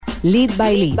Lead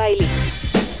by Lead.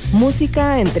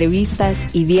 Música, entrevistas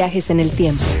y viajes en el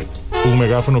tiempo. Un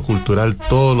megáfono cultural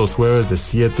todos los jueves de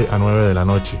 7 a 9 de la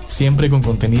noche. Siempre con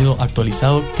contenido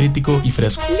actualizado, crítico y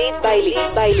fresco. Lead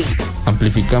by Lead.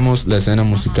 Amplificamos la escena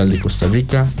musical de Costa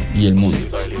Rica y el mundo.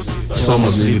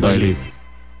 Somos Lead by Lead.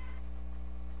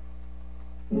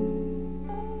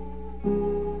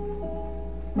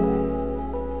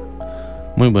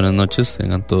 Muy buenas noches,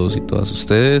 tengan todos y todas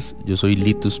ustedes. Yo soy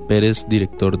Litus Pérez,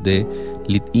 director de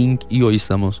Lead Inc. y hoy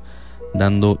estamos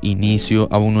dando inicio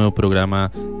a un nuevo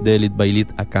programa de Lead by Lead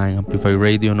acá en Amplify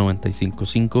Radio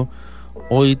 95.5.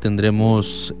 Hoy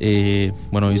tendremos, hoy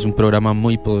es un programa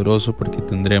muy poderoso porque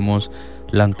tendremos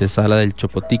la antesala del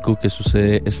Chopotico que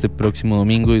sucede este próximo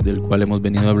domingo y del cual hemos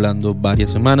venido hablando varias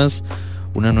semanas.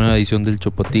 Una nueva edición del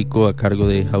Chopotico a cargo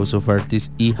de House of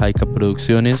Artists y Haika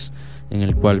Producciones, en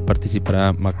el cual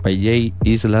participará Macpay J,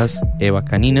 Islas, Eva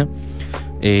Canina.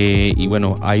 Y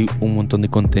bueno, hay un montón de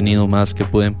contenido más que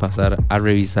pueden pasar a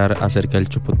revisar acerca del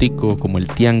Chopotico, como el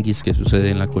tianguis que sucede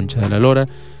en la Concha de la Lora.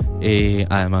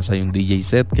 Además hay un DJ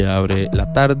set que abre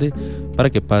la tarde para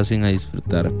que pasen a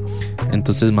disfrutar.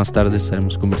 Entonces más tarde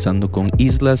estaremos conversando con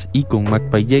Islas y con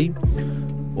Macpay J.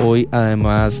 Hoy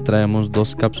además traemos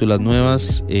dos cápsulas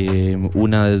nuevas,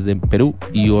 una desde Perú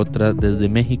y otra desde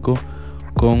México,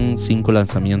 con 5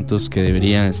 lanzamientos que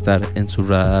deberían estar en su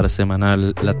radar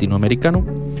semanal latinoamericano.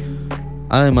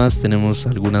 Además tenemos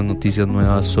algunas noticias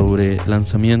nuevas sobre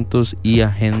lanzamientos y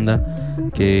agenda,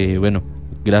 que bueno,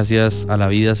 gracias a la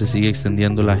vida se sigue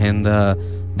extendiendo la agenda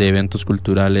de eventos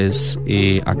culturales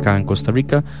acá en Costa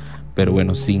Rica. Pero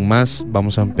bueno, sin más,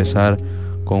 vamos a empezar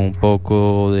con un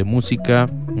poco de música.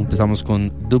 Empezamos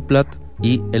con Duplat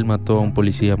y Él mató a un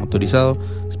policía motorizado.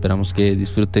 Esperamos que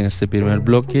disfruten este primer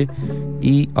bloque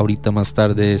y ahorita más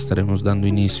tarde estaremos dando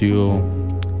inicio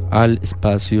al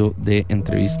espacio de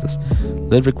entrevistas.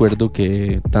 Les recuerdo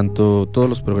que tanto todos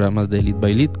los programas de Lead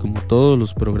by Lead como todos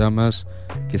los programas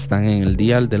que están en el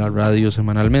dial de la radio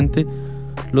semanalmente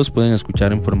los pueden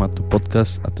escuchar en formato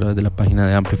podcast a través de la página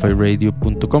de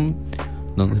amplifyradio.com,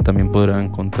 donde también podrán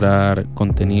encontrar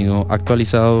contenido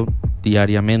actualizado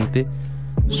diariamente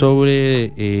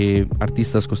sobre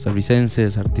artistas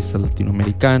costarricenses, artistas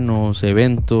latinoamericanos,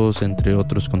 eventos, entre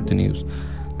otros contenidos.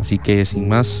 Así que sin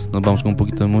más, nos vamos con un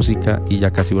poquito de música y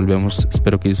ya casi volvemos.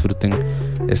 Espero que disfruten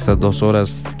estas 2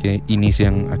 horas que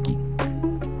inician aquí.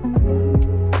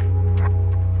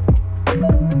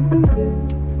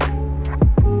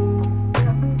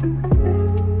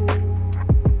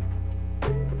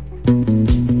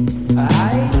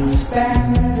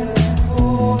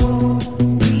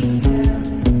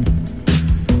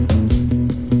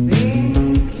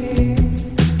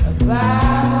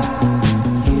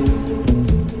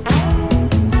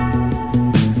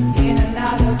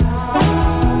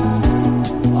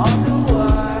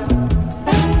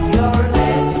 You're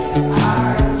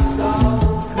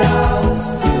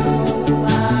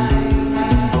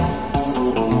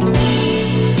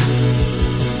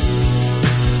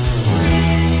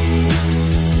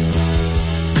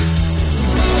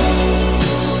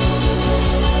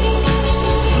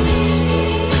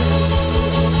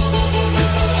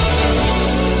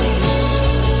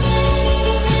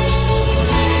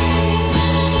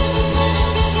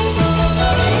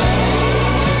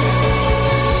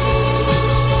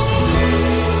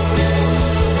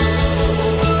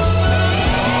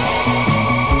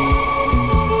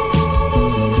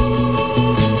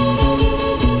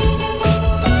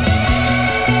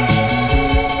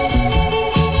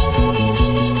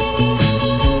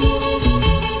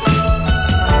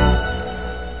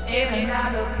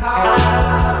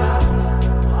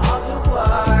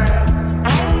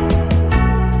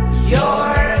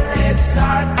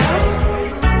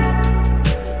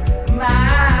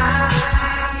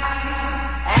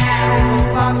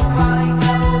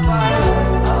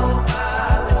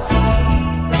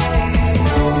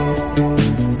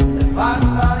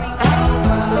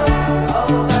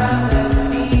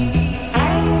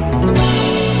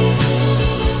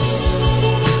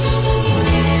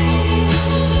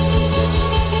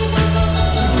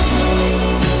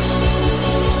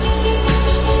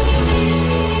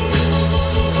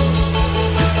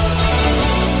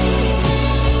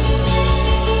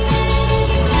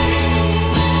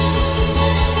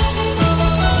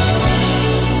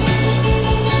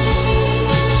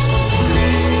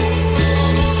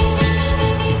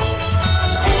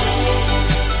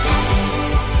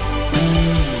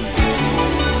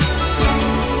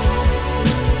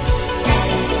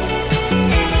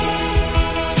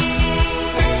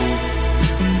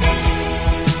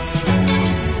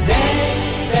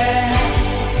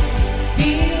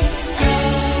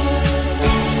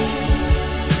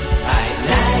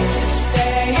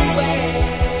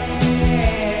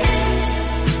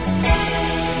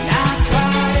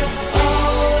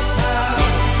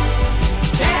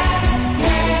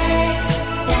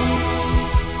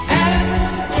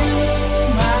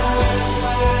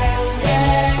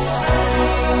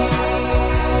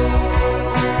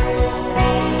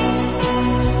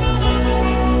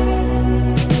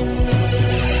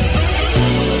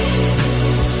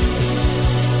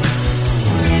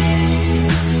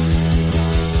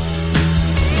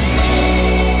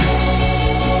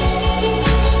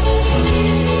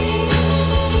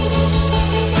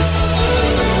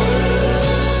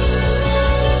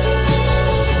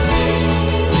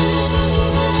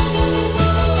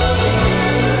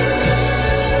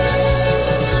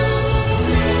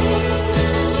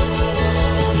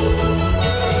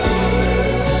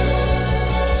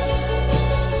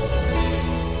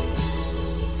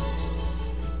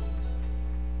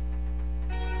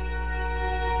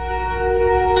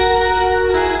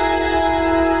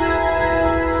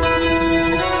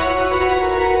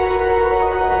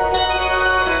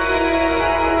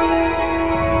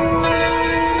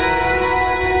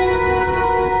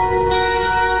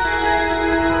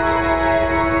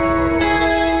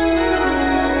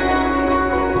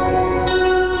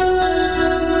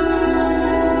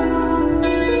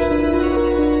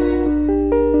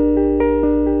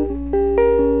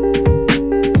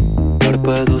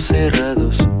Párpados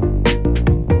cerrados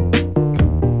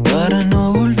para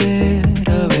no volver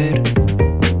a ver,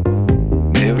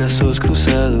 de brazos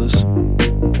cruzados,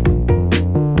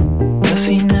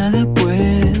 así nada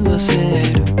puedo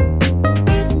hacer.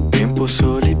 Tiempo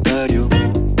solitario,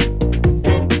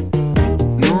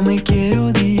 no me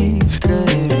quiero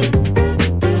distraer,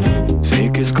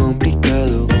 sé que es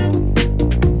complicado,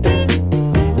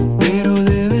 pero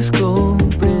debes comprender.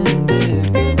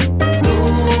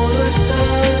 Todo está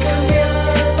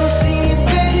cambiando sin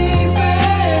pedir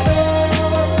perdón.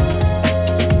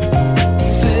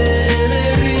 Se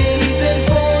derrite el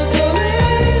fondo de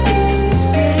mis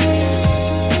pies.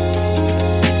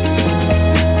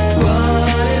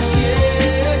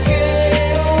 Pareciera que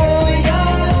no voy a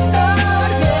estar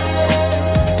bien.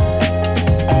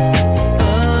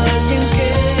 Alguien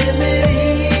que me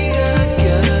diga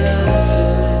qué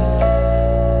hacer.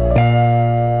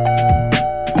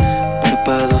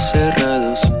 Párpados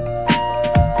cerrados,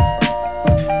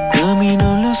 camino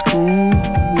en la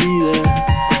oscuridad,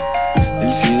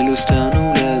 el cielo está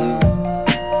nublado,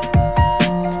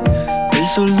 el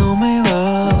sol no me va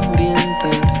a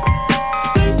orientar.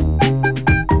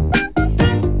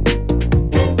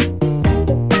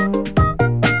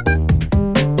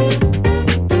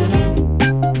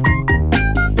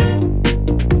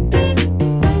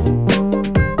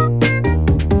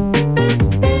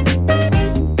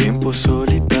 Tiempo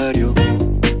solitario,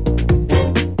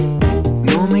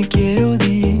 no me quiero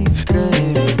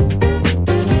distraer,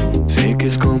 sé que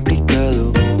es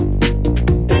complicado,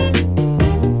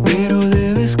 pero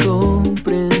debes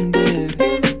comprender.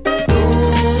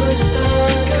 Todo está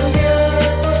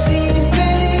cambiando sin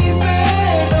pedir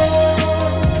perdón.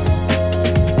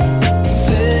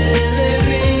 Se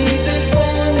derrite el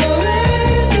fondo de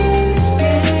mis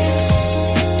pies.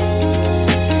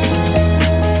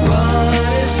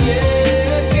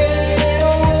 Pareciera que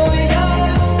no voy a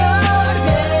estar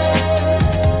bien.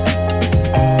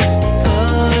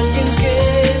 Alguien que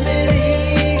me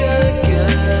diga qué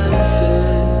hacer.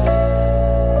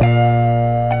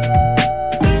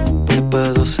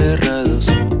 Párpados cerrados,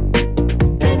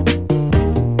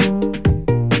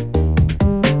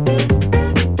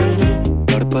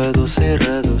 párpados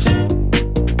cerrados.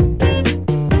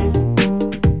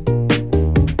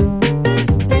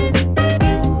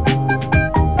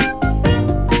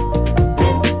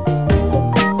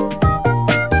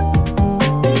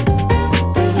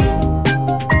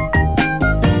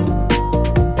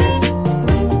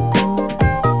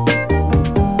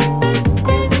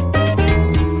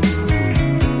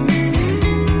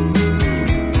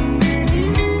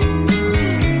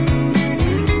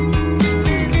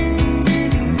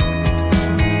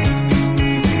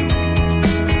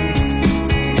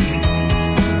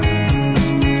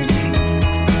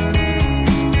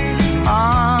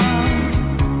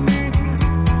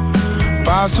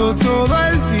 Paso todo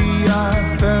el día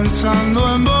pensando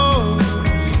en vos.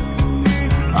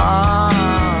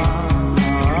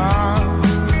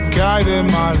 ¿Qué hay de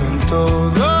malo en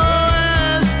todo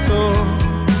esto?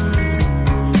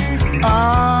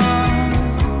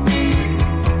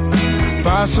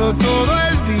 Paso todo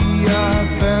el día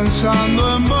pensando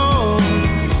en vos.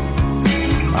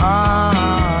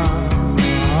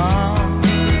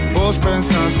 Vos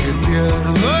pensás que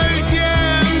pierdo el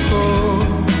tiempo.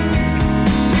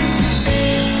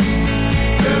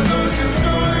 Perdón si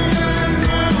estoy de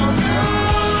nuevo acá.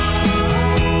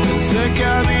 Pensé que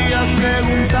habías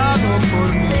preguntado por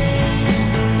mí.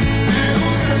 Me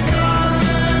gusta estar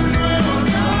de nuevo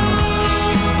acá.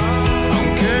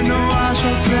 Aunque no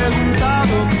hayas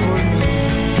preguntado por mí,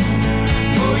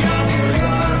 voy a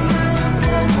quedarme un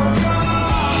poco acá.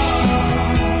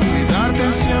 Cuidarte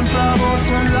siempre a vos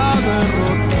en la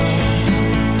derrota.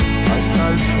 Hasta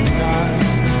el final,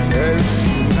 el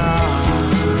final.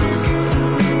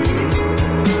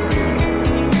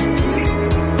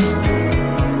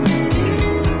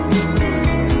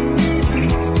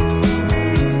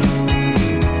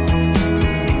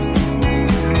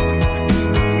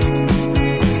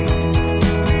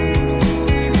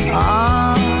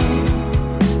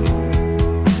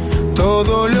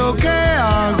 Todo lo que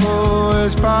hago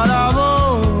es para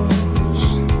vos.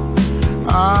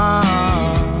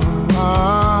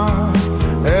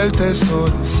 El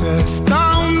tesoro se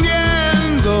está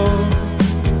hundiendo.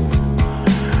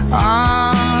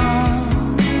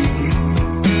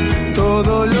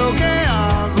 Todo lo que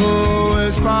hago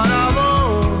es para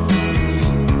vos.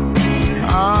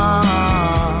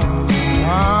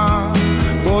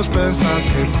 Vos pensás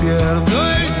que pierdo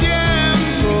el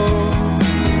tiempo.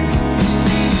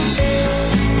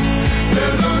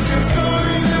 Perdón si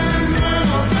estoy de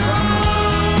nuevo acá.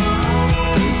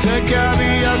 Pensé que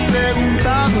habías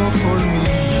preguntado por mí.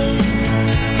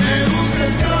 Me gusta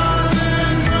estar de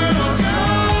nuevo acá,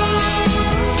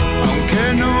 aunque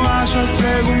no hayas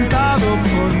preguntado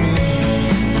por mí.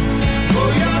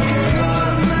 Voy a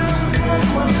quedarme un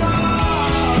poco acá,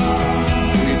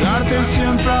 cuidarte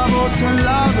siempre a vos en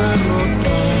la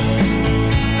derrota,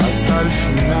 hasta el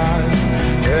final,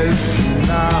 el final.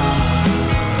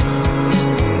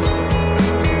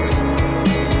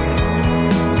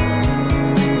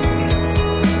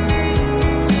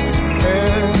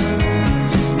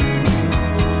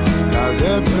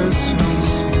 Depresión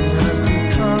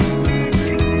cinética,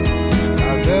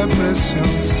 la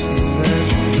depresión cinética.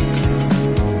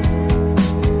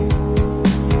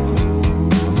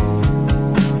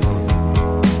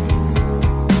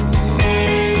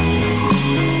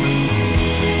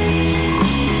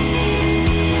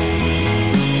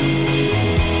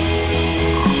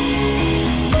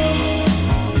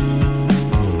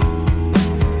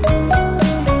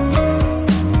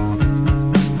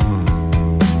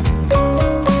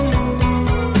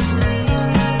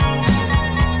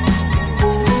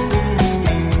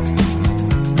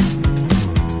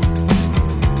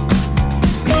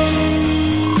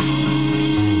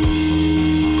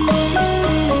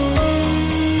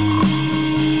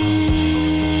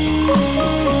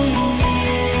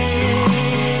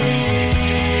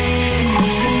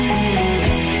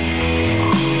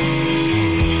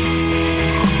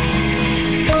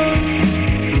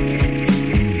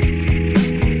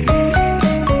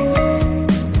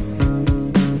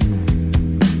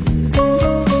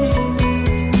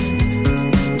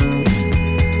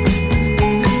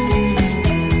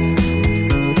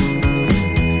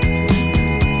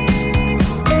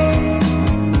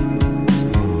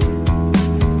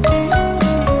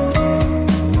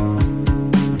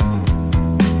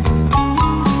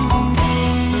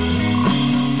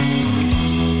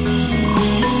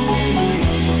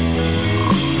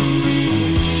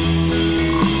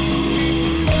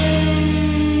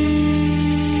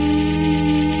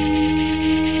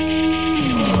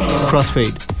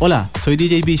 Crossfade. Hola, soy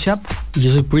DJ Bishop. Y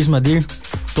yo soy Prisma Deer.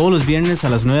 Todos los viernes a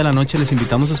las 9 de la noche les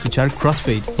invitamos a escuchar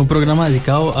Crossfade, un programa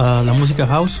dedicado a la música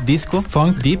house, disco,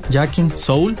 funk, deep, jacking,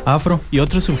 soul, afro y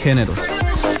otros subgéneros.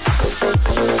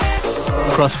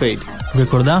 Crossfade.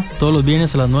 Recordá, todos los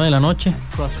viernes a las 9 de la noche.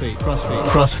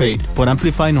 Crossfade por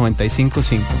Amplify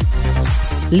 95.5.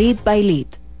 Lead by Lead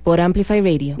por Amplify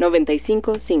Radio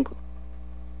 95.5.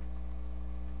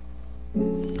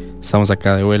 Estamos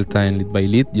acá de vuelta en Lead by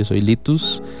Lead. Yo soy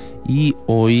Litus y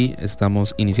hoy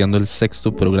estamos iniciando el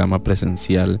 6º programa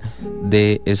presencial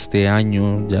de este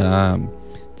año, ya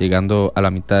llegando a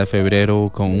la mitad de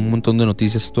febrero con un montón de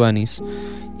noticias tuanis.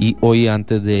 Y hoy,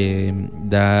 antes de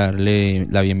darle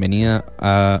la bienvenida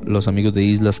a los amigos de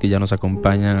Islas que ya nos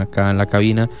acompañan acá en la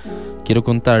cabina, quiero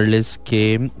contarles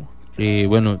que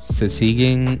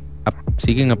siguen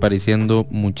apareciendo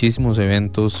muchísimos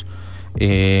eventos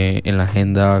en la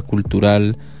agenda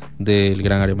cultural del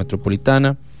gran área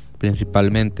metropolitana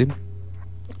principalmente,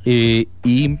 y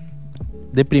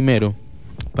de primero,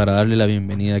 para darle la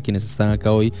bienvenida a quienes están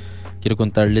acá hoy, quiero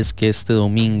contarles que este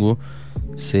domingo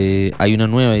hay una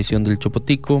nueva edición del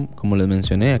Chopotico, como les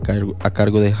mencioné, a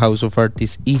cargo de House of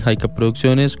Artists y Haika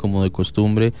Producciones, como de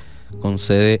costumbre, con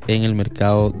sede en el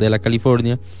mercado de la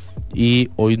California. Y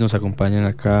hoy nos acompañan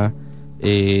acá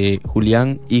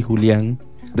Julián y Julián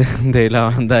de la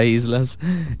banda Islas,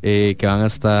 que van a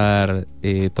estar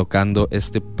tocando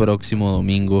este próximo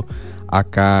domingo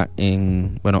acá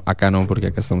acá no, porque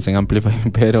acá estamos en Amplify,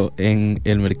 pero en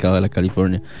el mercado de la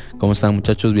California. ¿Cómo están,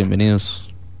 muchachos? Bienvenidos.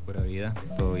 Pura vida,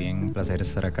 todo bien, un placer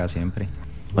estar acá siempre.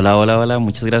 Hola,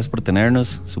 muchas gracias por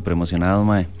tenernos, súper emocionados,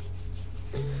 mae.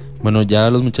 Bueno, ya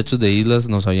los muchachos de Islas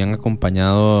nos habían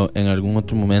acompañado en algún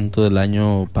otro momento del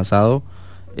año pasado.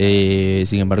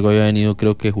 Sin embargo, había venido,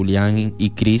 creo que Julián y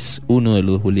Chris, uno de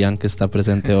los Julián que está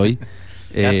presente hoy.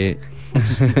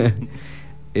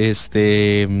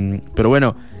 Pero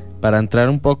bueno, para entrar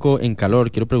un poco en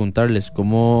calor, quiero preguntarles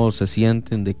cómo se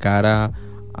sienten de cara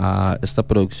a esta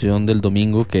producción del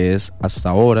domingo, que es hasta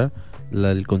ahora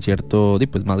el concierto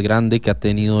más grande que ha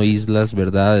tenido Islas,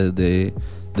 ¿verdad?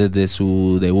 Desde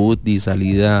su debut y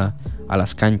salida a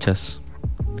las canchas.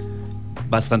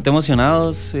 Bastante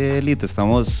emocionados, Elite.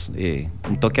 Estamos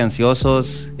un toque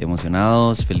ansiosos,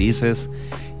 emocionados, felices.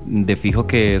 De fijo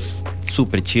que es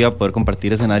súper chiva poder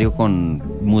compartir escenario con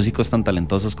músicos tan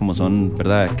talentosos como son,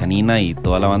 ¿verdad?, Canina y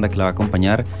toda la banda que la va a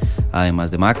acompañar,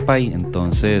 además de Magpie.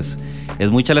 Entonces es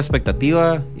mucha la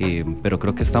expectativa, pero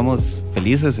creo que estamos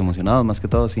felices, emocionados más que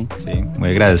todo, sí. Sí, muy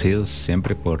agradecidos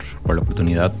siempre por la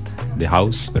oportunidad de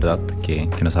House, ¿verdad?, que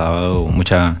nos ha dado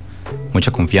mucha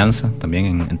mucha confianza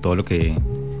también en todo lo que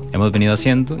hemos venido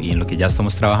haciendo y en lo que ya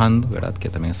estamos trabajando, ¿verdad? Que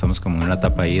también estamos como en una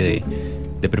etapa ahí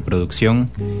de preproducción,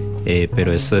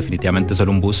 pero esto definitivamente es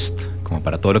solo un boost como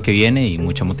para todo lo que viene y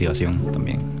mucha motivación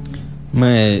también.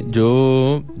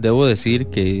 Yo debo decir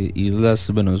que Islas,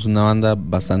 bueno, es una banda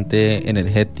bastante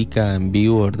energética en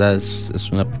vivo, ¿verdad? Es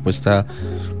una propuesta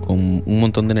con un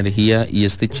montón de energía, y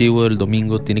este chivo del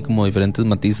domingo tiene como diferentes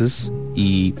matices.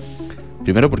 Y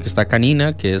primero porque está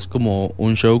Canina, que es como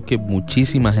un show que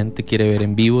muchísima gente quiere ver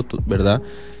en vivo, ¿verdad?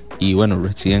 Y bueno,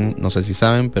 recién, no sé si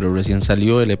saben, pero recién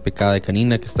salió el EPK de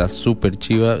Canina, que está súper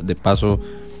chiva. De paso,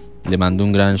 le mando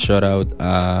un gran shout out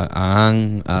a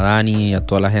Ann, a Dani y a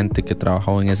toda la gente que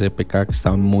trabajó en ese EPK, que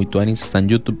estaban muy tuanis. Está en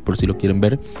YouTube por si lo quieren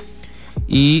ver.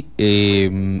 Y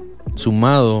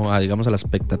sumado a, digamos, a la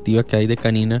expectativa que hay de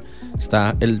Canina,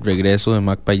 está el regreso de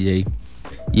Magpie J.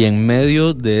 Y en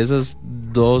medio de esos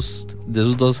dos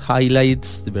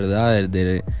highlights, ¿verdad?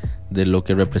 De lo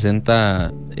que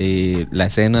representa la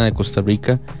escena de Costa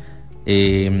Rica,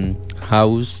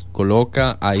 House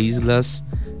coloca a Islas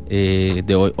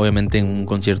obviamente en un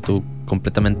concierto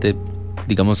completamente,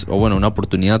 digamos, o bueno, una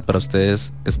oportunidad para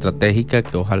ustedes estratégica,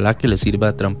 que ojalá que les sirva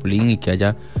de trampolín y que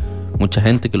haya mucha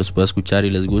gente que los pueda escuchar y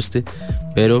les guste.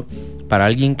 Pero para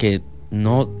alguien que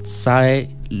no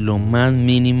sabe lo más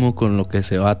mínimo con lo que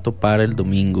se va a topar el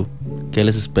domingo, ¿qué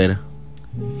les espera?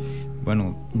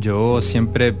 Bueno, yo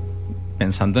siempre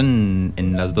pensando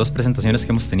en las dos presentaciones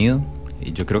que hemos tenido,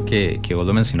 y yo creo que vos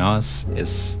lo mencionabas,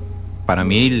 es para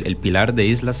mí el pilar de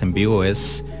Islas en vivo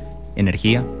es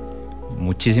energía,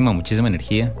 muchísima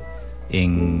energía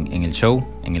en el show,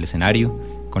 en el escenario,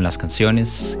 con las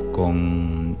canciones,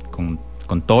 con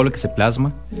todo lo que se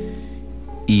plasma.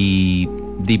 Y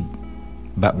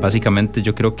básicamente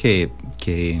yo creo que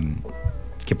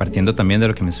partiendo también de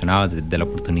lo que mencionabas, de la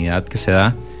oportunidad que se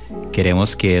da,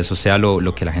 queremos que eso sea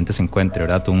lo que la gente se encuentre,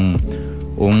 ¿verdad?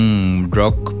 Un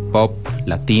rock pop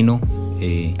latino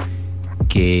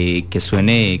que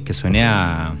suene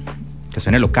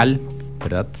local,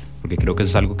 ¿verdad? Porque creo que eso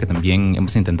es algo que también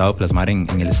hemos intentado plasmar en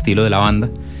el estilo de la banda,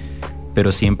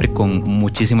 pero siempre con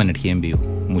muchísima energía en vivo,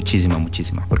 muchísima,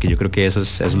 porque yo creo que eso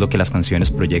es lo que las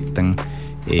canciones proyectan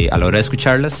a la hora de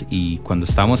escucharlas. Y cuando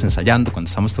estamos ensayando, cuando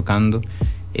estamos tocando,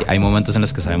 hay momentos en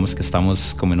los que sabemos que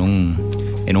estamos como en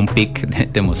un pic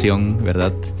de emoción,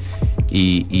 ¿verdad?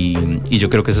 Y yo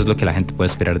creo que eso es lo que la gente puede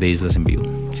esperar de Islas en vivo,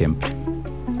 siempre.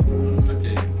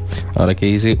 Ahora que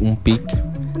dice un pic,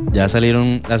 ya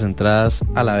salieron las entradas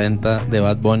a la venta de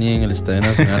Bad Bunny en el Estadio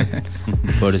Nacional.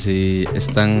 Por si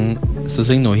están, esto es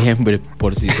en noviembre,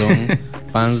 por si son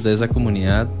fans de esa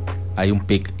comunidad, hay un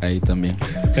pic ahí también.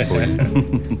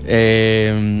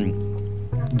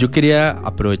 Yo quería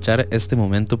aprovechar este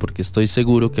momento porque estoy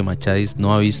seguro que Machadis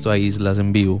no ha visto a Islas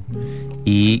en vivo,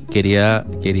 y quería,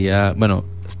 bueno,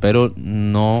 espero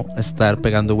no estar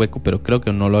pegando hueco, pero creo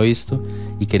que no lo ha visto,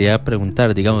 y quería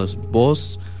preguntar, digamos,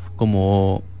 vos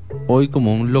como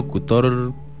un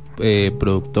locutor,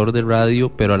 productor de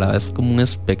radio, pero a la vez como un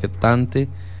expectante,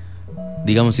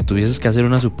 digamos, si tuvieses que hacer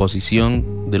una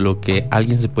suposición de lo que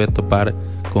alguien se puede topar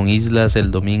con Islas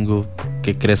el domingo,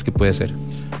 ¿qué crees que puede ser?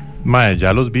 Mae,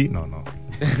 ya los vi, no.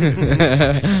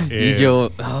 Y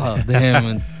yo,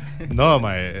 damn. No,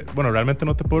 mae, bueno, realmente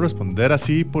no te puedo responder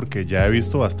así porque ya he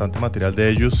visto bastante material de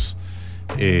ellos.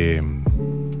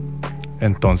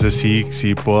 Entonces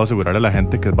sí puedo asegurarle a la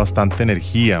gente que es bastante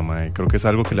energía, mae. Creo que es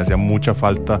algo que le hacía mucha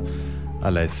falta a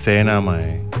la escena,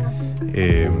 mae.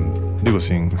 Digo,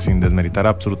 sin desmeritar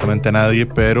absolutamente a nadie,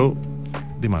 pero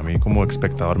a mí como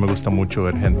espectador me gusta mucho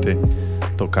ver gente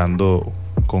tocando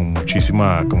con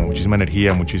muchísima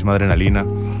energía, muchísima adrenalina.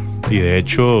 Y de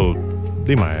hecho,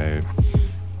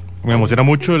 me emociona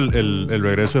mucho el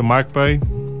regreso de Magpie.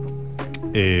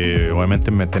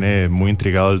 Obviamente me tiene muy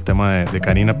intrigado el tema de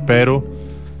Canina, pero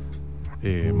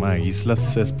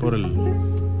Islas es por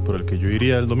el que yo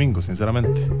iría el domingo,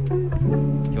 sinceramente.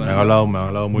 Me han hablado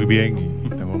muy bien y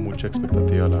tengo mucha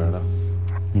expectativa, la verdad.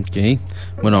 Ok,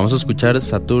 bueno, vamos a escuchar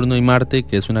Saturno y Marte,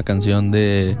 que es una canción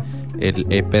de el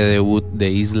EP debut de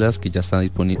Islas, que ya está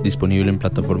disponible en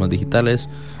plataformas digitales.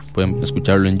 Pueden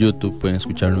escucharlo en YouTube, pueden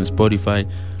escucharlo en Spotify,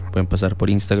 pueden pasar por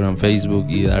Instagram, Facebook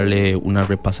y darle una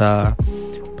repasada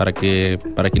para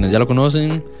quienes ya lo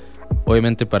conocen,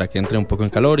 obviamente para que entre un poco en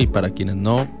calor, y para quienes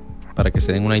no, para que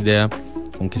se den una idea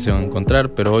con qué se van a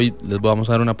encontrar. Pero hoy les vamos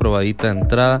a dar una probadita de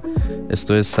entrada.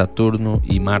 Esto es Saturno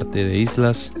y Marte de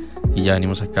Islas, y ya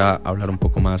venimos acá a hablar un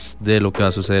poco más de lo que va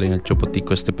a suceder en el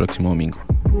Chopotico este próximo domingo.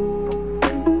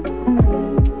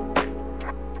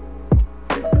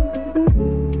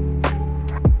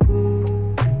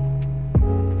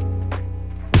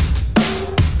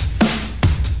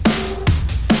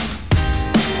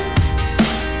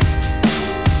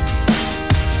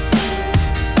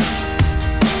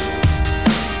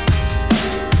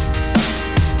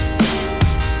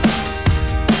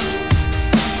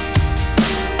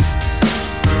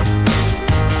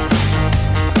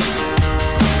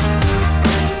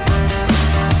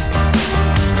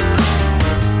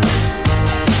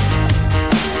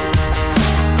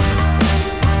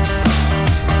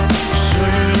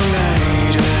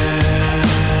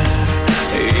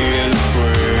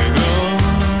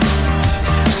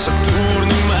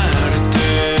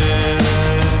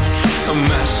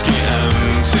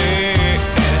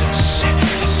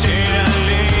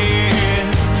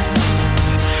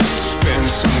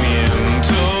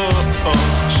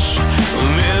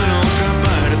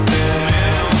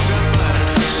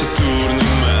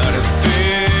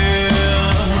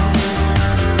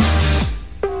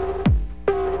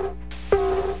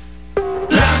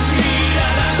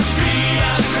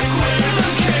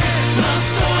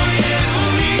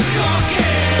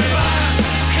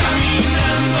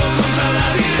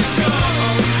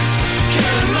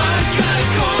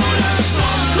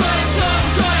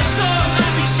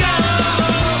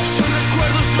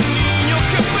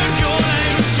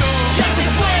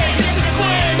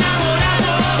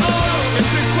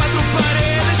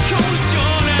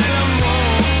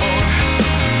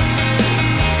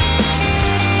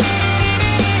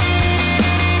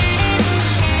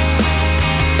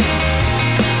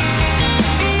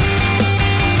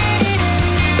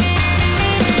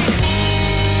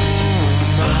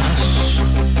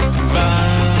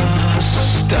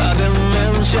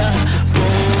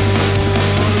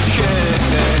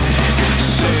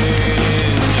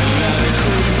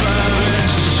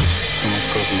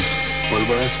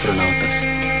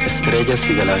 estrellas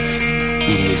y galaxias,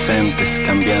 iridiscentes,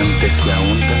 cambiantes y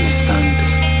aún tan distantes.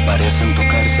 Parecen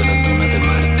tocarse las lunas de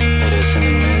Marte, perecen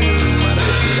en medio de un mar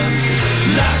de gigantes.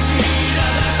 Las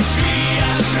miradas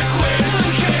frías recuerdan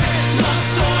que no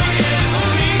soy el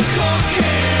único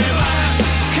que va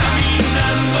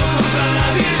caminando contra la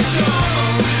dirección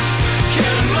que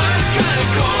marca el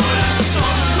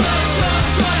corazón, corazón,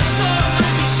 corazón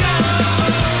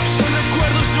aficionado. Son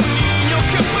recuerdos de un niño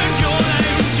que perdió la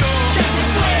ilusión, que se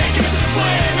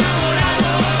fue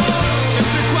enamorado.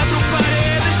 Entre cuatro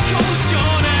paredes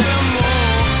confusiona el amor.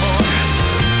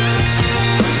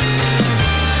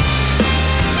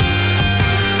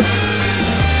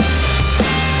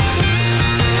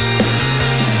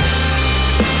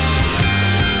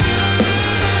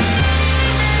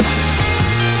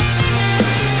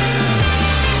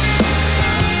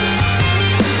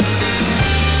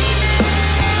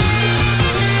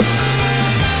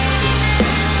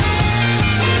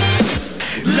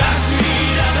 Las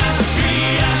miradas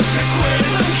frías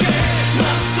recuerdan que no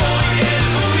soy el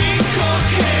único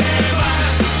que va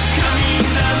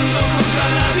caminando contra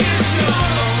la dirección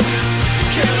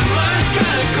que marca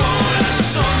el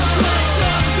corazón,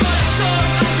 corazón, corazón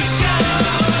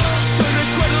asfixiado. Son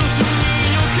recuerdos de un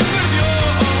niño que perdió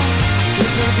la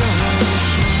ilusión.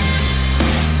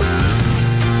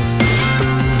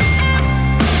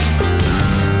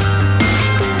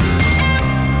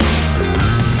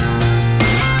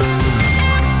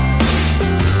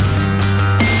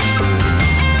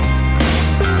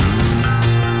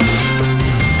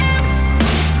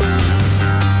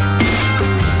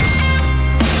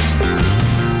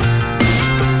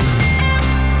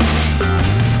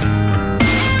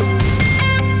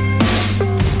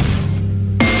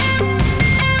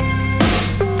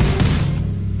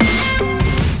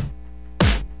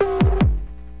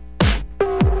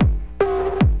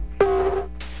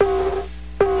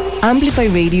 Amplify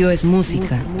Radio es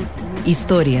música,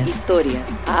 historias,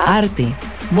 arte,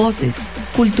 voces,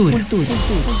 cultura.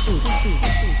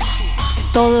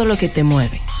 Todo lo que te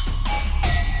mueve.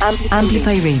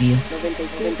 Amplify Radio.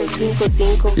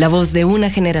 La voz de una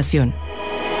generación.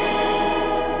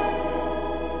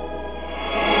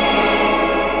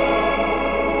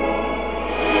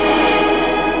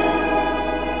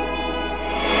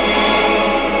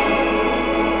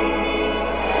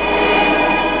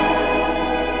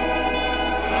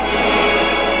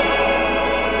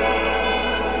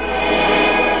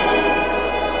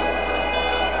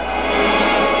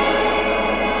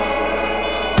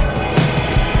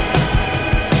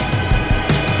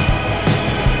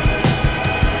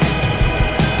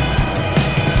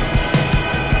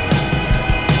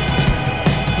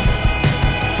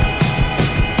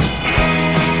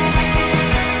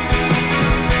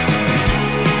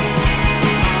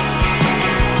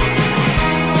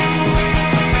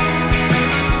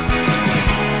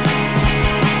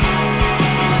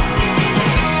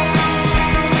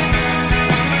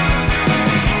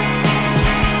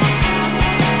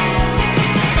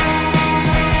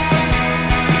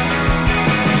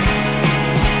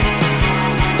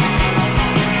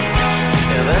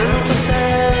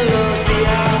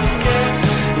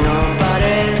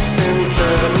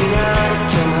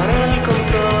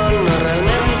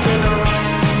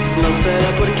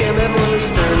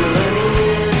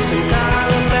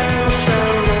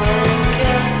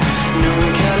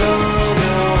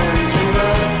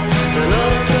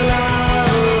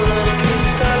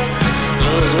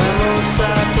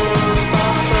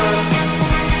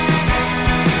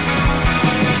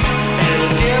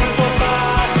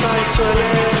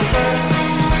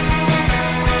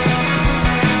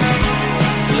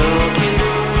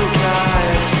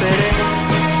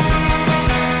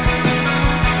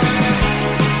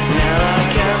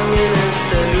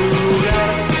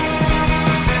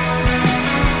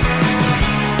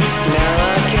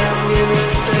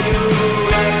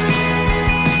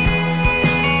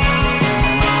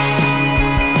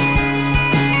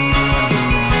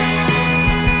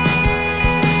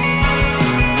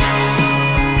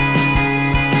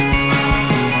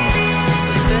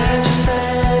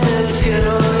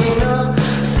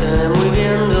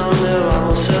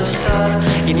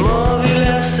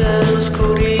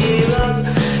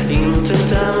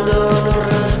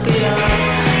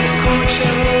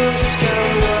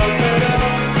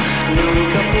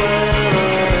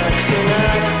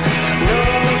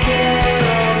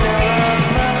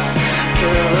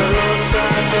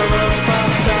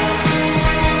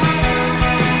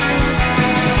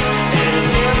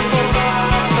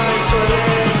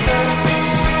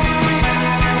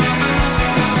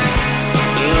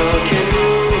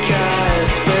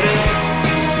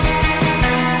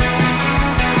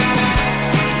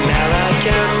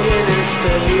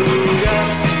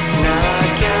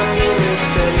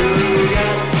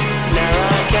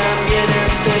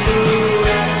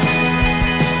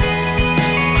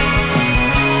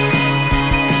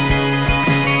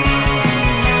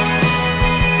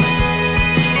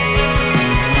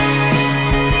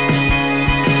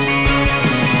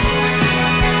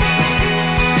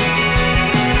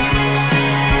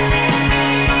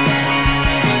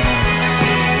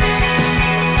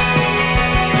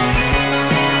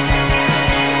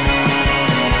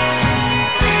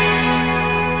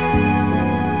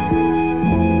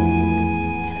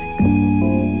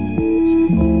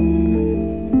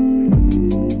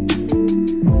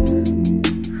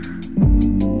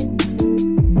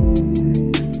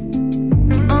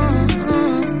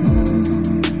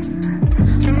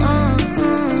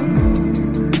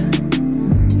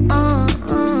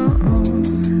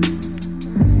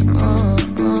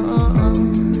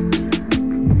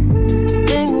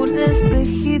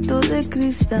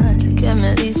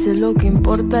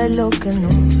 que no.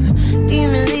 Y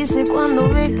me dice cuando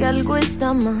ve que algo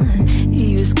está mal.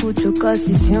 Y yo escucho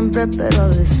casi siempre, pero a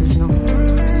veces no.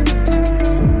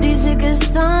 Dice que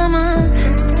está mal.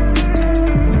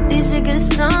 Dice que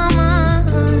está mal.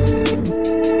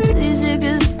 Dice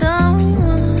que está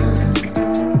mal.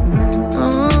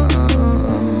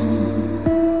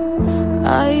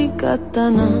 Ay,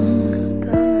 katana.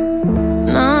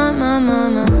 Na, na, na,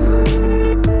 na.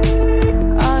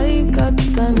 Ay,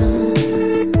 katana.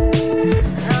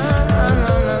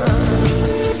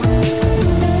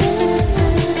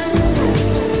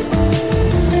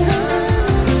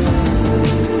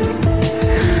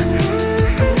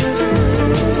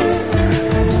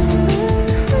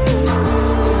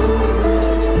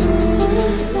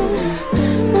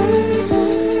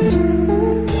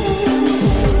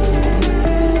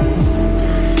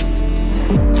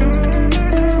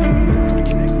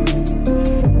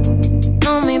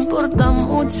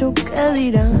 ¿Qué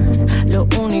dirán? Lo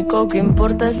único que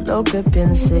importa es lo que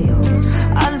piense yo.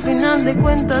 Al final de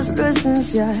cuentas lo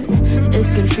esencial es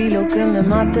que el filo que me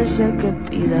mate es el que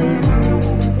pida yo.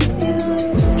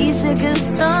 Y sé que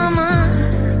está mal,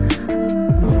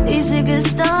 y sé que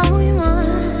está muy mal,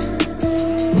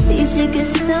 y sé que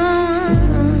está mal,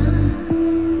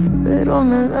 pero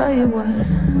me da igual.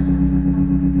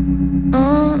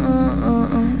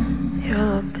 Yo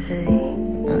lo pedí,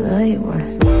 me da igual.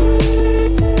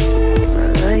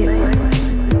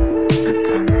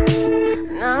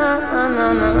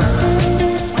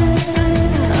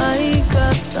 Ay,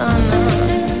 katana.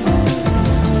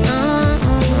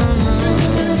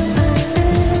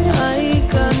 Ay,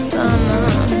 katana.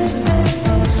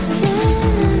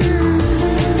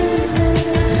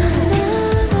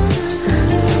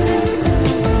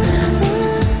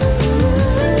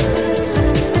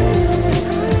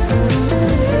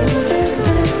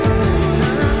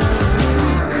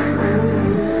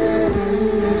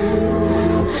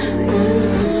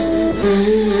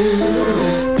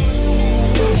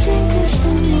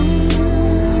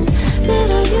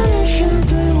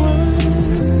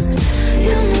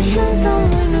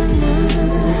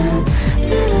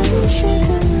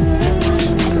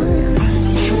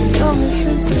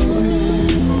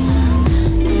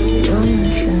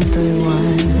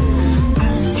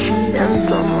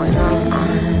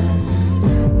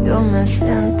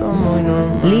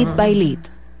 Lead by Lead.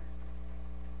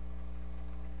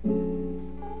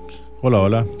 Hola,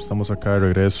 hola, estamos acá de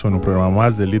regreso en un programa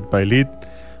más de Lead by Lead,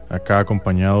 acá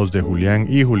acompañados de Julián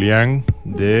y Julián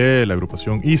de la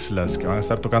agrupación Islas, que van a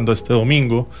estar tocando este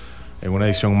domingo en una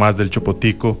edición más del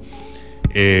Chopotico,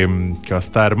 que va a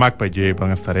estar Macpaye,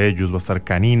 van a estar ellos, va a estar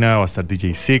Canina, va a estar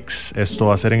DJ Six. Esto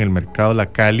va a ser en el Mercado La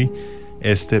Cali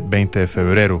este 20 de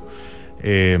febrero.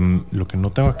 Lo que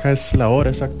no tengo acá es la hora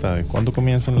exacta de cuándo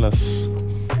comienzan las...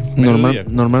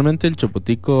 Normalmente el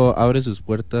Chopotico abre sus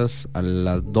puertas a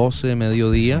las 12 de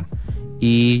mediodía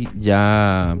y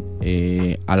ya a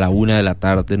la 1 de la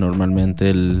tarde normalmente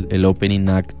el opening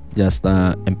act ya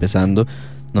está empezando.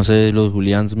 No sé, los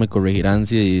Juliáns me corregirán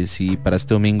si para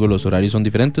este domingo los horarios son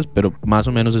diferentes, pero más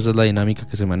o menos esa es la dinámica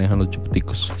que se manejan los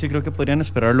Chopoticos. Sí, creo que podrían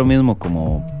esperar lo mismo,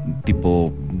 como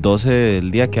tipo 12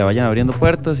 el día que vayan abriendo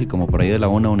puertas y como por ahí de la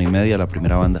 1:30 la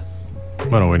primera banda.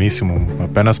 Bueno, buenísimo.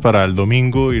 Apenas para el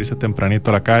domingo irse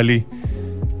tempranito a la Cali,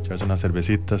 echarse unas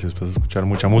cervecitas y después escuchar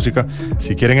mucha música.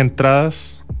 Si quieren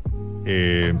entradas,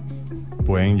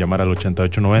 pueden llamar al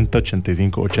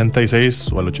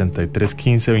 8890-8586 o al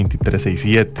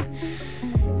 8315-2367,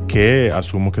 que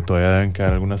asumo que todavía deben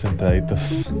quedar algunas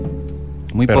entraditas.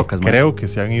 Muy pero pocas, creo man. que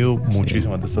se han ido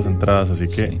muchísimas de estas entradas, así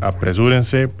que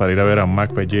apresúrense para ir a ver a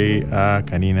Macpaye, a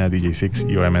Canina, a DJ Six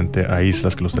y obviamente a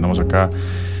Islas, que los tenemos acá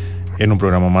en un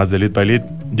programa más de Lead by Lead.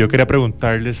 Yo quería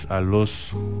preguntarles a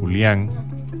los Julián,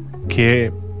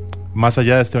 que más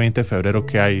allá de este 20 de febrero,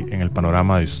 ¿qué hay en el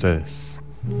panorama de ustedes?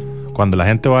 Cuando la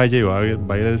gente vaya y va a ir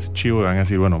a ese chivo y van a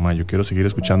decir, bueno, yo quiero seguir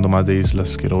escuchando más de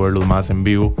Islas, quiero verlos más en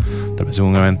vivo, tal vez en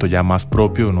un evento ya más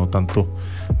propio, no tanto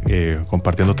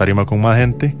compartiendo tarima con más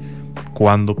gente.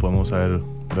 ¿Cuándo podemos ver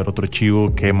otro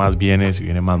chivo? ¿Qué más viene? Si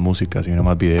viene más música, si viene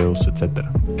más videos,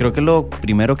 etcétera. Creo que lo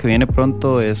primero que viene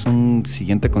pronto es un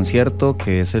siguiente concierto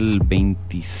que es el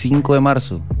 25 de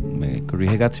marzo. Me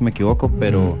corrige Gat si me equivoco,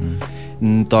 pero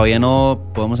todavía no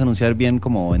podemos anunciar bien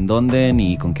como en dónde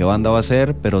ni con qué banda va a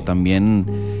ser, pero también,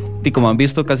 y como han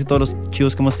visto, casi todos los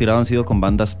chivos que hemos tirado han sido con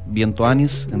bandas bien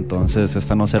tuanis, entonces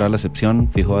esta no será la excepción.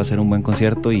 Fijo, va a ser un buen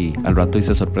concierto y al rato y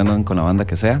se sorprendan con la banda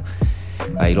que sea.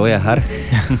 Ahí lo voy a dejar.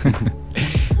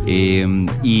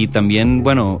 Y también,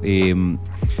 bueno, en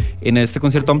este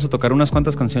concierto vamos a tocar unas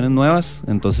cuantas canciones nuevas,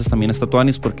 entonces también está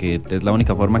tuanis porque es la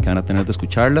única forma que van a tener de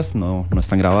escucharlas, no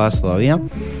están grabadas todavía.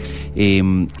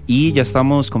 Y ya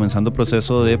estamos comenzando el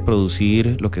proceso de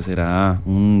producir lo que será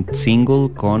un single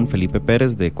con Felipe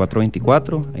Pérez de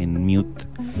 424 en Mute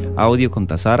Audio con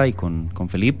Tazara y con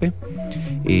Felipe.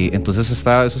 Entonces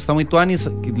eso está muy tuanis.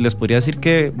 Les podría decir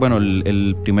que, bueno,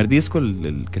 el primer disco,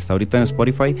 el que está ahorita en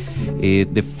Spotify,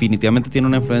 definitivamente tiene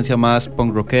una influencia más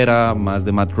punk rockera, más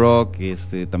de mad rock.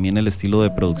 También el estilo de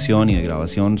producción y de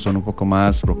grabación son un poco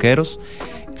más rockeros.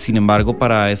 Sin embargo,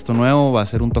 para esto nuevo va a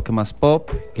ser un toque más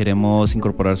pop. Queremos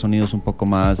incorporar sonidos un poco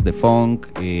más de funk,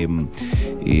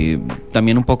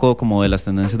 también un poco como de las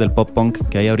tendencias del pop punk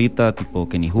que hay ahorita, tipo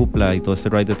Kenny Hoopla y todo este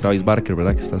ride de Travis Barker,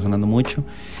 ¿verdad? Que está sonando mucho.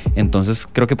 Entonces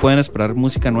creo que pueden esperar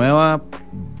música nueva,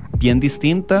 bien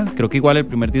distinta. Creo que igual el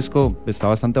primer disco está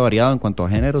bastante variado en cuanto a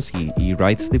géneros y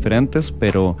rides diferentes,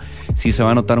 pero sí se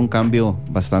va a notar un cambio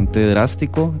bastante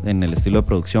drástico en el estilo de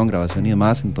producción, grabación y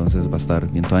demás. Entonces va a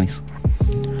estar bien tuanis.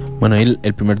 Bueno,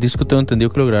 el primer disco tengo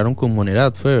entendido que lo grabaron con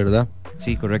Monerat, fue, ¿verdad?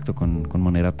 Sí, correcto, con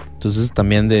Monerat. Entonces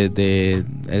también de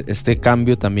este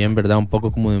cambio también, ¿verdad? Un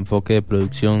poco como de enfoque de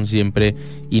producción siempre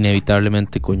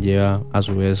inevitablemente conlleva a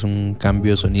su vez un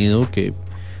cambio de sonido que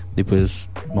pues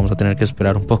vamos a tener que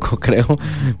esperar un poco, creo,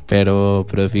 pero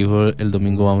de fijo el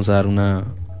domingo vamos a dar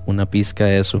una pizca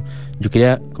de eso. Yo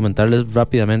quería comentarles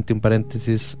rápidamente un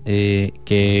paréntesis,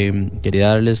 que quería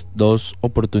darles 2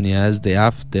 oportunidades de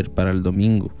after para el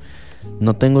domingo.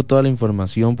 No tengo toda la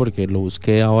información porque lo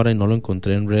busqué ahora y no lo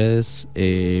encontré en redes,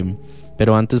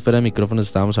 pero antes fuera de micrófonos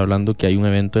estábamos hablando que hay un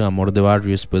evento en Amor de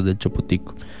Barrio después del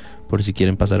Chopotico, por si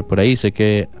quieren pasar por ahí. Sé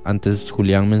que antes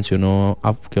Julián mencionó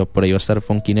que por ahí va a estar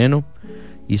Funky Neno,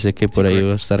 y sé que por ahí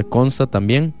va a estar Consta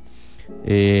también,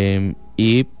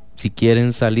 y si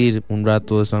quieren salir un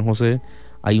rato de San José,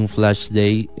 hay un Flash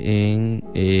Day en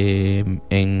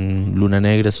Luna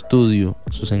Negra Studio,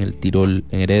 eso es en el Tirol,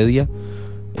 en Heredia.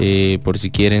 Por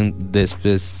si quieren,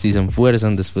 después, si se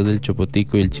enfuerzan después del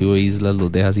Chopotico y el Chivo Islas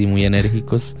los deja así muy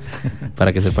enérgicos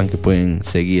para que sepan que pueden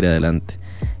seguir adelante.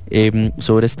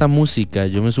 Sobre esta música,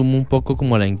 yo me sumo un poco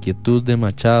como a la inquietud de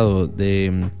Machado,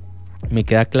 me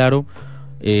queda claro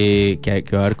que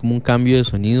va a haber como un cambio de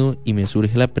sonido, y me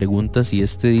surge la pregunta si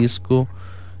este disco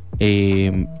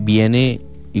viene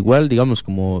igual, digamos,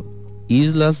 como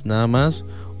Islas nada más,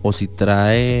 o si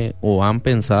trae o han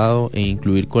pensado en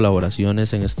incluir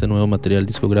colaboraciones en este nuevo material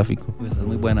discográfico. Pues es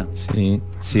muy buena.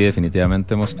 Sí,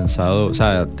 definitivamente hemos pensado, o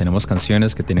sea, tenemos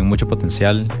canciones que tienen mucho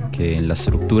potencial, que en la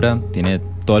estructura tiene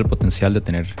todo el potencial de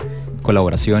tener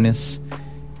colaboraciones,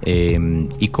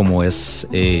 y como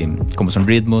son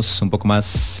ritmos un poco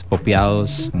más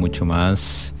popeados, mucho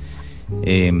más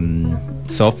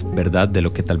soft, ¿verdad? De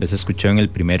lo que tal vez escuchó en el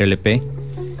primer LP.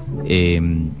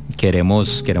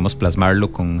 Queremos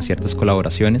plasmarlo con ciertas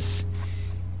colaboraciones,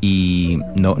 y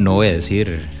no voy a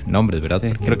decir nombres, ¿verdad? Sí,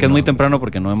 creo que es muy temprano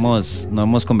porque no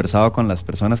hemos conversado con las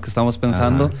personas que estamos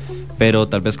pensando. Ajá. Pero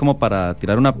tal vez como para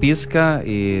tirar una pizca,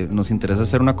 nos interesa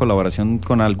hacer una colaboración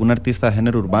con algún artista de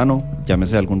género urbano,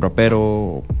 llámese algún rapero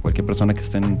o cualquier persona que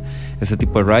esté en este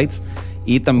tipo de rides.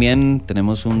 Y también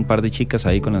tenemos un par de chicas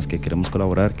ahí con las que queremos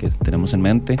colaborar, que tenemos en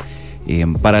mente.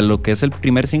 Para lo que es el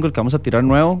primer single que vamos a tirar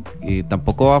nuevo,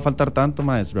 tampoco va a faltar tanto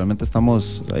más. Realmente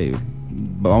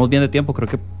vamos bien de tiempo, creo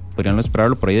que podrían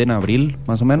esperarlo por ahí en abril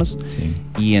más o menos. Sí.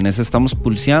 Y en ese estamos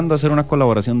pulseando a hacer una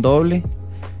colaboración doble,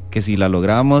 que si la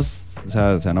logramos, o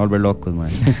sea, se van a volver locos, man.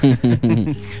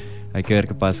 Hay que ver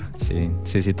qué pasa.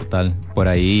 Sí, total. Por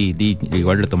ahí,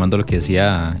 igual retomando lo que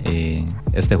decía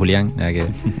Julián,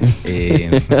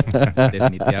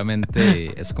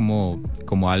 definitivamente es como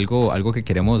algo que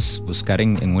queremos buscar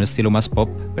en un estilo más pop,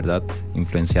 ¿verdad?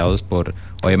 Influenciados por,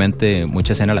 obviamente,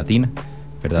 mucha escena latina,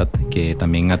 ¿verdad? Que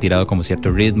también ha tirado como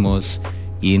ciertos ritmos,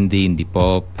 indie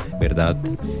pop, ¿verdad?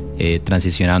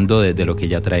 Transicionando de lo que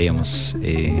ya traíamos,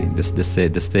 de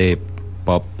este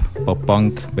pop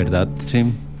punk, ¿verdad? Sí.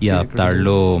 Y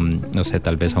adaptarlo, no sé,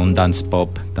 tal vez a un dance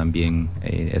pop también,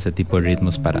 ese tipo de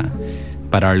ritmos para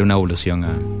darle una evolución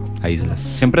a Islas.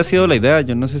 Siempre ha sido la idea,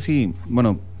 yo no sé si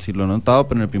lo he notado,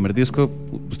 pero en el primer disco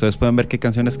ustedes pueden ver que hay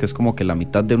canciones que es como que la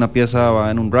mitad de una pieza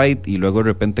va en un ride y luego de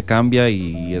repente cambia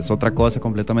y es otra cosa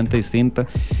completamente distinta.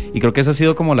 Y creo que esa ha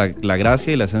sido como la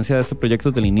gracia y la esencia de este proyecto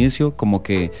desde el inicio, como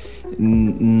que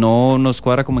no nos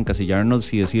cuadra como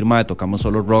encasillarnos y decir, tocamos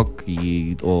solo rock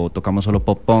o tocamos solo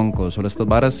pop punk o solo estas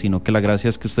varas, sino que la gracia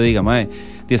es que usted diga,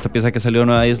 esta pieza que salió de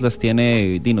Nueva Islas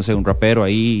tiene, no sé, un rapero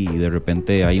ahí y de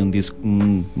repente hay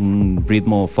un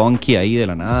ritmo funky ahí de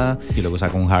la nada. Y luego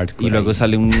saca un hardcore. Y luego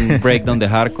sale un breakdown de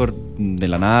hardcore de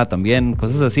la nada también.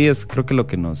 Cosas así es creo que lo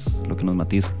que nos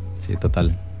matiza. Sí,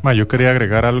 total. Yo quería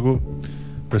agregar algo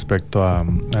respecto a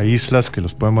Islas, que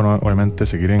los pueden, bueno, obviamente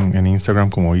seguir en Instagram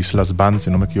como Islas Band,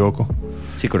 si no me equivoco.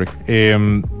 Sí, correcto.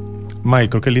 Mike,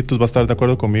 creo que Litus va a estar de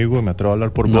acuerdo conmigo y me atrevo a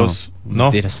hablar por vos. No.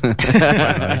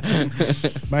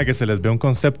 Mike, que se les ve un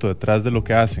concepto detrás de lo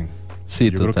que hacen.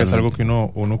 Sí, yo creo que es algo que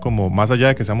uno como, más allá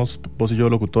de que seamos vos y yo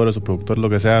locutores o productores,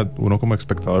 lo que sea, uno como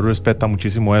espectador respeta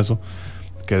muchísimo eso,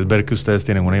 que es ver que ustedes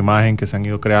tienen una imagen que se han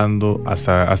ido creando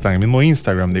hasta en el mismo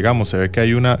Instagram, digamos, se ve que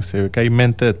hay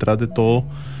mente detrás de todo.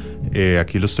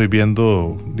 Aquí lo estoy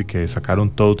viendo de que sacaron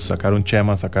totes, sacaron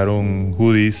chemas, sacaron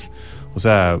hoodies. O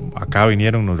sea, acá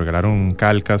vinieron, nos regalaron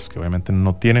calcas, que obviamente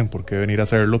no tienen por qué venir a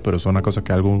hacerlo, pero es una cosa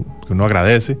que uno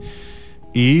agradece.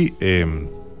 Y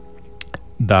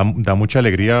da mucha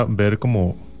alegría ver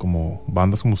como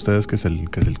bandas como ustedes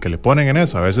que le ponen en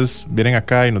eso. A veces vienen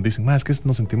acá y nos dicen, es que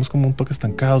nos sentimos como un toque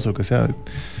estancados o lo que sea.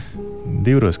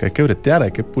 Digo, es que hay que bretear,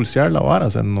 hay que pulsear la vara.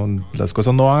 O sea, las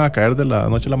cosas no van a caer de la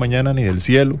noche a la mañana ni del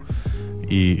cielo.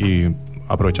 Y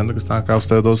aprovechando que están acá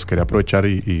ustedes dos, quería aprovechar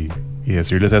y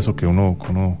decirles eso, que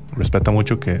uno respeta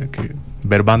mucho que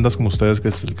ver bandas como ustedes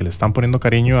que le están poniendo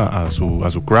cariño a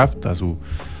su craft, a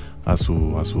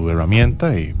su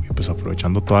herramienta y pues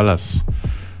aprovechando todas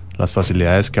las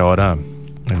facilidades que ahora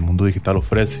el mundo digital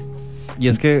ofrece. Y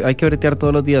es que hay que bretear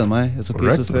todos los días, mae. Eso que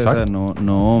dice usted, o sea,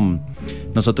 no.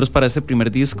 Nosotros para ese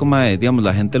primer disco, mae, digamos,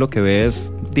 la gente lo que ve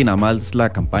es nada más la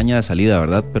campaña de salida,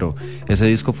 ¿verdad? Pero ese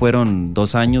disco fueron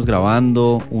 2 años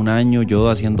grabando, 1 año yo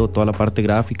haciendo toda la parte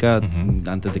gráfica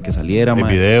antes de que saliera, mae.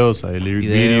 Hay videos, hay lyric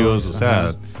videos, o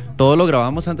sea, todo lo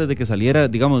grabamos antes de que saliera,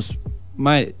 digamos.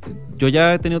 Mae, yo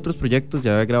ya he tenido otros proyectos,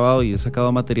 ya he grabado y he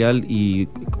sacado material y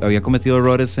había cometido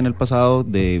errores en el pasado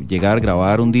de llegar,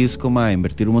 grabar un disco, mae,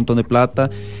 invertir un montón de plata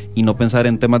y no pensar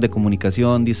en temas de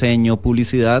comunicación, diseño,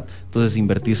 publicidad. Entonces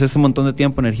invertís ese montón de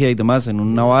tiempo, energía y demás en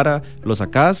una vara, lo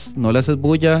sacás, no le haces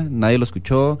bulla, nadie lo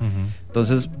escuchó.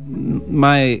 Entonces,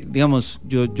 mae, digamos,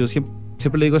 yo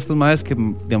siempre le digo a estos maes que,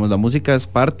 digamos, la música es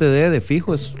parte de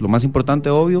fijo, es lo más importante,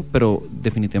 obvio, pero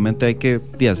definitivamente hay que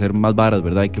hacer más varas,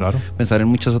 ¿verdad? Hay que pensar en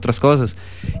muchas otras cosas.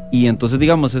 Y entonces,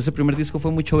 digamos, ese primer disco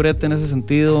fue mucho brete en ese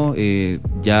sentido.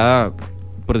 Ya,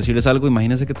 por decirles algo,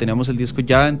 imagínense que teníamos el disco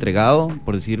ya entregado,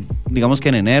 por decir, digamos que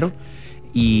en enero,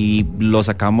 y lo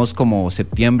sacamos como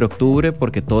septiembre, octubre,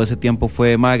 porque todo ese tiempo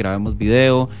fue, grabemos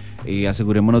video,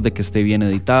 asegurémonos de que esté bien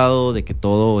editado, de que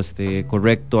todo esté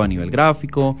correcto a nivel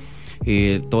gráfico.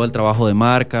 Todo el trabajo de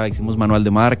marca, hicimos manual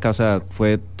de marca, o sea,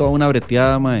 fue toda una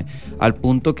breteada, mae, al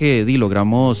punto que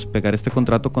logramos pegar este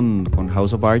contrato con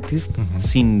House of Artists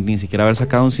sin ni siquiera haber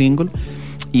sacado un single.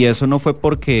 Y eso no fue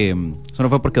porque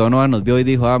Donovan nos vio y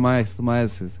dijo, mae, estos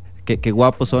maes qué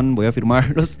guapos son, voy a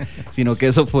firmarlos, sino que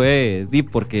eso fue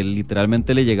porque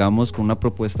literalmente le llegamos con una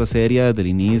propuesta seria desde el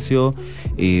inicio,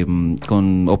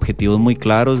 con objetivos muy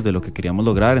claros de lo que queríamos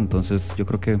lograr. Entonces yo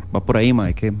creo que va por ahí,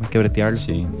 hay que bretearlo.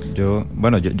 Sí, yo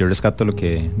rescato lo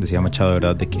que decía Machado,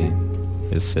 ¿verdad? De que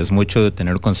es mucho de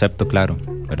tener un concepto claro,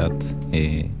 ¿verdad?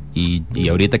 Y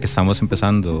ahorita que estamos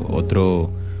empezando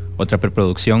otra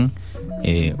preproducción,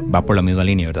 va por la misma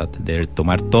línea, ¿verdad? De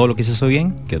tomar todo lo que se hizo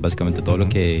bien, que es básicamente todo lo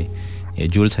que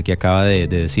Jules aquí acaba de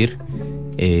decir,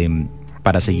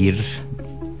 para seguir,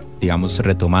 digamos,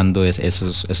 retomando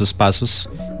esos pasos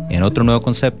en otro nuevo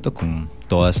concepto, con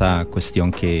toda esa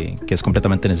cuestión que es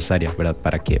completamente necesaria, ¿verdad?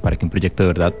 Para que un proyecto de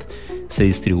verdad se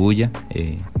distribuya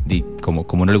como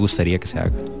uno le gustaría que se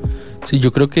haga. Sí,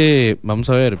 yo creo que, vamos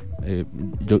a ver,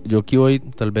 yo aquí voy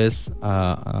tal vez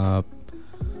a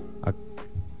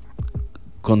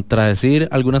contradecir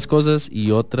algunas cosas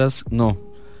y otras no.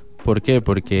 ¿Por qué?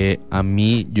 Porque a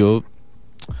mí, yo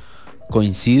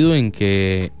coincido en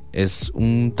que es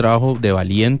un trabajo de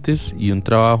valientes y un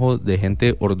trabajo de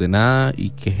gente ordenada y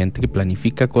que gente que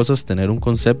planifica cosas, tener un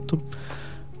concepto.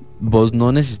 Vos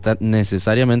no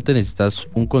necesariamente necesitas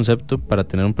un concepto para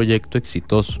tener un proyecto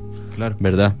exitoso, claro,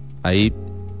 ¿verdad? Ahí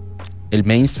el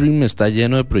mainstream está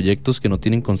lleno de proyectos que no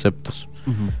tienen conceptos,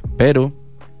 pero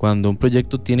cuando un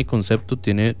proyecto tiene concepto,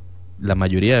 la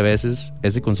mayoría de veces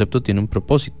ese concepto tiene un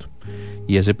propósito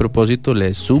y ese propósito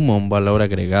le suma un valor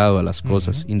agregado a las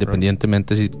cosas,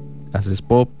 independientemente si haces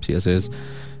pop, si haces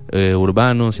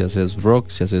urbano, si haces rock,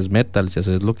 si haces metal, si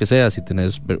haces lo que sea. Si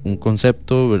tenés un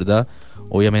concepto, ¿verdad?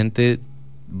 Obviamente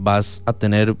vas a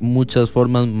tener muchas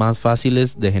formas más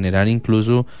fáciles de generar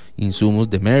incluso insumos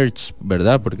de merch,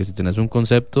 ¿verdad? Porque si tenés un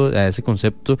concepto, a ese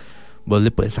concepto vos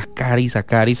le puedes sacar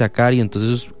y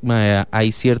entonces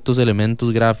hay ciertos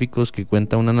elementos gráficos que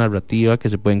cuentan una narrativa que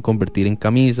se pueden convertir en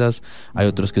camisas, hay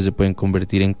otros que se pueden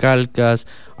convertir en calcas,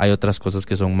 hay otras cosas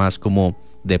que son más como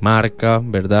de marca,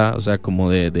 ¿verdad? O sea,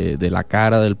 como de la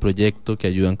cara del proyecto, que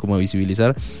ayudan como a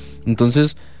visibilizar.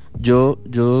 Entonces yo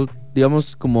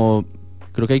digamos, como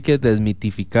creo que hay que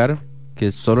desmitificar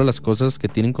que solo las cosas que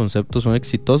tienen concepto son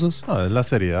exitosas. No, es la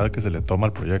seriedad que se le toma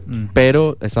al proyecto.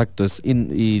 Pero, exacto,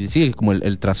 y sí, como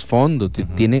el trasfondo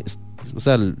tiene, o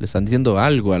sea, le están diciendo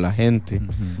algo a la gente,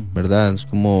 ¿verdad? Es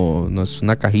como, no es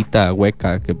una cajita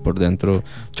hueca que por dentro,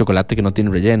 chocolate que no tiene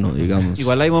relleno, digamos.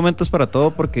 Igual hay momentos para todo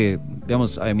porque,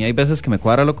 digamos, a mí hay veces que me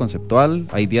cuadra lo conceptual,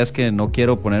 hay días que no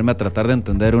quiero ponerme a tratar de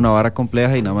entender una vara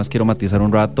compleja y nada más quiero matizar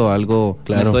un rato algo,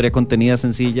 una historia contenida,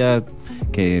 sencilla,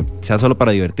 que sea solo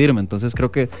para divertirme. Entonces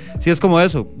creo que sí es como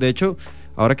eso. De hecho,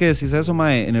 ahora que decís eso,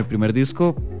 mae, en el primer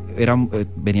disco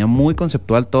venía muy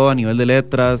conceptual todo a nivel de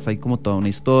letras, hay como toda una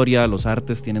historia, los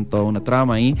artes tienen toda una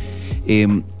trama ahí,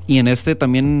 y en este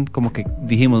también como que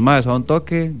dijimos, mae, eso da un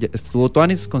toque, estuvo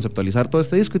tuanis conceptualizar todo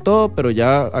este disco y todo, pero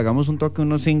ya hagamos un toque,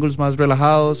 unos singles más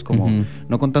relajados, como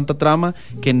no con tanta trama,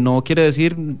 que no quiere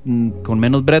decir con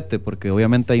menos brete, porque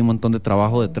obviamente hay un montón de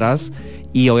trabajo detrás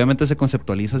y obviamente se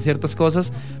conceptualiza ciertas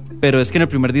cosas, pero es que en el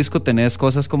primer disco tenés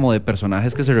cosas como de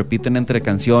personajes que se repiten entre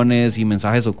canciones y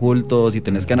mensajes ocultos y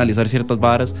tenés que analizar ciertas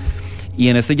varas, y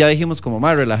en este ya dijimos como,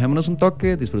 mae, relajémonos un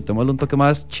toque, disfrutémoslo un toque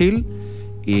más chill,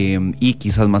 y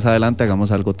quizás más adelante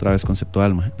hagamos algo otra vez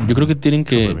conceptual, mae. Yo creo que tienen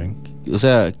que, o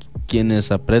sea,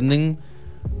 quienes aprenden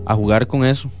a jugar con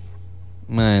eso,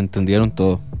 mae, entendieron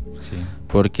todo. Sí.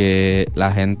 Porque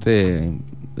la gente,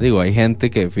 digo, hay gente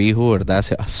que fijo, ¿verdad?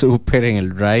 Se va súper en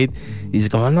el ride y dice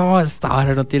como, no, esta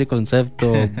vara no tiene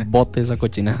concepto, bote esa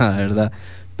cochinada, ¿verdad?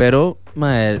 Pero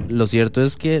lo cierto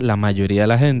es que la mayoría de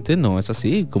la gente no es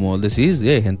así, como vos decís.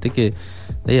 Hay gente que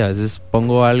a veces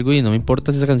pongo algo y no me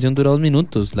importa si esa canción dura 2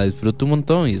 minutos, la disfruto un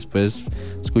montón y después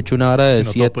escucho una hora de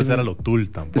 7. Si no todo puede ser a lo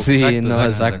Tul tampoco. Sí,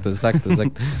 exacto, no, exacto.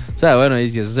 O sea, bueno, y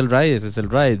si ese es el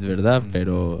ride, ¿verdad?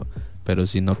 Pero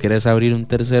si no quieres abrir un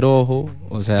tercer ojo,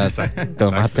 o sea,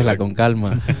 tomátela con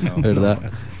calma, ¿verdad?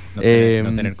 No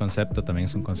tener concepto también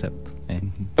es un concepto.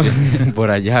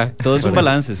 Por allá. Todo es un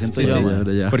balance, siento yo.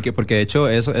 Porque de hecho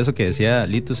eso que decía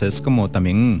Litus es como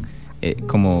también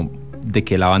como de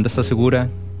que la banda está segura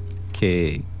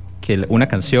que una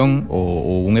canción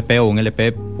o un EP o un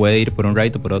LP puede ir por un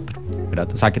ride o por otro, ¿verdad?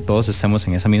 O sea, que todos estemos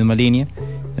en esa misma línea,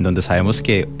 en donde sabemos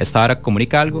que esta hora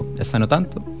comunica algo, esta no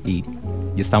tanto, y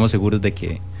estamos seguros de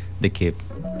que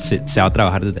se va a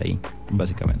trabajar desde ahí,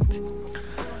 básicamente.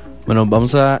 Bueno,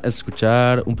 vamos a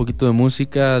escuchar un poquito de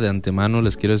música. De antemano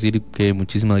les quiero decir que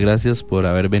muchísimas gracias por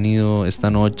haber venido esta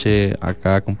noche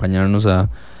acá a acompañarnos a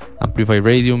Amplify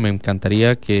Radio. Me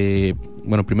encantaría que,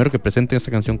 bueno, primero que presenten esta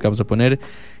canción que vamos a poner,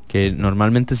 que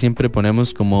normalmente siempre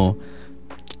ponemos como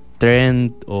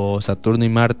Trend o Saturno y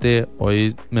Marte.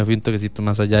 Hoy me fui un toquecito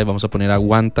más allá y vamos a poner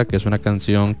Aguanta, que es una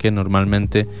canción que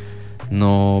normalmente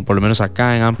no, por lo menos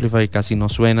acá en Amplify casi no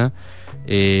suena.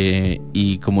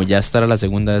 Y como ya esta era la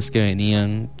segunda vez que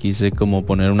venían, quise como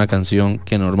poner una canción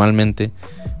que normalmente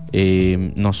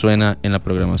no suena en la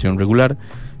programación regular.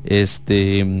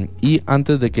 Y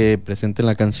antes de que presenten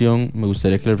la canción, me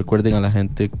gustaría que les recuerden a la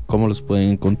gente cómo los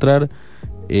pueden encontrar,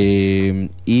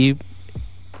 y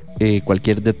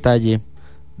cualquier detalle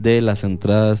de las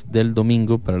entradas del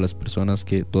domingo para las personas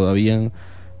que todavía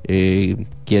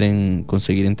quieren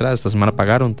conseguir entradas. Esta semana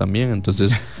pagaron también,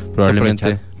 entonces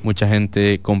probablemente mucha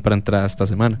gente compra entradas esta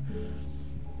semana.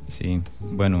 Sí,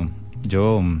 bueno,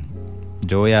 yo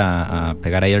voy a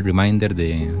pegar ahí el reminder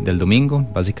del domingo.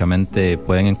 Básicamente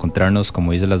pueden encontrarnos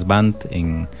como Islas Band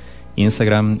en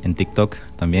Instagram, en TikTok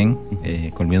también,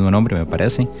 con el mismo nombre me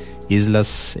parece,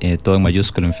 Islas, todo en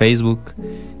mayúsculo en Facebook.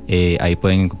 Ahí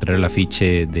pueden encontrar el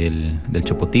afiche del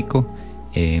Chopotico,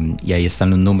 y ahí están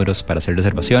los números para hacer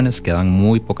reservaciones. Quedan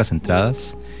muy pocas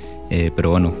entradas, pero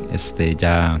bueno,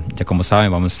 ya como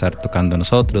saben, vamos a estar tocando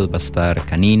nosotros, va a estar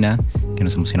Canina, que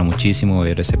nos emociona muchísimo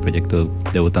ver ese proyecto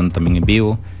debutando también en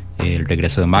vivo, el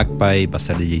regreso de Magpie, va a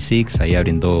estar DJ Six ahí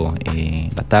abriendo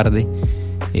la tarde.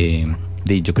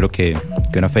 Yo creo que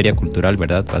una feria cultural,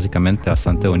 ¿verdad? Básicamente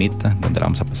bastante bonita, donde la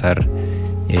vamos a pasar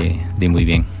muy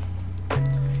bien.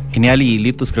 Genial, y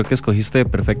Litus, creo que escogiste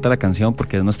perfecta la canción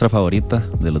porque es nuestra favorita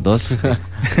de los dos.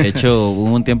 De hecho,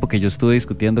 hubo un tiempo que yo estuve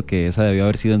discutiendo que esa debió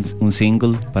haber sido un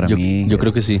single para mí. Yo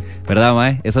creo que sí. ¿Verdad,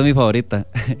 mae? Esa es mi favorita.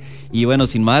 Y bueno,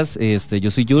 sin más,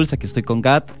 yo soy Jules, aquí estoy con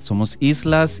Gat, somos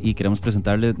Islas y queremos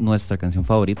presentarles nuestra canción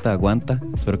favorita, Aguanta.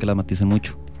 Espero que la maticen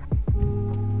mucho.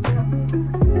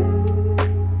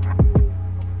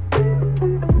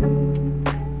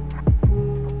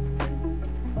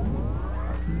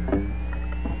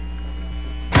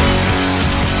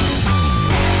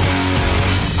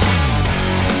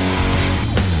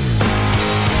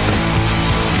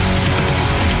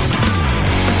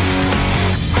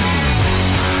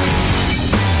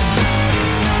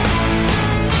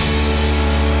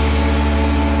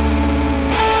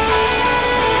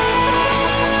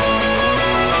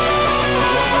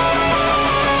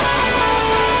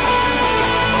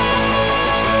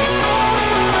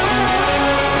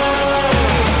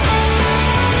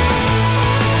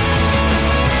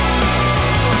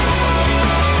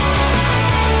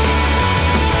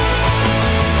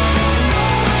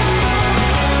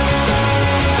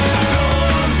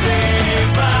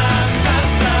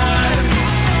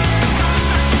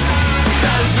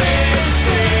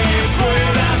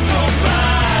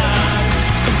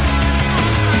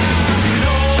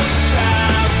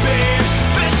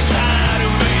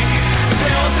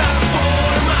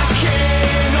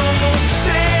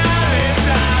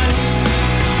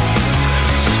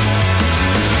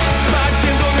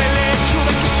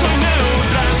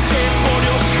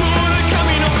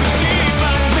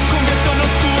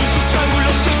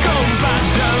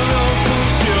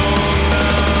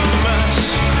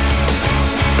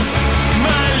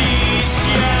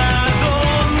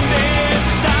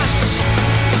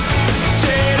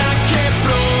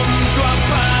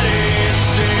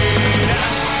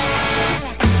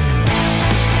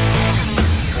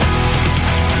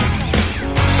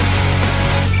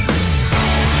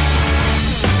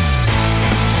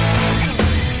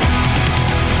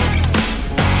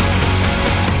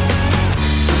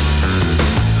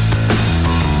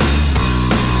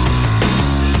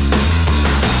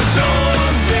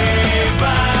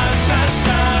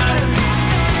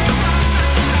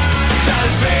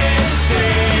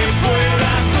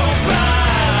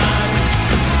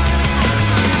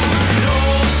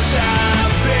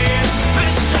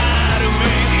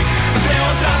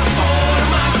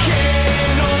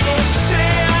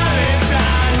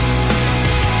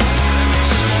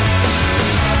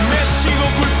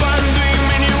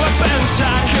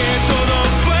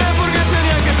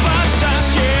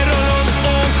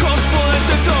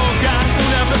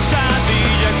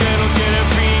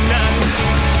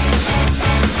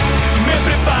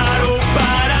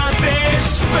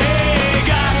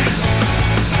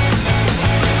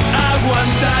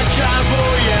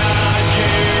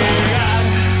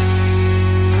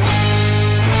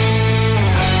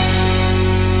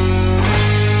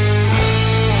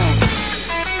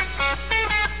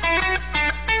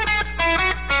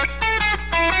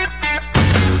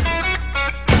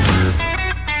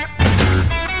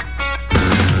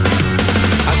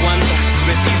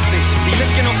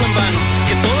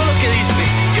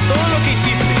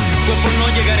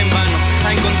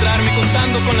 encontrarme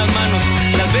contando con las manos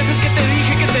las veces que te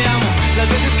dije que te amo, las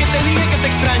veces que te dije que te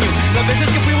extraño, las veces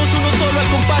que fuimos uno solo al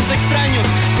compás de extraños,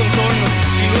 contornos,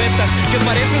 siluetas que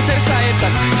parecen ser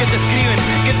saetas, que te escriben,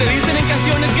 que te dicen en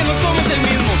canciones que no somos el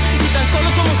mismo y tan solo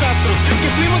somos astros, que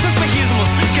fuimos espejismos,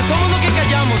 que somos lo que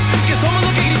callamos, que somos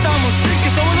lo que gritamos, que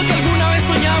somos lo que alguna vez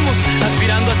soñamos,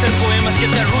 aspirando a ser poemas que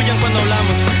te arrullan cuando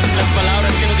hablamos, las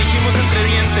palabras que nos dijimos entre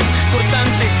dientes,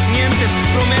 cortante, mientes,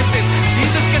 prometes,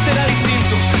 dices que será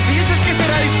distinto,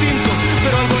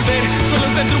 pero al volver solo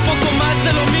encuentro un poco más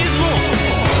de lo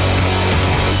mismo.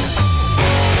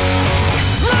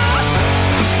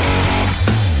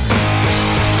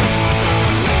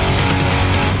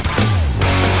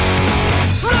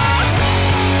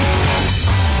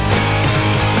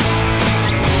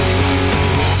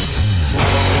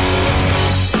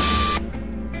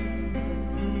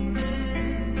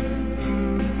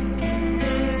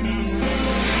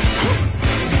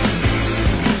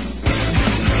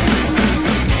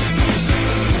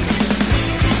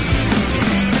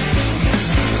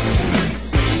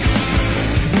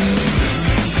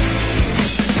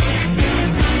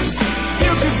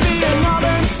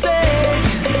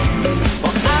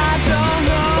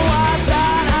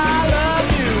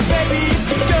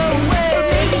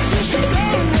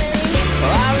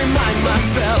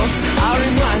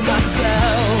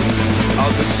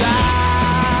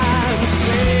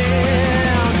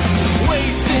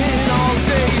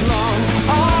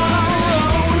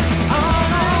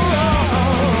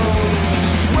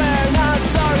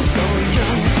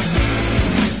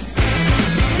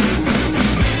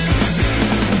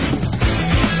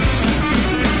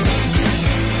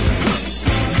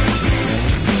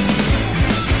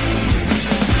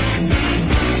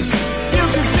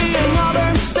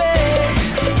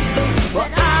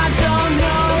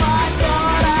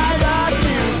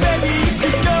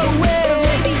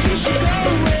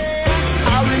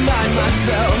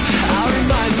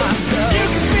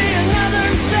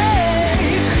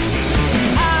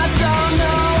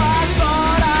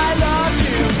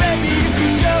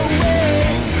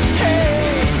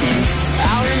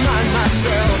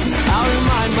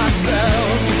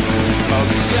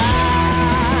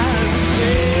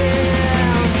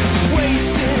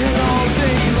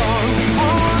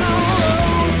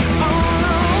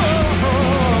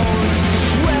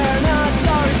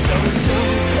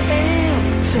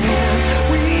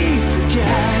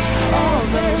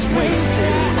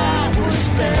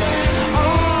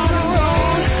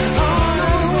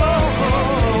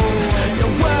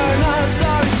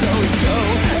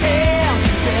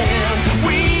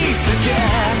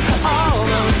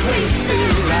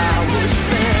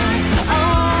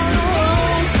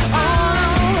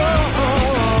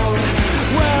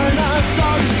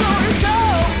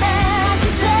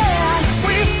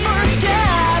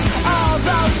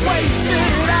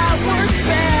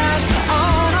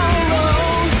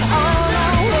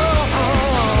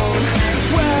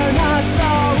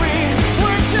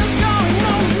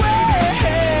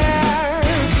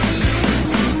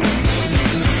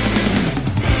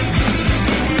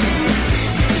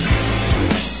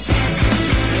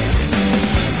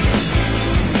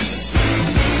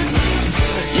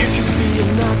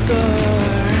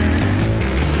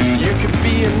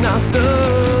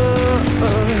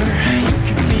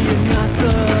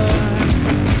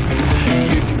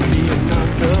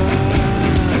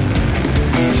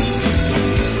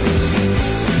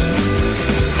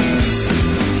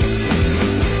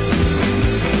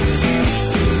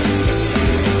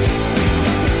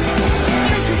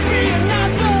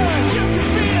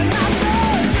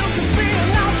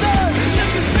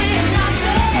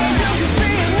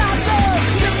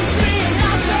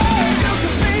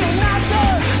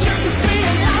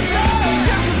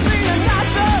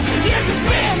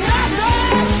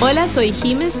 Hola, soy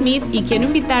Jim Smith y quiero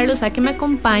invitarlos a que me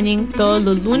acompañen todos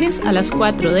los lunes a las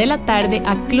 4 de la tarde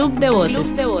a Club de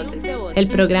Voces, el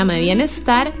programa de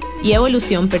bienestar y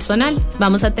evolución personal.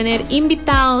 Vamos a tener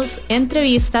invitados,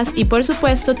 entrevistas y por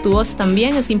supuesto tu voz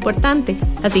también es importante,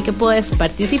 así que puedes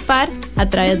participar a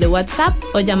través de WhatsApp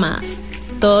o llamadas.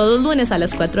 Todos los lunes a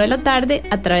las 4 de la tarde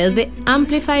a través de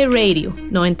Amplify Radio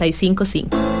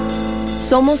 95.5.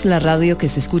 Somos la radio que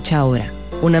se escucha ahora.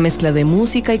 Una mezcla de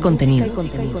música y contenido.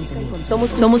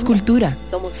 Somos cultura.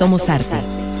 Somos arte.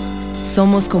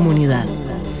 Somos comunidad.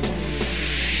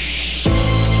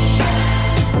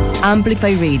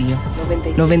 Amplify Radio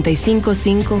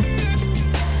 95.5.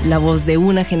 La voz de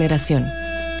una generación.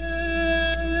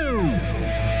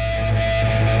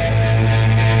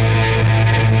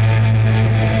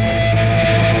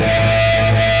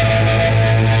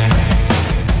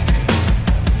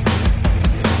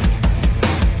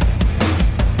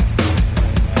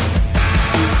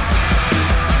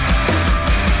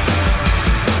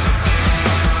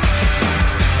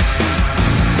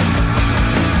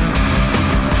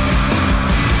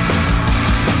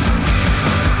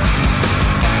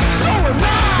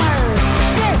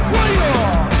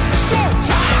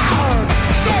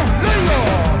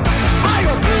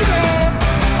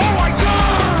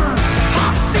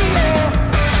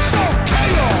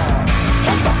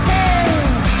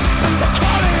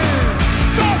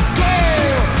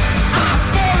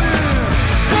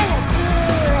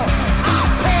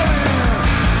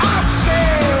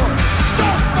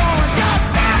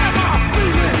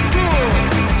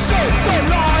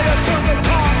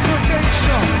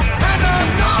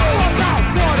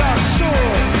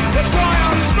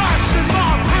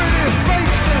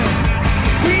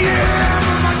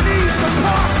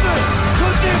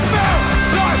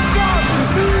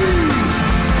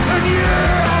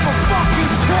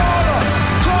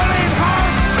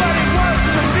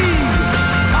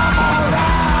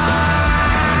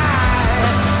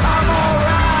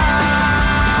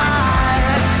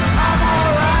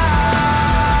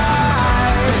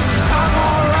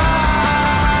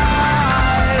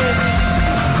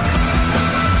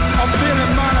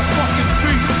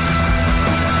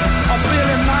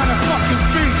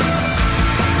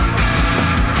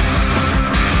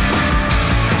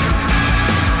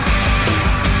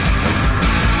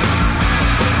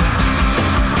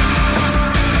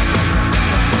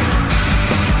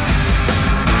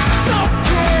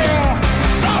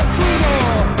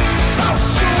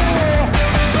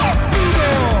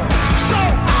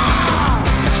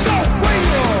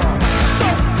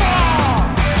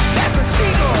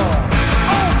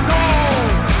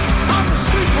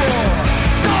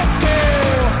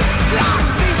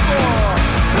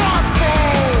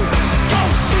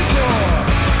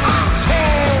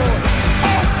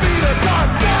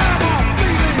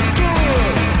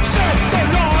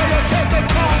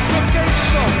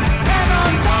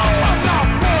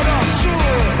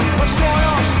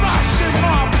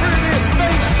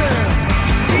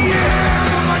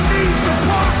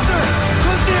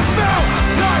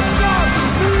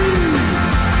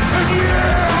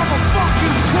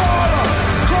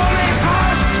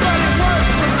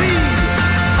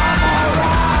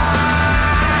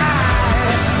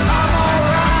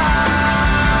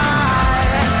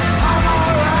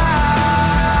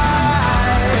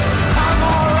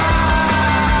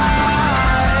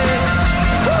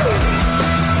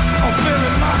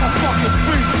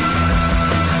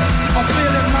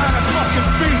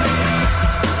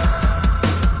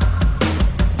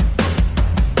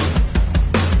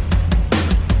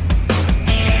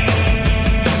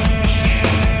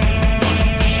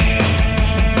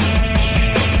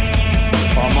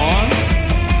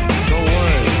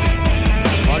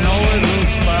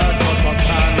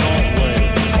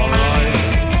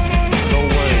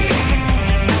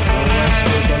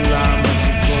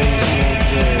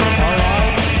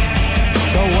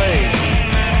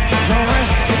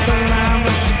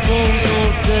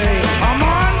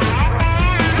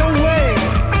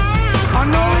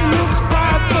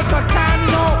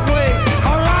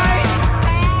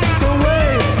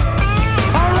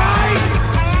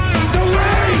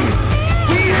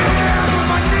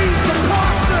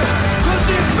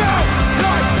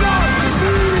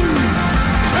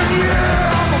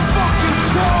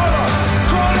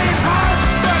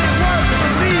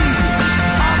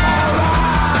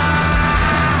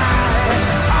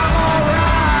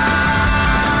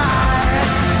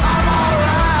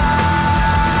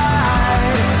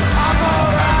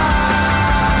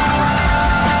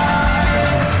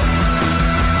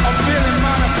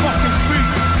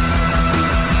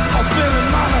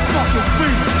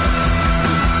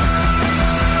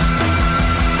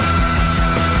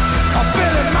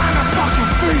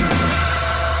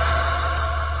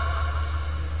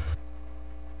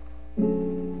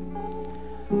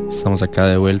 Estamos acá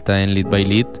de vuelta en Lead by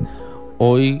Lead.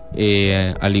 Hoy,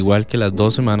 al igual que las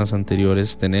 2 semanas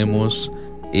anteriores, tenemos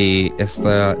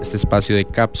este espacio de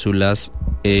cápsulas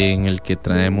en el que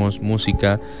traemos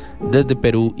música desde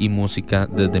Perú y música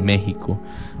desde México.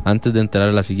 Antes de entrar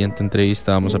a la siguiente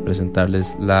entrevista, vamos a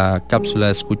presentarles la cápsula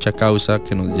de Escucha Causa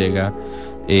que nos llega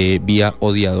vía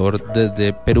Odiador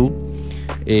desde Perú,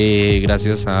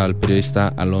 gracias al periodista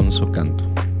Alonso Canto.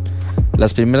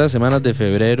 Las primeras semanas de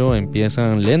febrero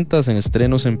empiezan lentas en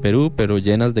estrenos en Perú, pero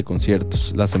llenas de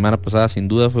conciertos. La semana pasada sin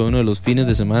duda fue uno de los fines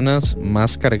de semana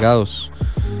más cargados,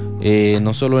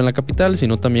 no solo en la capital,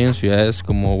 sino también en ciudades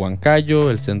como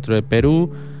Huancayo, el centro de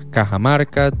Perú,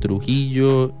 Cajamarca,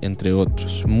 Trujillo, entre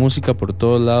otros. Música por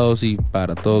todos lados y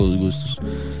para todos los gustos.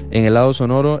 En el lado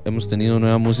sonoro hemos tenido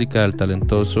nueva música del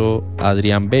talentoso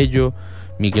Adrián Bello,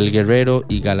 Miguel Guerrero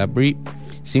y Galabri.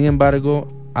 Sin embargo,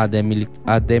 Ademil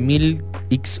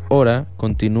X Hora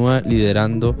continúa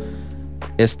liderando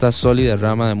esta sólida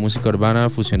rama de música urbana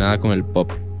fusionada con el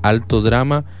pop. Alto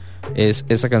Drama es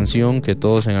esa canción que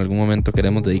todos en algún momento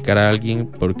queremos dedicar a alguien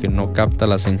porque no capta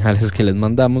las señales que les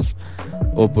mandamos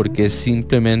o porque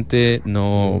simplemente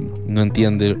no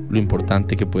entiende lo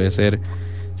importante que puede ser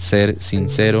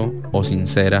sincero o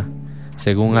sincera.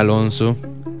 Según Alonso,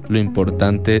 lo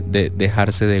importante de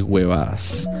dejarse de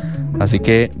huevadas. Así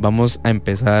que vamos a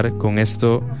empezar con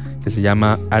esto que se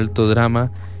llama Alto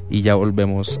Drama y ya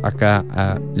volvemos acá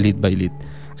a Lead by Lead.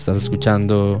 Estás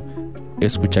escuchando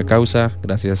Escucha Causa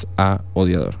gracias a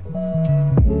Odiador.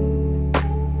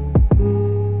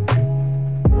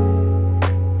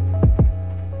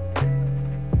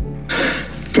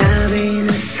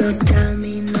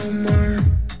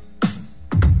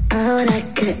 Ahora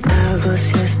qué hago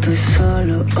si estoy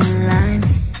solo online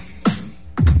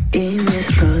y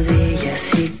mis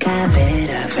rodillas y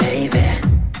cadera, baby,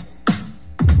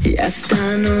 ya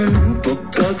están un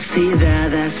poco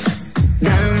oxidadas.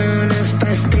 Dame unas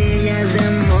pastillas de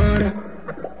amor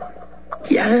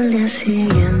y al día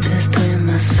siguiente estoy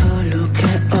más solo que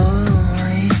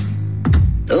hoy.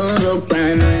 Todo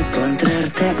para no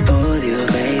encontrarte, odio,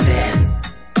 baby.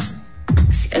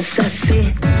 Si es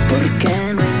así, ¿por qué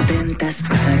no intentas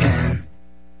pagar?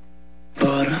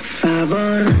 Por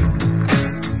favor,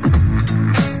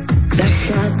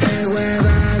 déjate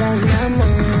huevadas, mi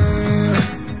amor.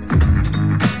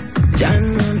 Ya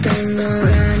no tengo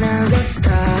ganas de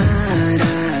estar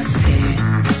así.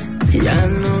 Ya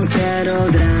no quiero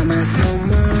dramas no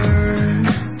more.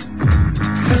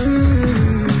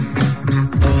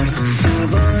 Por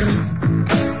favor,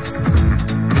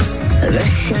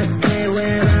 déjate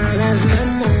huevadas, mi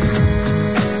amor.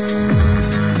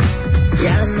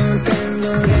 Ya no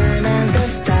tengo ganas de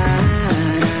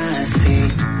estar así.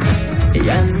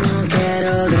 Ya no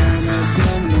quiero dramas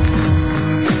no more.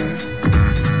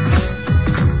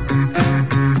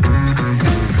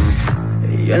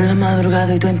 Yo en la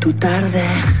madrugada y tú en tu tarde.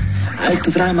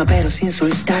 Alto drama pero sin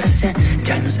soltarse.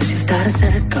 Ya no sé si estar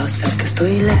cerca o ser que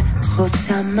estoy lejos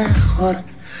sea mejor.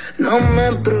 No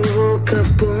me provoca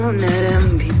poner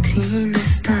en vitrina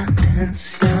esta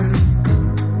tensión.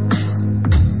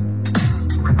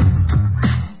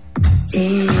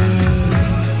 Y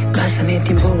pasa mi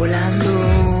tiempo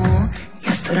volando y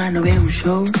hasta ahora no veo un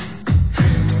show.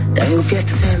 Tengo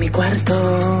fiestas en mi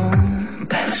cuarto,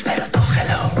 pero espero tu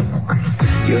hello.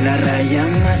 Y una raya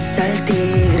más al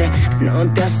tigre no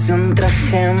te hace un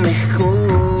traje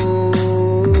mejor.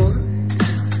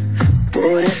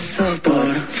 Por eso,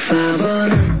 por favor,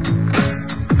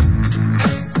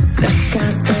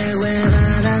 déjate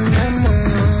huevadas, mi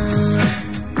amor.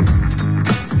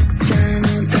 Ya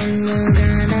no tengo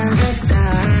ganas de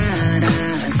estar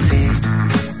así.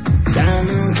 Ya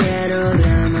no quiero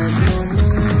dramas no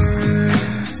more.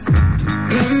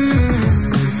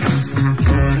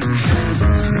 Por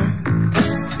favor,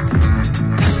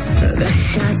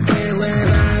 déjate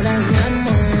huevadas, mi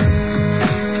amor.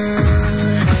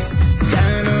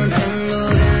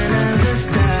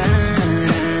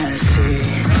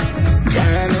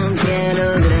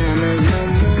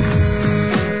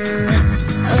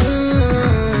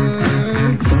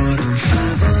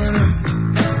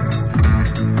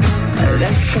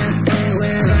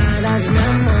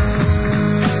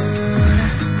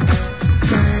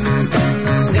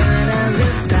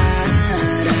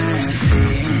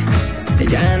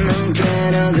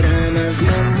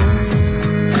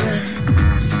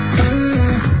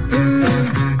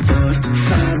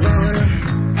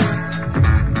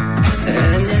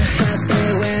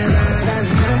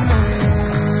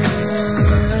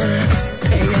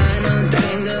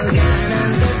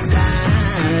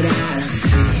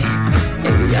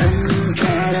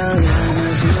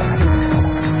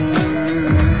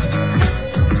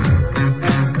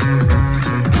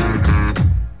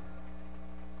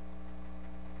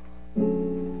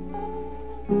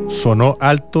 Sonó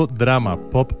alto drama,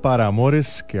 pop para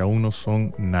amores que aún no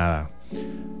son nada.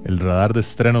 El radar de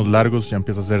estrenos largos ya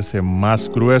empieza a hacerse más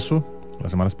grueso. Las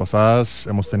semanas pasadas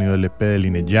hemos tenido el EP de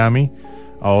Lineyami.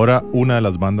 Ahora una de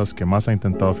las bandas que más ha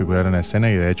intentado figurar en la escena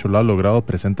y de hecho lo ha logrado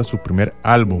presenta su primer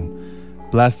álbum.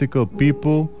 Plastical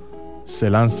People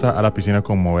se lanza a la piscina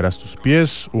con Moverás tus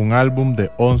pies, un álbum de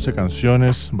 11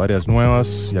 canciones, varias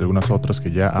nuevas y algunas otras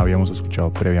que ya habíamos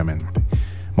escuchado previamente.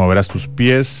 Moverás tus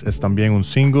pies es también un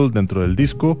single dentro del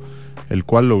disco, el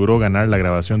cual logró ganar la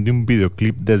grabación de un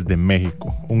videoclip desde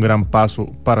México, un gran paso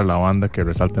para la banda que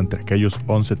resalta entre aquellos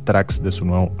 11 tracks de su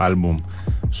nuevo álbum.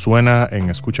 Suena en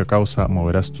Escucha Causa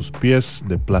Moverás tus pies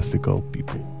de Plastical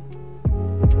People.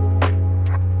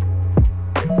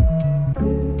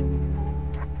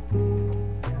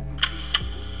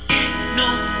 No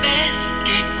ves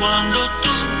que cuando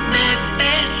tú me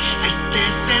ves,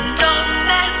 estés en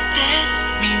donde estés,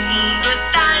 mi mundo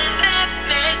está al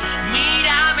revés.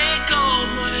 Mírame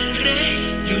como el rey,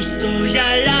 yo estoy a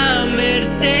la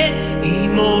merced y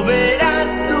moverás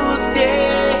tus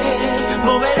pies,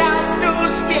 moverás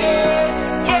tus pies,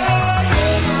 yeah,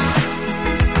 yeah.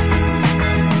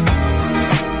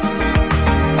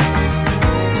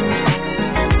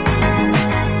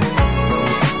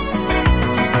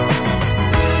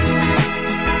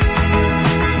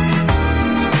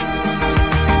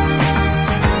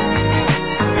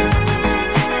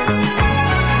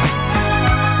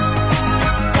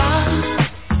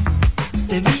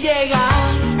 Te vi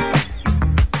llegar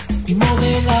y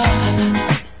modelar.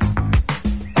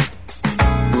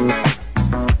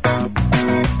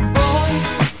 Voy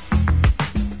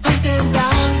a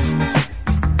intentar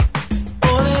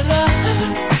poder dar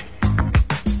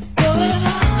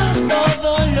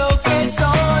todo lo que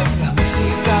soy. La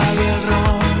música y el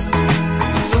rock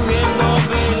subiendo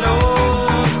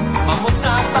veloz. Vamos a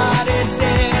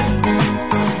aparecer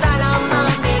hasta el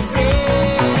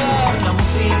amanecer. La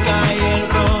música y el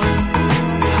ron,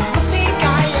 la música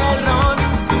y el ron.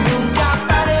 Nunca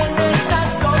paren estas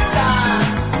cosas,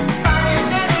 paren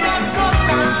estas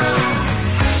cosas.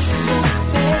 No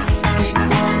ves que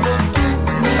cuando tú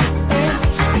me ves,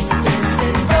 estés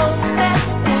en donde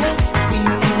estés, mi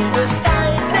mundo está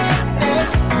al revés.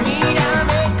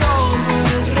 Mírame como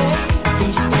el rey, yo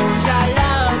estoy a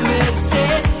la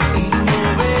merced y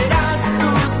moverás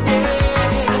tus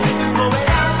pies,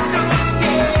 moverás tus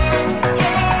pies,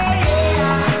 yeah,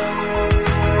 yeah. No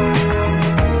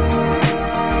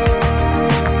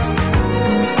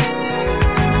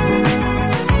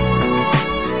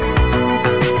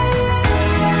ves que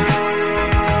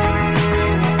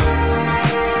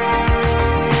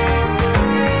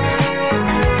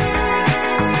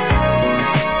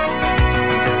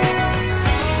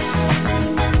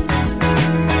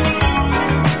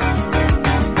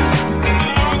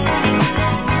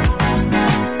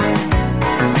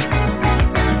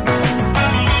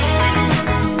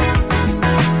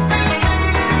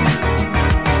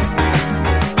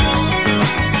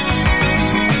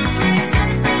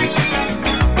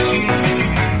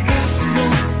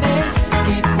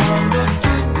cuando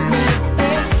tú me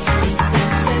ves,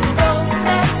 estés en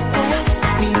donde estés,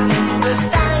 mi mundo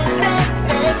está al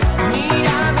revés.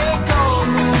 Mírame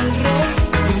como el rey,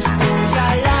 yo estoy a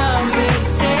la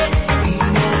merced y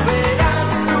moverás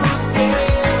tus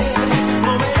pies,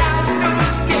 moverás tus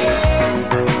pies.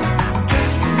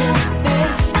 No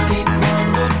ves que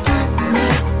cuando tú me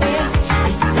ves,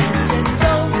 estés en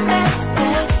donde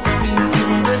estés, mi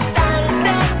mundo está al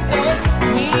revés.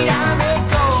 Mírame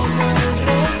como el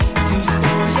rey, yo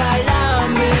estoy a la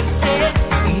merced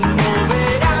y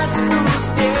moverás tus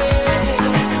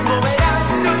pies, moverás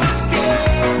tus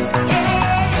pies, yeah.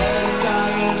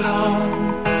 Cae el ron,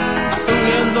 va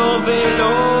subiendo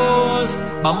veloz,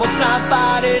 vamos a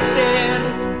aparecer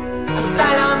hasta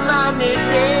el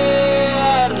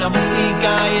amanecer. La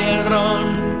música y el ron,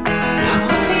 la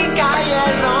música y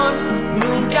el ron.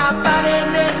 Nunca paren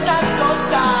estas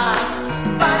cosas,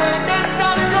 paren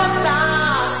estas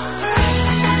cosas.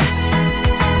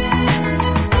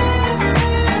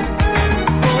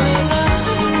 Modelar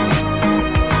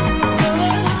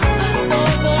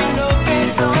todo lo que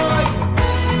soy.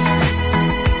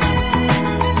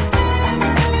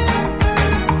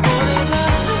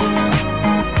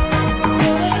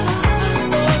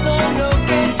 Modelar todo lo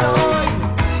que soy.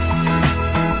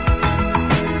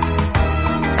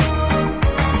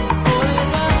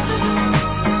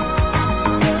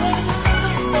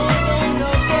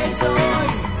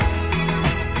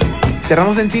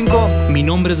 Cerramos en 5. Mi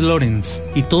nombre es Lorenz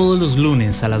y todos los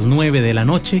lunes a las 9 de la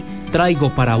noche traigo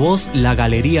para vos La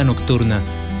Galería Nocturna,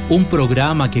 un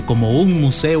programa que como un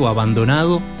museo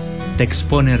abandonado te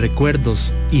expone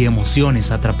recuerdos y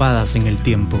emociones atrapadas en el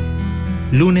tiempo.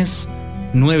 Lunes,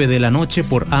 9 de la noche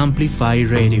por Amplify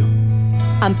Radio.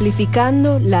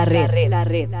 Amplificando la red.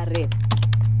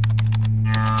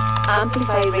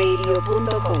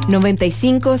 Amplifyradio.com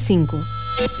 95.5.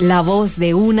 La voz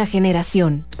de una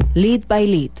generación. Lead by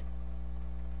Lead.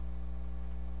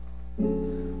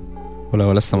 Hola,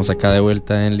 hola, estamos acá de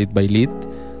vuelta en Lead by Lead.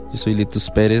 Yo soy Litus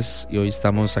Pérez y hoy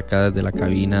estamos acá desde la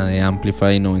cabina de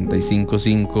Amplify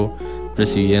 95.5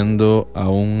 recibiendo a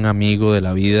un amigo de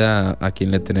la vida a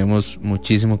quien le tenemos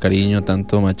muchísimo cariño,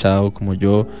 tanto Machado como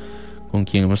yo, con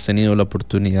quien hemos tenido la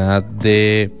oportunidad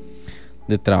de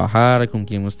trabajar, con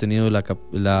quien hemos tenido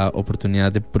la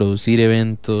oportunidad de producir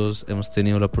eventos, hemos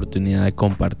tenido la oportunidad de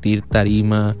compartir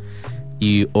tarima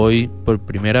y hoy por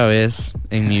primera vez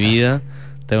en mi vida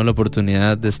tengo la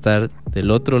oportunidad de estar del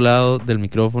otro lado del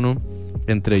micrófono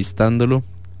entrevistándolo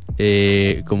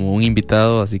como un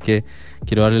invitado, así que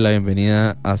quiero darle la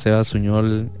bienvenida a Sebas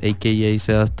Suñol, a.k.a.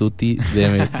 Sebas Tutti,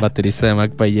 baterista de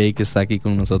Magpie J, que está aquí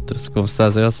con nosotros. ¿Cómo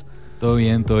estás, Sebas? Todo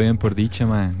bien por dicha,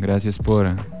 man. Gracias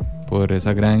por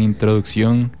esa gran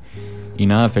introducción y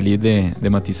nada, feliz de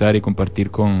matizar y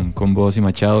compartir con vos y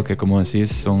Machado, que como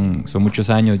decís son muchos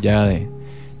años ya de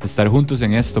estar juntos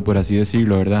en esto, por así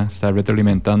decirlo, ¿verdad? Estar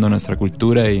retroalimentando nuestra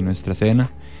cultura y nuestra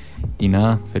escena y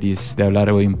nada, feliz de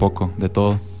hablar hoy un poco de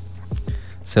todo.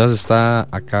 Sebas está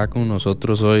acá con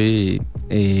nosotros hoy.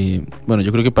 Bueno,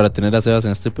 yo creo que para tener a Sebas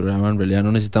en este programa en realidad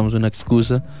no necesitamos una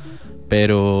excusa,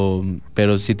 pero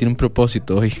sí tiene un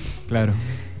propósito hoy. Claro.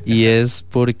 Y es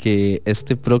porque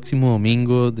este próximo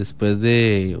domingo, después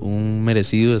de un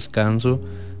merecido descanso,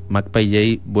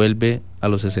 Magpie J vuelve a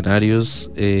los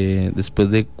escenarios después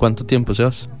de ¿cuánto tiempo,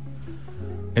 Sebas?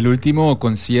 El último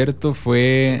concierto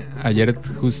fue, ayer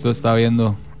justo estaba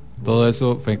viendo todo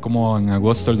eso, fue como en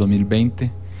agosto del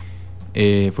 2020.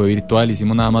 Fue virtual,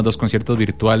 hicimos nada más 2 conciertos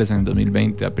virtuales en el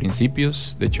 2020 a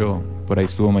principios, de hecho por ahí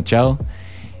estuvo Machado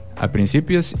a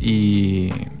principios y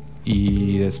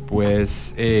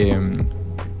después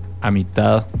a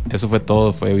mitad, eso fue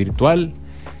todo, fue virtual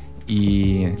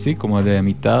y sí, como de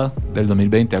mitad del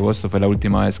 2020, agosto, fue la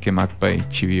última vez que Magpie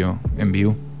chivió en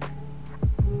vivo.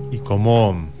 ¿Y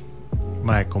cómo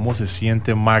se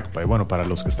siente Magpie? Bueno, para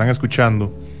los que están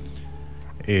escuchando,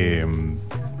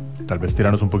 tal vez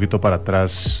tirarnos un poquito para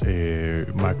atrás,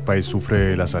 Magpie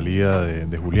sufre la salida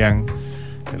de Julián,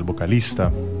 el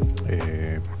vocalista,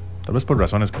 tal vez por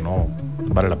razones que no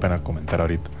vale la pena comentar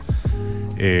ahorita,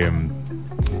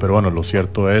 pero bueno, lo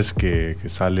cierto es que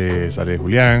sale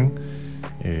Julián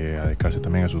a dedicarse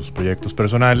también a sus proyectos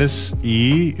personales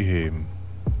y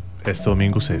este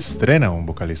domingo se estrena un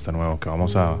vocalista nuevo que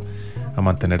vamos a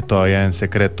mantener todavía en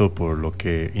secreto, por lo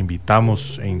que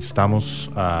invitamos e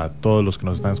instamos a todos los que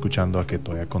nos están escuchando a que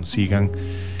todavía consigan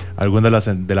algunas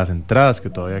de las entradas que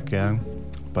todavía quedan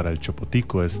para el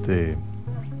Chopotico este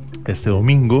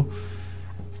domingo.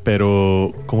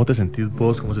 Pero ¿cómo te sentís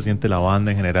vos? ¿Cómo se siente la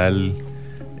banda en general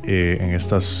en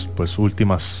estas pues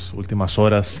últimas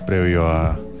horas previo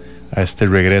a este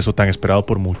regreso tan esperado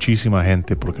por muchísima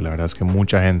gente? Porque la verdad es que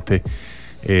mucha gente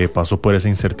pasó por esa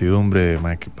incertidumbre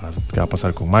de ¿qué va a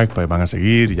pasar con Magpie? ¿Van a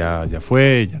seguir? ¿Ya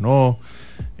fue? ¿Ya no?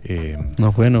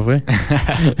 No fue.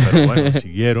 Pero bueno,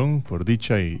 siguieron por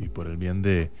dicha y por el bien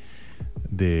de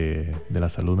la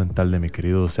salud mental de mi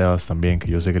querido Sebas también, que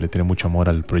yo sé que le tiene mucho amor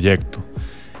al proyecto,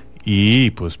 y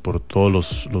pues por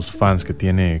todos los fans que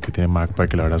tiene Magpie,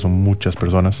 que la verdad son muchas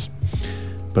personas.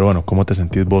 Pero bueno, ¿cómo te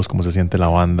sentís vos? ¿Cómo se siente la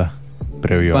banda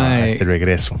previo a este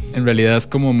regreso? En realidad es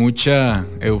como mucha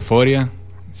euforia,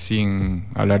 sin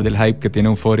hablar del hype que tiene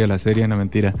Euforia la serie, no,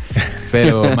 mentira,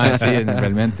 pero sí,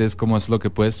 realmente es como es lo que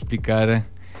puede explicar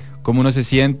cómo uno se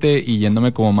siente. Y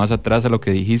yéndome como más atrás a lo que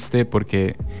dijiste,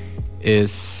 porque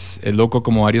es loco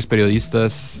como varios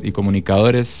periodistas y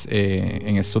comunicadores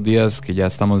en estos días que ya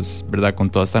estamos, ¿verdad?,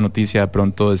 con toda esta noticia, de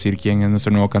pronto decir quién es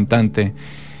nuestro nuevo cantante,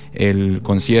 el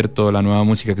concierto, la nueva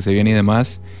música que se viene y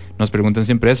demás, nos preguntan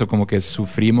siempre eso, como que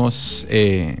sufrimos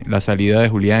la salida de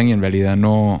Julián, y en realidad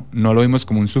no lo vimos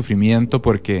como un sufrimiento,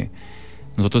 porque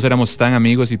nosotros éramos tan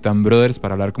amigos y tan brothers,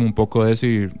 para hablar como un poco de eso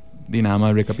y nada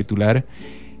más recapitular,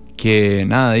 que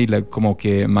nada, como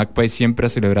que Magpie siempre ha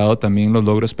celebrado también los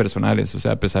logros personales, o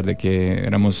sea, a pesar de que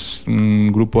éramos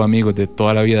un grupo de amigos de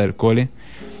toda la vida del cole,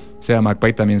 o sea,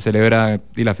 Magpie también celebra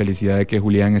la felicidad de que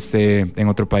Julián esté en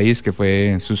otro país, que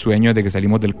fue su sueño desde que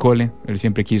salimos del cole. Él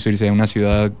siempre quiso irse a una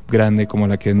ciudad grande como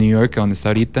la que es New York, a donde está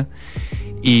ahorita,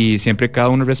 y siempre cada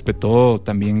uno respetó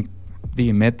también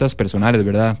metas personales,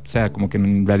 ¿verdad? O sea, como que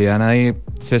en realidad nadie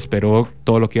se esperó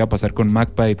todo lo que iba a pasar con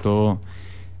Magpie y todo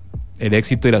el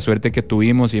éxito y la suerte que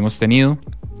tuvimos y hemos tenido,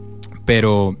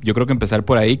 pero yo creo que empezar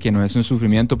por ahí, que no es un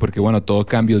sufrimiento, porque bueno, todo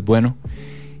cambio es bueno.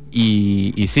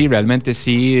 Y sí, realmente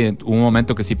sí, hubo un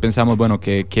momento que sí pensamos, bueno,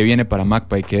 ¿qué viene para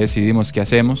Magpie? ¿Qué decidimos? ¿Qué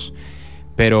hacemos?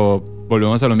 Pero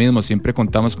volvemos a lo mismo, siempre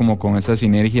contamos como con esa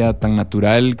sinergia tan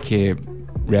natural que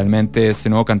realmente este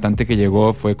nuevo cantante que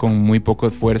llegó fue con muy poco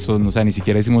esfuerzo, o sea, ni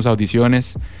siquiera hicimos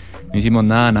audiciones, no hicimos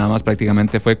nada más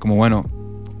prácticamente fue como, bueno,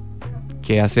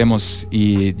 ¿qué hacemos?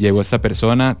 Y llegó esta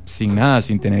persona sin nada,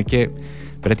 sin tener que,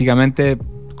 prácticamente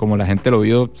como la gente lo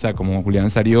vio, o sea, como Julián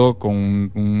salió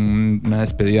con una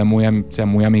despedida muy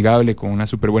amigable, con una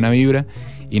súper buena vibra,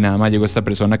 y nada más llegó esta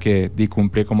persona que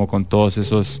cumple como con todos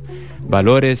esos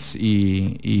valores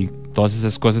y todas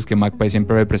esas cosas que Magpie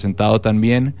siempre ha representado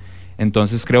también.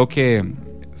 Entonces creo que,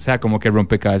 o sea, como que el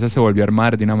rompecabezas se volvió a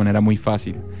armar de una manera muy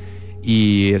fácil.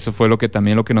 Y eso fue lo que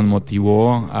nos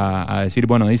motivó a decir,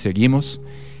 bueno, y seguimos.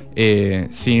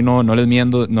 Sí, no les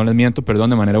miento, perdón,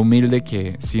 de manera humilde,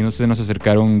 que sí se nos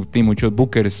acercaron muchos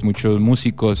bookers, muchos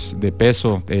músicos de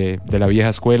peso, de la vieja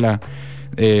escuela,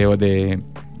 o de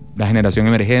la generación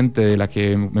emergente, de la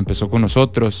que empezó con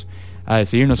nosotros, a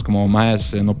decirnos como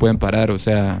más, no pueden parar, o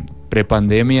sea,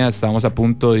 prepandemia estábamos a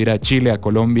punto de ir a Chile, a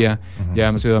Colombia, ya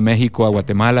hemos ido a México, a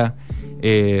Guatemala,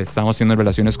 estamos haciendo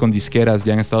relaciones con disqueras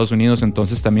ya en Estados Unidos,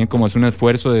 entonces también como es un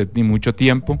esfuerzo de mucho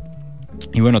tiempo.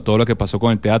 Y bueno, todo lo que pasó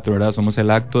con el teatro, ¿verdad? Somos el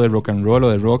acto de rock and roll o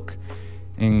de rock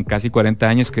en casi 40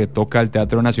 años que toca el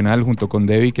Teatro Nacional junto con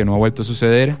Debbie, que no ha vuelto a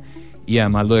suceder, y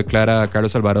además lo declara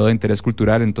Carlos Alvarado de interés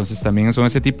cultural. Entonces también son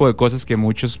ese tipo de cosas que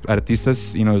muchos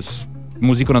artistas y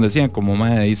músicos nos decían, como,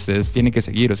 madre, ustedes tienen que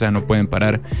seguir, o sea, no pueden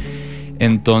parar.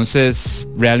 Entonces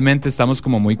realmente estamos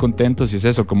como muy contentos, y es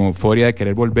eso, como euforia de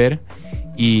querer volver.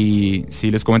 Y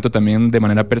sí, les comento también de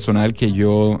manera personal que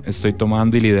yo estoy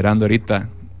tomando y liderando ahorita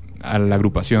a la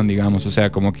agrupación, digamos, o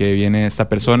sea, como que viene esta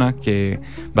persona que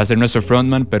va a ser nuestro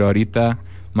frontman, pero ahorita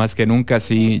más que nunca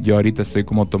sí, yo ahorita estoy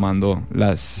como tomando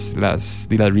las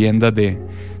riendas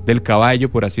del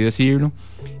caballo, por así decirlo,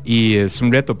 y es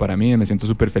un reto para mí, me siento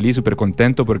súper feliz, súper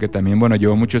contento, porque también, bueno,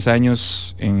 llevo muchos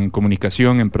años en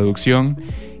comunicación, en producción,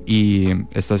 y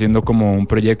está siendo como un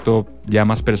proyecto ya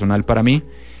más personal para mí.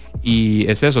 Y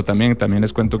es eso, también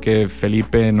les cuento que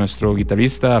Felipe, nuestro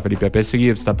guitarrista, Felipe Apesegui,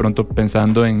 está pronto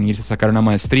pensando en irse a sacar una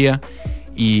maestría,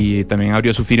 y también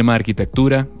abrió su firma de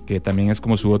arquitectura, que también es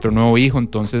como su otro nuevo hijo.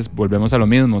 Entonces volvemos a lo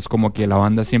mismo, es como que la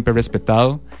banda siempre ha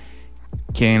respetado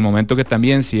que en el momento que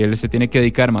también, si él se tiene que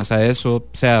dedicar más a eso, o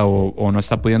sea, o no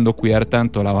está pudiendo cuidar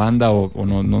tanto la banda, o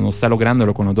no está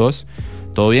lográndolo con los dos,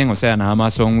 todo bien, o sea, nada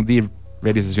más son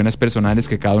realizaciones personales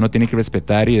que cada uno tiene que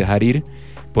respetar y dejar ir,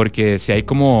 porque si hay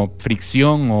como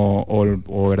fricción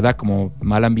o verdad, como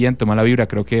mal ambiente o mala vibra,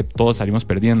 creo que todos salimos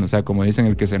perdiendo, o sea, como dicen,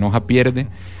 el que se enoja pierde.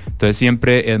 Entonces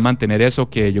siempre es mantener eso,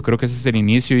 que yo creo que ese es el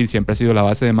inicio y siempre ha sido la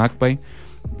base de Magpie.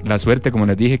 La suerte, como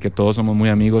les dije, que todos somos muy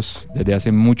amigos desde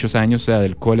hace muchos años, o sea,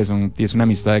 del cole, es una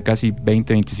amistad de casi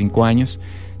 20, 25 años,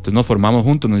 entonces nos formamos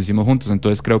juntos, nos hicimos juntos,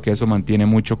 entonces creo que eso mantiene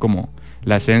mucho como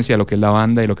la esencia, lo que es la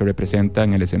banda y lo que representa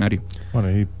en el escenario.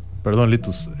 Bueno, y perdón,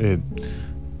 Litus,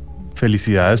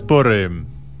 felicidades por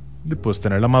pues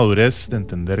tener la madurez de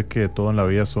entender que todo en la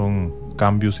vida son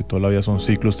cambios y toda la vida son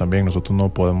ciclos también. Nosotros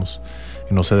no podemos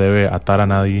y no se debe atar a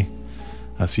nadie,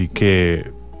 así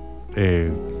que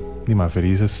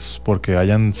felices porque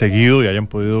hayan seguido y hayan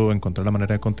podido encontrar la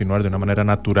manera de continuar de una manera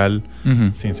natural,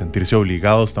 sin sentirse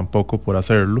obligados tampoco por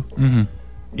hacerlo.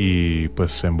 Y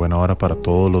pues en buena hora para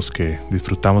todos los que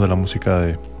disfrutamos de la música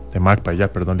de Magpie.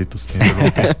 Ya, perdón, Litus,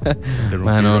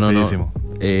 no.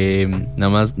 Nada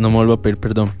más no me vuelvo a pedir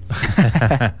perdón.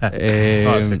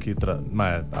 No, es que aquí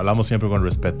hablamos siempre con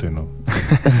respeto y no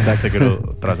te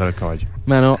quiero trazar el caballo.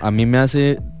 Bueno, a mí me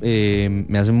hace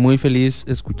muy feliz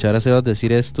escuchar a Sebas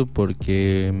decir esto,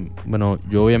 porque bueno,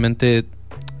 yo obviamente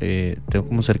tengo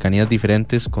como cercanías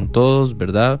diferentes con todos,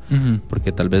 ¿verdad?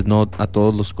 Porque tal vez no a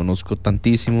todos los conozco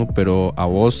tantísimo, pero a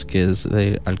vos, que es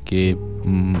al que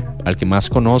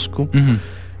más conozco,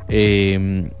 te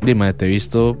he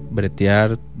visto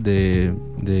bretear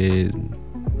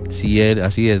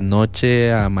así de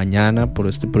noche a mañana por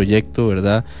este proyecto,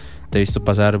 ¿verdad? Te he visto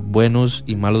pasar buenos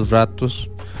y malos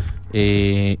ratos,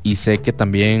 y sé que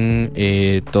también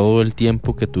todo el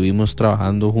tiempo que tuvimos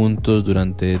trabajando juntos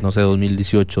durante, no sé,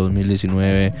 2018,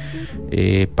 2019,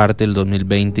 parte del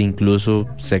 2020 incluso,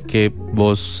 sé que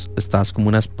vos estás como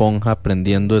una esponja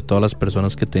aprendiendo de todas las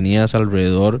personas que tenías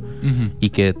alrededor,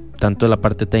 y que tanto de la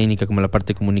parte técnica como de la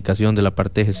parte de comunicación, de la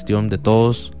parte de gestión, de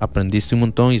todos aprendiste un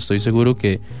montón, y estoy seguro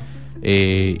que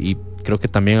y creo que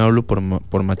también hablo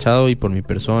por Machado y por mi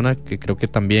persona, que creo que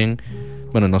también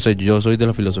bueno, no sé, yo soy de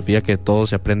la filosofía que todo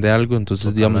se aprende algo, entonces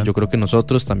Totalmente. digamos, yo creo que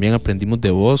nosotros también aprendimos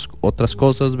de vos otras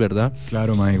cosas, ¿verdad?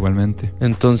 Claro, mae, igualmente.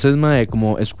 Entonces, mae,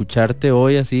 como escucharte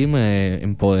hoy así, mae,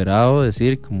 empoderado,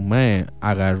 decir, como, mae,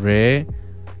 agarré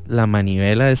la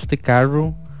manivela de este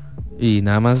carro y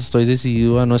nada más estoy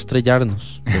decidido a no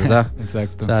estrellarnos, ¿verdad?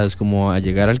 Exacto. O sea, es como a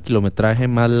llegar al kilometraje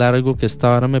más largo que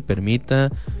esta hora me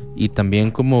permita, y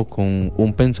también como con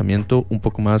un pensamiento un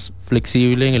poco más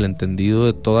flexible en el entendido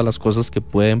de todas las cosas que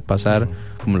pueden pasar,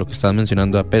 como lo que estás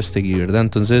mencionando a Pestegui, ¿verdad?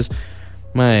 Entonces,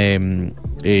 mae,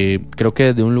 creo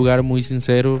que de un lugar muy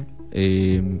sincero,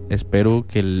 espero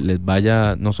que les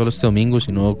vaya no solo este domingo,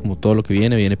 sino como todo lo que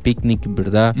viene Picnic,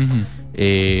 ¿verdad?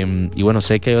 Y bueno,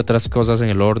 sé que hay otras cosas en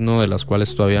el horno de las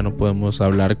cuales todavía no podemos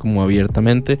hablar como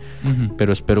abiertamente,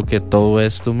 pero espero que todo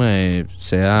esto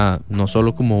sea no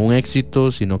solo como un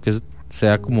éxito, sino que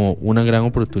sea como una gran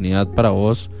oportunidad para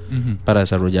vos, para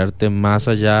desarrollarte más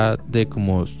allá de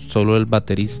como solo el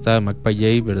baterista de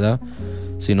Magpie J, ¿verdad?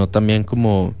 Sino también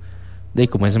como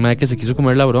ese mae que se quiso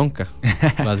comer la bronca,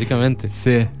 básicamente.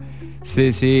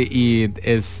 Sí, y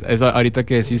es ahorita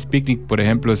que decís Picnic, por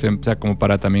ejemplo, o sea, como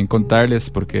para también contarles,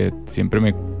 porque siempre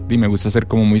me gusta ser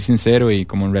como muy sincero, y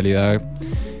como en realidad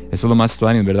eso es lo más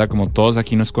tuanis, ¿verdad? Como todos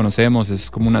aquí nos conocemos, es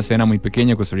como una escena muy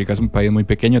pequeña. Costa Rica es un país muy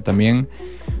pequeño también,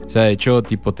 o sea, de hecho,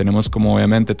 tipo, tenemos como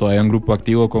obviamente todavía un grupo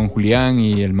activo con Julián,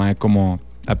 y el mae como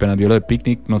apenas vio lo de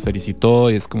Picnic nos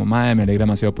felicitó, y es como, mae, me alegra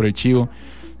demasiado por el chivo.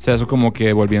 O sea, eso como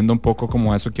que volviendo un poco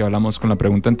como a eso que hablamos con la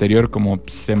pregunta anterior, como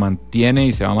se mantiene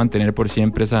y se va a mantener por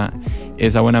siempre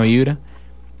esa buena vibra.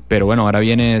 Pero bueno, ahora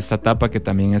viene esta etapa que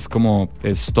también es como,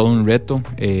 es todo un reto,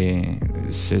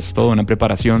 es toda una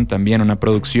preparación también, una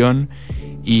producción,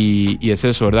 y es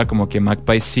eso, ¿verdad? Como que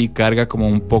Magpie sí carga como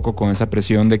un poco con esa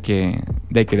presión de que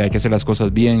hay que hacer las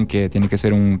cosas bien, que tiene que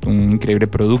ser un increíble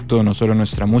producto, no solo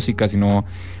nuestra música, sino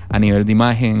a nivel de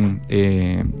imagen,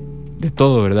 de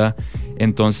todo, ¿verdad?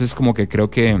 Entonces como que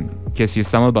creo que sí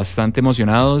estamos bastante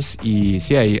emocionados, y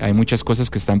sí, hay muchas cosas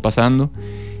que están pasando.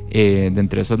 De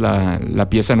entre esas la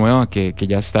pieza nueva que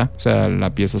ya está, o sea,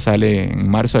 la pieza sale en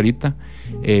marzo ahorita,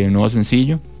 nuevo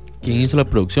sencillo. ¿Quién hizo la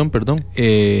producción, perdón?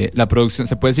 La producción,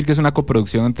 se puede decir que es una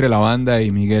coproducción entre la banda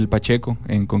y Miguel Pacheco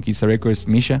en Conquista Records,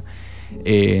 Misha.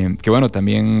 Que bueno,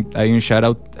 también hay un shout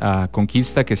out a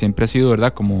Conquista, que siempre ha sido,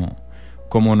 ¿verdad?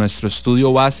 Como nuestro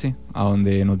estudio base, a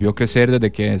donde nos vio crecer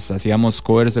desde que hacíamos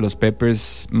covers de los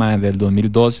Peppers del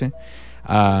 2012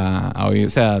 a hoy, o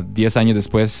sea, 10 años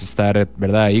después estar,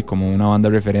 ¿verdad? Ahí como una banda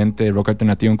referente de rock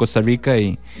alternativo en Costa Rica,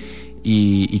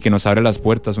 y que nos abre las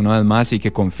puertas una vez más, y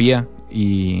que confía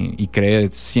y cree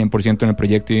 100% en el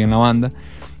proyecto y en la banda,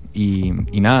 y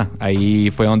nada,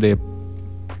 ahí fue donde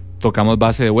tocamos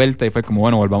base de vuelta, y fue como,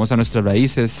 bueno, volvamos a nuestras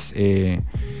raíces,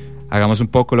 hagamos un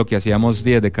poco lo que hacíamos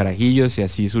desde carajillos, y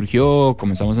así surgió,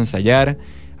 comenzamos a ensayar.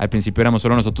 Al principio éramos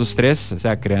solo nosotros tres, o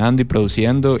sea, creando y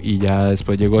produciendo, y ya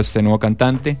después llegó este nuevo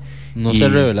cantante. No se ha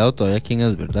revelado todavía quién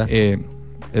es, ¿verdad? Es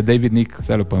David Nick, o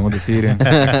sea, lo podemos decir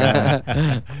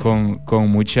con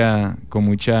mucha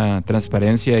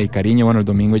transparencia y cariño. Bueno, el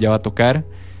domingo ya va a tocar,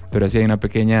 pero sí hay una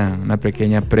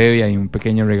pequeña previa y un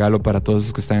pequeño regalo para todos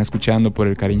los que están escuchando, por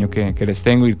el cariño que les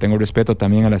tengo, y tengo respeto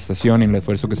también a la estación y el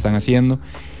esfuerzo que están haciendo.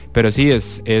 Pero sí,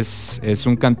 es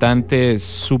un cantante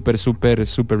súper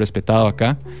respetado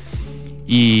acá,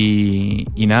 y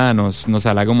nada, nos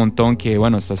halaga un montón que,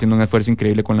 bueno, está haciendo un esfuerzo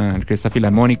increíble con la Orquesta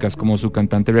Filarmónica, es como su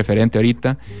cantante referente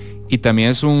ahorita, y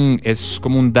también es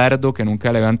como un dardo que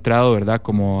nunca le había entrado, ¿verdad?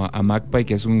 Como a Magpie,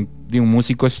 que es un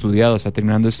músico estudiado, está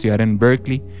terminando de estudiar en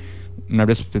Berkeley, una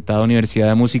respetada universidad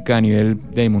de música a nivel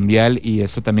mundial, y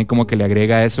eso también como que le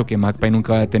agrega eso que Magpie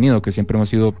nunca había tenido, que siempre hemos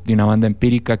sido de una banda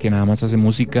empírica que nada más hace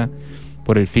música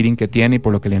por el feeling que tiene y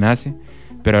por lo que le nace,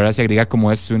 pero ahora se agrega como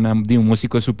de un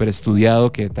músico súper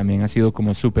estudiado, que también ha sido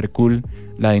como súper cool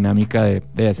la dinámica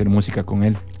de hacer música con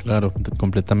él. Claro,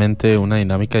 completamente una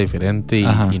dinámica diferente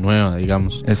y nueva,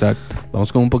 digamos. Exacto.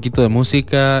 Vamos con un poquito de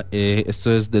música,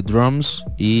 esto es The Drums,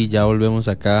 y ya volvemos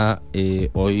acá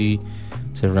hoy,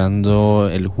 cerrando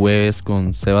el jueves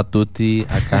con Seba Tutti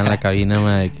acá en la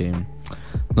cabina, de que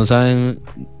no saben,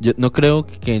 yo no creo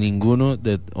que ninguno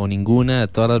o ninguna de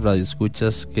todas las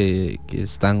radioescuchas que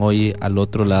están hoy al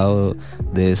otro lado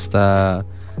de esta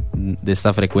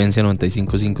frecuencia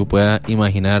 95.5 pueda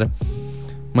imaginar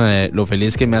lo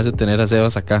feliz que me hace tener a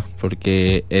Sebas acá,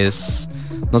 porque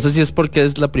no sé si es porque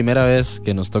es la primera vez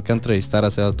que nos toca entrevistar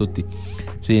a Seba Tutti,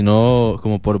 sino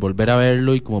como por volver a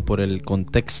verlo, y como por el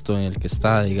contexto en el que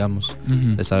está, digamos,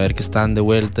 de saber que están de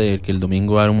vuelta, y que el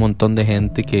domingo va a haber un montón de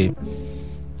gente que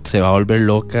se va a volver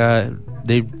loca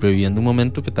reviviendo un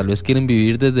momento que tal vez quieren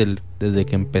vivir desde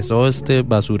que empezó este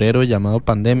basurero llamado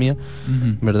pandemia,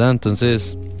 ¿verdad?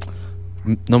 Entonces,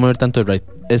 no mover tanto el ride.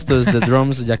 Esto es The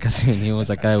Drums, ya casi venimos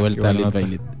acá de vuelta a Lit by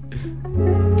Lit.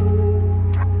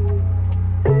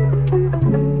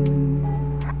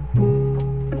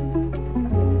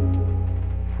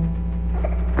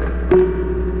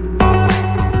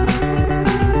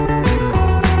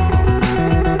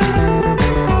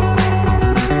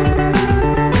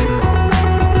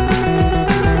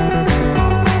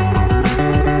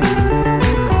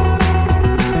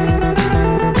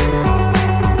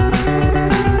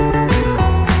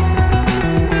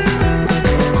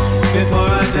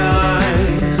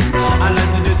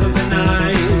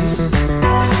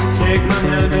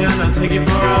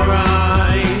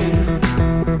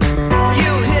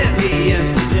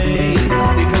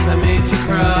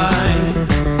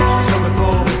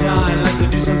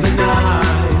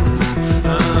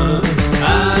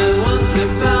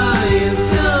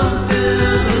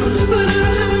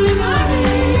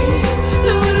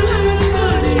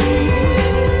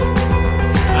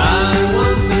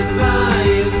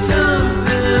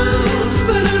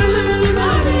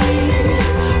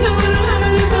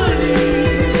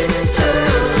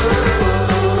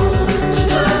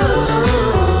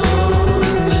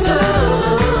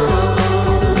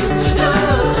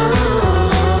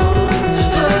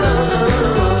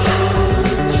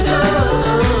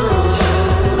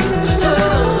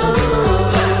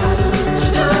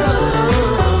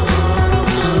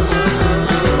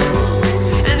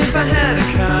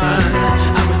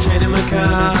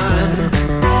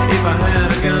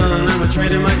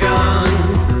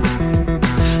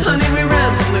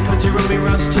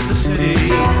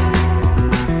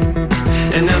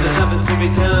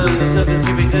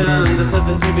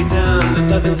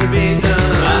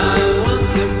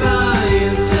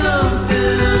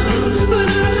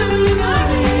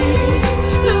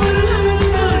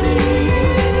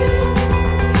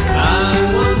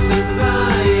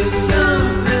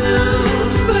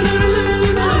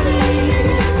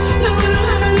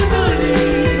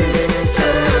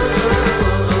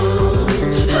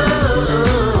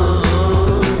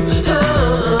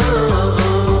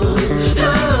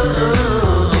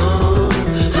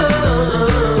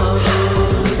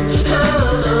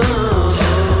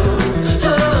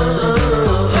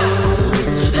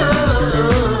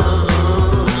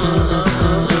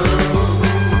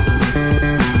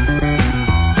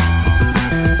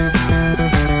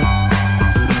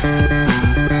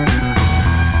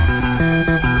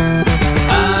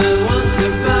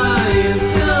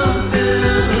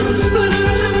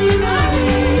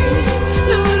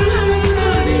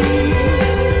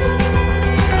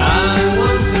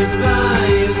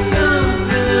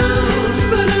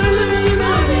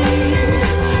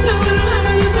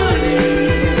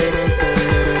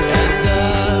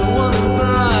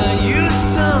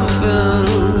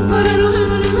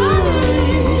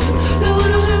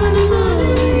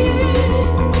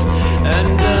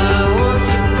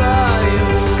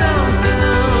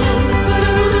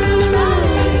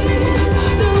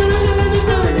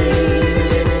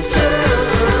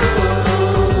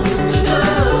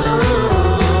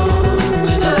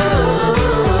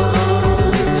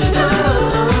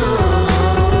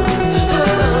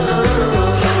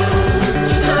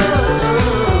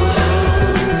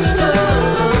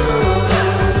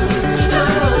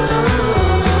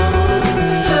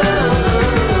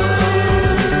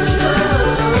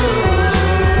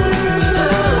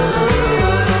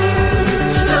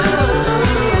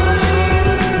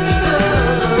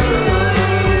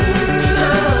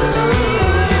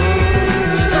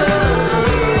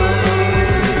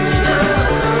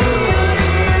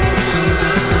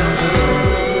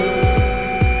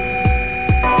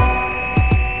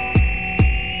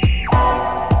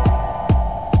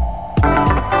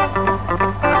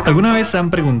 ¿Alguna vez se han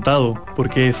preguntado por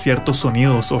qué ciertos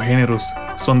sonidos o géneros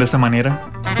son de esa manera?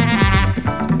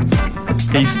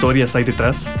 ¿Qué historias hay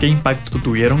detrás? ¿Qué impacto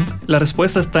tuvieron? La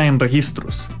respuesta está en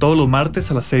Registros, todos los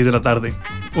martes a las 6 de la tarde.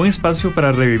 Un espacio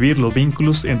para revivir los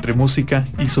vínculos entre música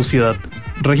y sociedad.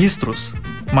 Registros,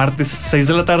 martes 6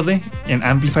 de la tarde en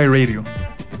Amplify Radio.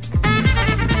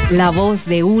 La voz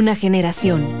de una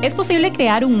generación. ¿Es posible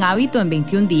crear un hábito en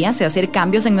 21 días y hacer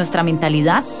cambios en nuestra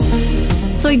mentalidad?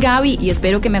 Soy Gaby y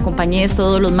espero que me acompañes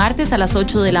todos los martes a las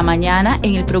 8 de la mañana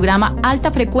en el programa Alta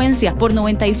Frecuencia por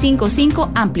 95.5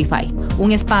 Amplify,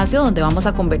 un espacio donde vamos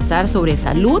a conversar sobre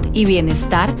salud y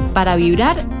bienestar para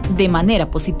vibrar de manera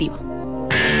positiva.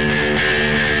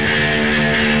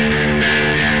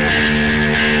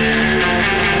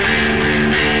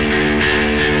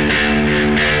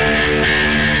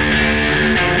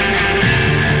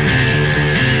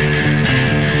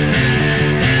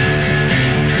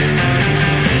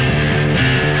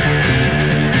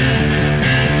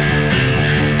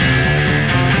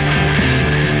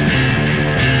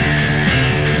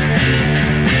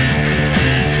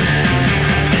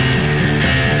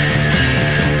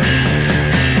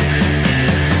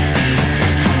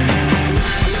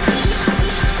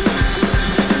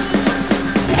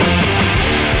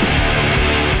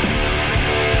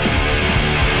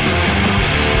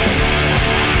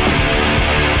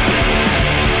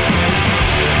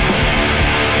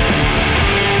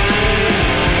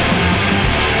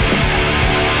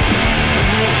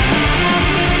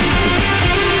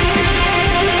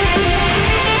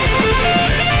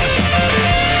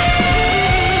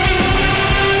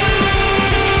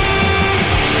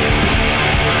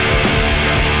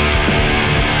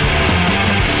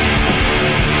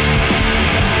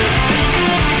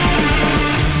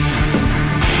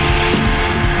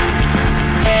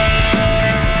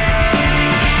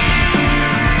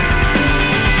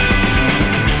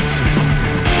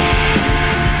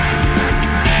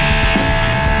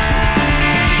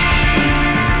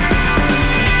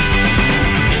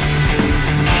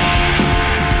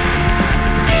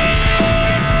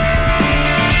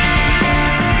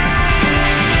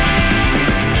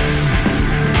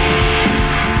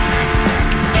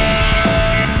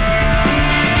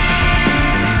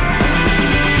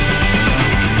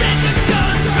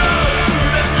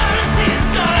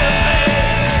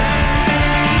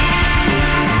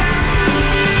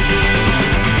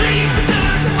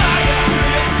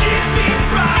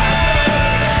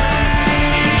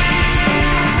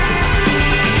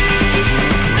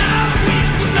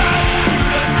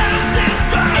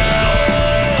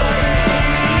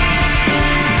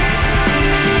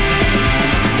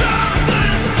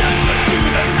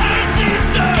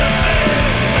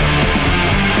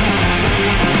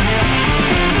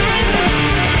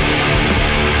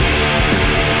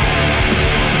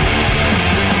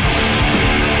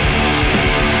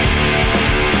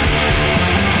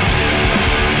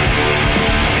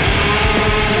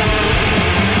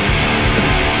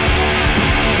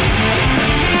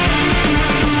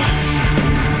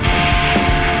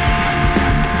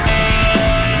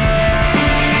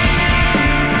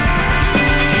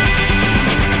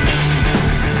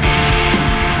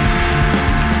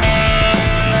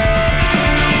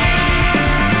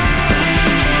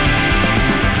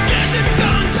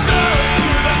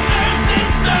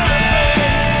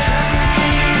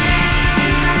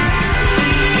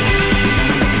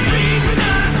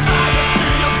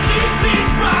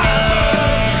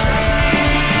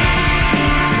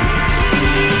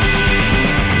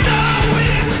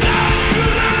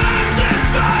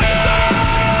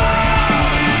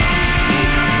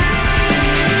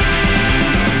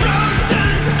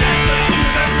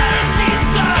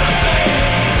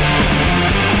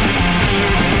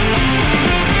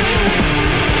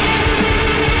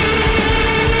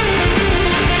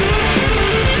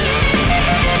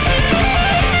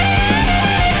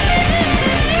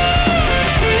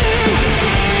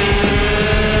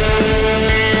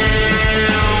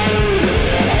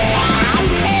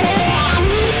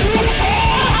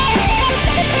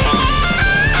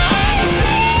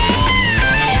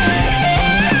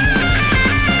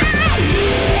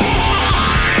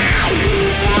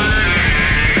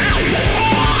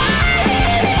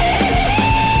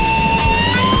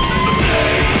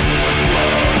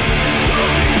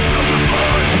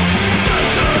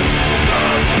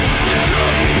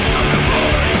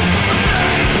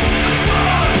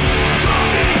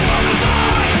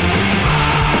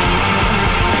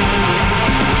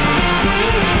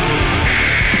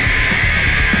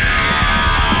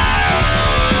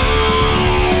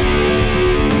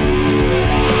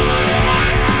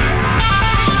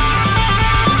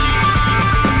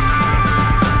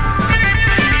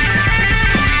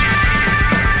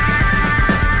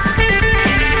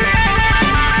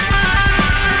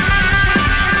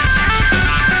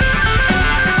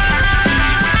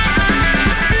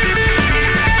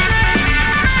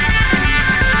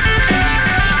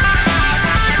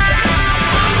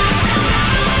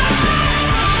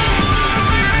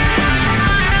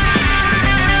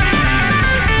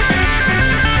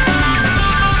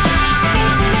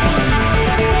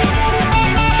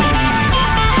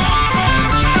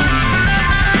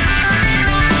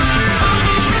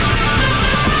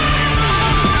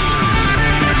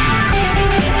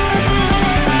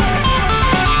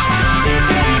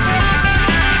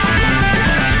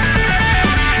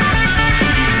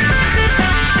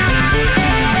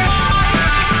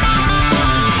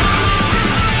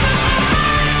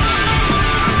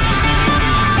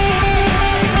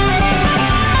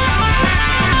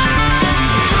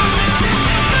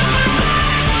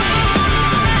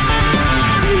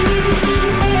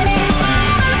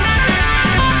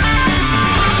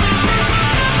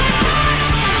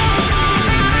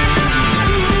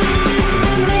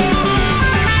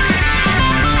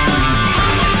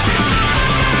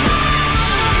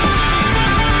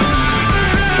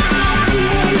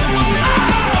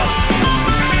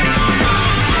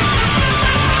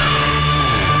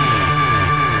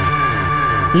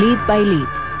 Lead by Lead.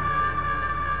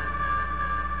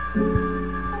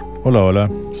 Hola,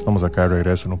 estamos acá de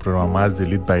regreso en un programa más de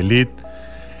Lead by Lead.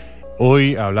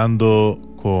 Hoy hablando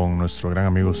con nuestro gran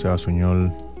amigo Seba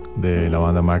Suñol de la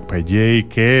banda Magpie J,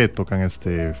 que tocan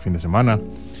este fin de semana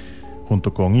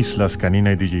junto con Islas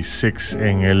Canina y DJ Six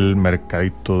en el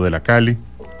Mercadito de la Cali.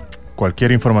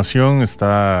 Cualquier información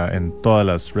está en todas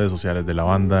las redes sociales de la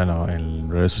banda, en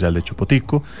la red social de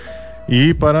Chopotico,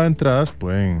 y para entradas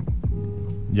pueden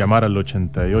llamar al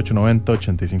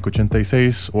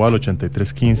 8890-8586 o al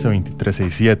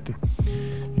 8315-2367.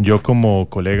 Yo, como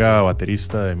colega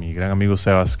baterista de mi gran amigo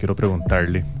Sebas, quiero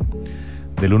preguntarle,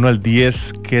 del 1 al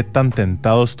 10, ¿qué tan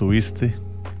tentado estuviste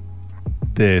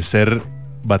de ser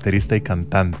baterista y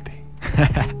cantante?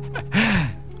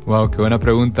 Wow, qué buena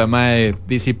pregunta, mae.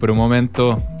 Dice, por un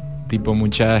momento, tipo,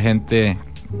 mucha gente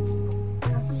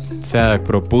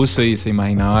propuso y se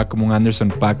imaginaba como un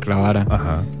Anderson .Paak la vara.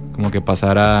 Ajá. Como que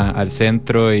pasara al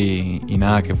centro y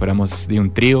nada, que fuéramos de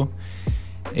un trío.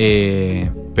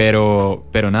 Pero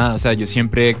nada, o sea, yo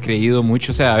siempre he creído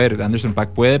mucho, o sea, a ver, Anderson .Paak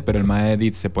puede, pero el mae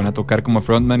se pone a tocar como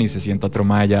frontman y se sienta otro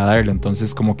mae ya a darle.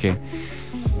 Entonces, como que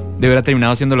debería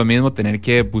terminado haciendo lo mismo, tener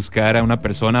que buscar a una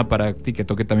persona para que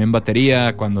toque también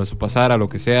batería cuando eso pasara, lo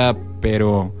que sea.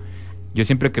 Pero yo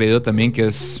siempre he creído también que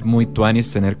es muy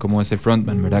tuanis tener como ese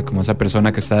frontman, ¿verdad? Como esa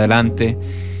persona que está adelante,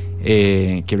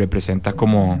 que representa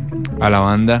como a la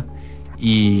banda.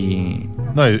 Y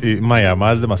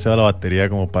además demasiado la batería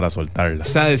como para soltarla.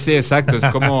 Sí, exacto. Es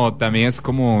como, también es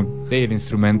como el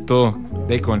instrumento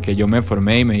con el que yo me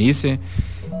formé y me hice.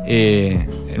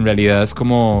 En realidad es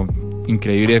como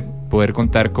increíble poder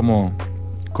contar como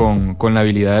con la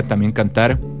habilidad de también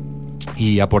cantar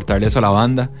y aportarle eso a la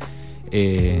banda,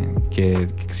 que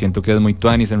siento que es muy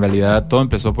tuanis. En realidad todo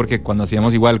empezó porque cuando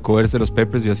hacíamos igual covers de los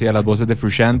Peppers, yo hacía las voces de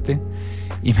Frusciante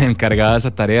y me encargaba de esa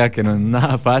tarea que no es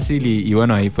nada fácil, y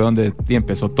bueno, ahí fue donde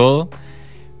empezó todo.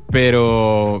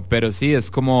 Pero sí, es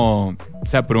como, o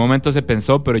sea, por un momento se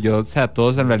pensó, pero yo, o sea,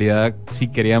 todos en realidad sí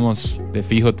queríamos de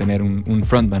fijo tener un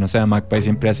frontman. O sea, Magpie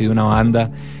siempre ha sido una banda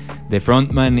de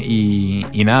frontman y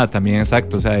nada, también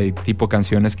exacto, o sea, hay tipo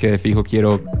canciones que de fijo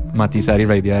quiero matizar y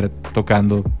raidear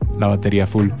tocando la batería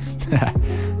full.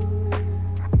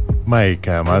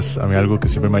 Mike, además a mí algo que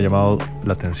siempre me ha llamado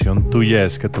la atención tuya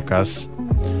es que tocas,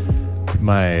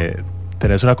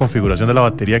 tenés una configuración de la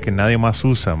batería que nadie más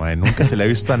usa, nunca se le ha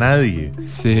visto a nadie.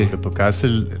 Sí. Porque tocas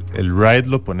el ride,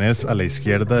 lo pones a la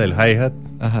izquierda del hi-hat.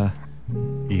 Ajá.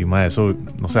 Y eso,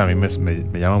 no sé, a mí me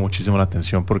llama muchísimo la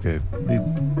atención porque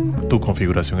tu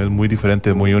configuración es muy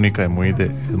diferente, es muy única, es muy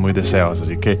de Sebas,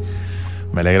 así que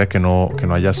me alegra que no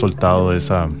hayas soltado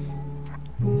esa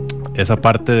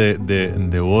parte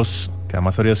de voz, que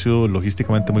además habría sido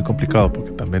logísticamente muy complicado,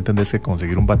 porque también tendrías que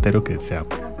conseguir un batero que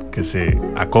se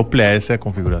acople a esa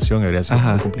configuración, habría sido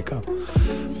muy complicado.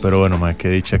 Pero bueno, qué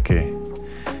dicha que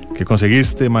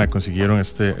conseguiste, consiguieron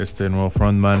este nuevo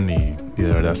frontman y de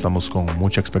verdad estamos con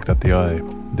mucha expectativa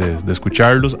de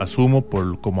escucharlos. Asumo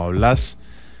por cómo hablas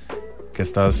que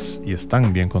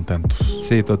están bien contentos.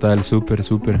 Sí, total, súper.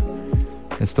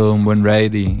 Es todo un buen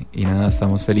ride y nada,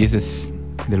 estamos felices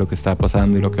de lo que está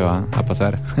pasando y lo que va a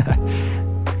pasar.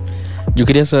 Yo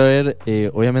quería saber,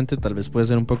 obviamente tal vez puede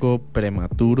ser un poco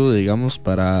prematuro, digamos,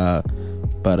 para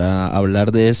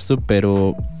hablar de esto,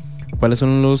 pero ¿cuáles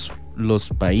son los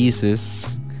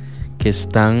países que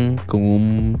están con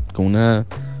un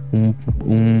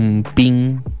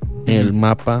pin en el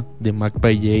mapa de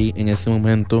Magpie J en este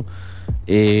momento,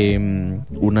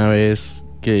 una vez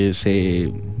que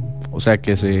se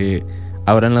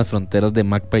abran las fronteras de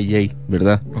Magpie J,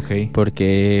 ¿verdad? Okay.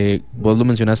 Porque vos lo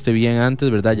mencionaste bien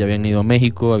antes, ¿verdad? Ya habían ido a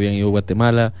México, habían ido a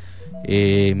Guatemala.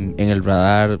 En el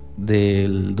radar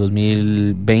del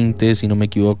 2020, si no me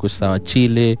equivoco, estaba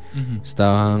Chile,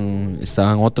 estaban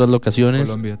otras locaciones.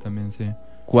 Colombia también, sí.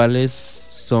 ¿Cuáles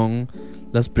son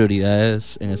las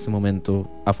prioridades en este momento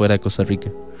afuera de Costa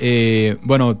Rica?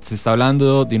 Bueno, se está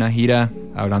hablando de una gira,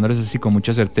 hablándoles así con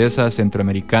mucha certeza,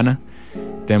 centroamericana.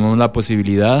 Tenemos la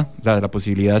posibilidad, la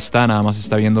posibilidad está, nada más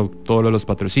está viendo todo lo de los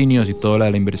patrocinios y toda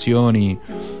la inversión y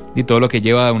todo lo que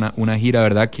lleva una gira,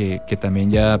 ¿verdad? Que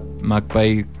también ya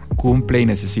Magpie cumple y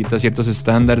necesita ciertos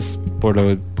estándares,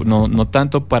 no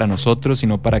tanto para nosotros,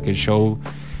 sino para que el show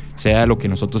sea lo que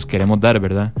nosotros queremos dar,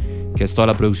 ¿verdad? Que es toda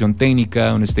la producción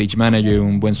técnica, un stage manager,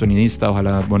 un buen sonidista,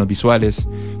 ojalá buenos visuales,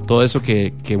 todo eso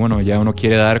que bueno, ya uno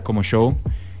quiere dar como show.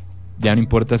 Ya no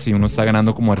importa si uno está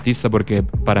ganando como artista, porque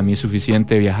para mí es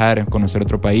suficiente viajar, conocer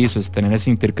otro país, tener ese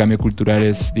intercambio cultural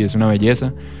es una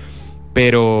belleza.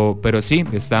 Pero sí,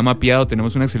 está mapeado,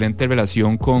 tenemos una excelente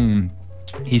relación con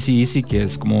Easy, que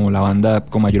es como la banda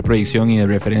con mayor proyección y de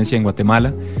referencia en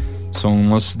Guatemala.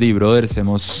 Somos The Brothers,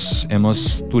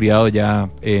 hemos tureado ya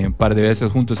un par de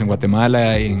veces juntos en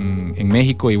Guatemala, en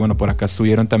México, y bueno, por acá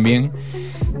estuvieron también.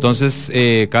 Entonces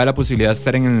cabe la posibilidad de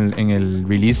estar en el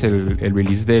release, el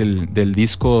release del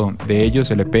disco de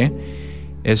ellos, el EP.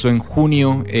 Eso en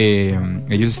junio.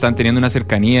 Ellos están teniendo una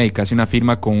cercanía y casi una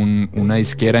firma con una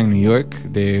disquera en New York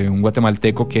de un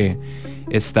guatemalteco que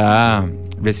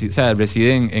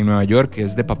reside en Nueva York, que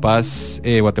es de papás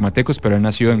guatemaltecos, pero él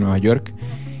nació en Nueva York.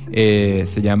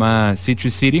 Se llama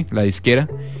Citrus City, la disquera.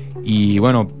 Y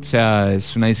bueno, o sea,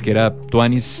 es una disquera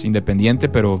tuanis independiente,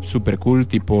 pero super cool.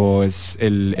 Tipo, es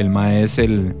el mae es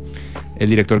el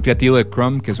director creativo de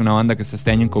Crumb, que es una banda que está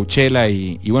este año en Coachella.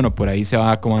 Y bueno, por ahí se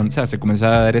comienza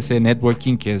a dar ese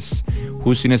networking que es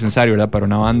justo y necesario, ¿verdad? Para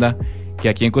una banda que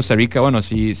aquí en Costa Rica, bueno,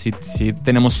 sí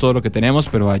tenemos todo lo que tenemos,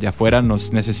 pero allá afuera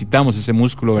nos necesitamos ese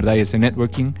músculo, ¿verdad? Y ese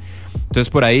networking.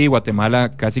 Entonces por ahí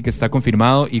Guatemala casi que está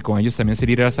confirmado, y con ellos también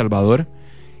sería ir a El Salvador.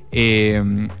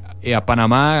 A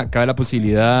Panamá cabe la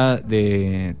posibilidad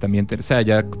de también,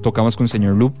 ya tocamos con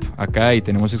Señor Loop acá y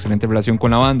tenemos excelente relación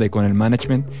con la banda y con el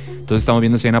management. Entonces estamos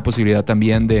viendo si hay una posibilidad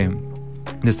también de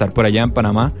estar por allá en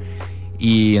Panamá.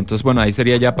 Y entonces, bueno, ahí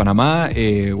sería ya Panamá,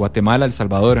 Guatemala, El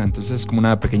Salvador. Entonces es como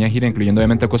una pequeña gira, incluyendo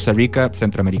obviamente a Costa Rica,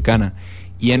 centroamericana.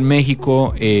 Y en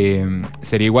México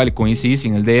sería igual con Easy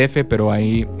en el DF, pero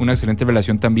hay una excelente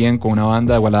relación también con una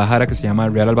banda de Guadalajara que se llama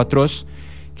Real Albatros,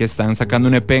 que están sacando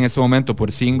un EP en este momento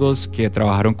por singles, que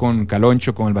trabajaron con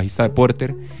Caloncho, con el bajista de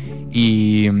Porter,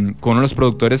 y con uno de los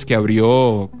productores que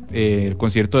abrió el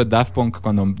concierto de Daft Punk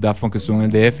cuando Daft Punk estuvo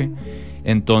en el DF.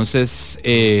 Entonces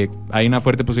hay una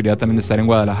fuerte posibilidad también de estar en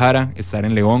Guadalajara, estar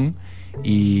en León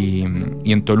y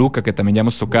en Toluca, que también ya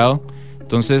hemos tocado.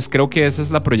 Entonces creo que esa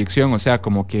es la proyección, o sea,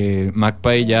 como que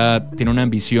Magpie ya tiene una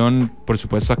ambición. Por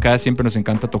supuesto, acá siempre nos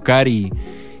encanta tocar y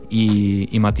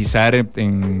matizar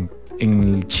en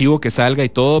el chivo que salga y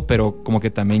todo, pero como que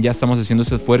también ya estamos haciendo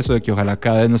ese esfuerzo de que ojalá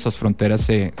cada vez nuestras fronteras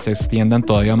se extiendan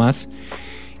todavía más.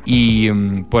 Y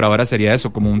por ahora sería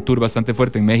eso, como un tour bastante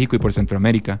fuerte en México y por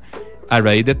Centroamérica. A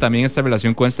raíz de también esta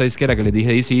relación con esta disquera que les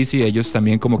dije, Easy, ellos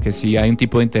también como que sí hay un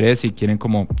tipo de interés y quieren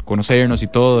como conocernos y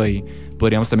todo, y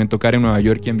podríamos también tocar en Nueva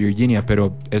York y en Virginia,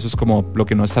 pero eso es como lo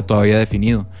que no está todavía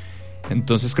definido.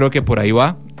 Entonces creo que por ahí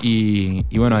va, y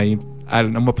bueno, hay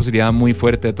una posibilidad muy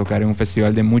fuerte de tocar en un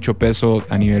festival de mucho peso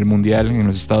a nivel mundial en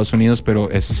los Estados Unidos, pero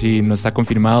eso sí no está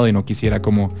confirmado y no quisiera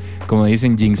como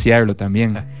dicen, jinxearlo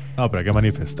también. No, pero hay que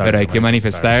manifestarlo. Pero hay que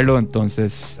manifestarlo.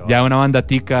 Entonces ya una banda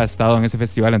tica ha estado en ese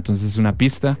festival, entonces es una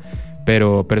pista,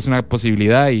 pero es una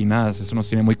posibilidad, y nada, eso nos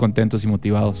tiene muy contentos y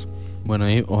motivados. Bueno,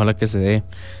 y ojalá que se dé.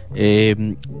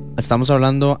 Estamos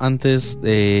hablando antes,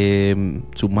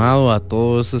 sumado a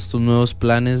todos estos nuevos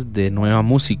planes de nueva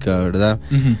música, ¿verdad?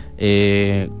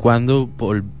 Uh-huh. ¿Cuándo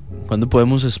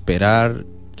podemos esperar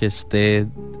que esté,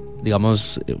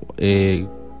 digamos,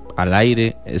 al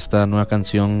aire esta nueva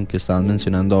canción que estaban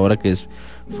mencionando ahora, que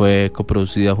fue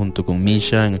coproducida junto con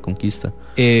Misha en El Conquista?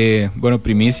 Bueno,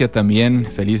 primicia también,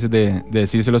 felices de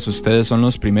decírselos a ustedes, son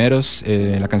los primeros.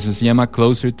 La canción se llama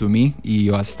Closer to Me y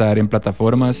va a estar en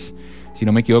plataformas, si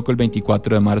no me equivoco, el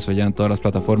 24 de marzo ya en todas las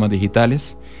plataformas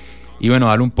digitales. Y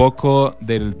bueno, hablo un poco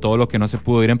de todo lo que no se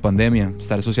pudo ir en pandemia,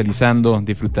 estar socializando,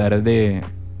 disfrutar de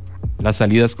las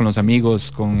salidas con los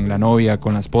amigos, con la novia,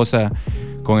 con la esposa,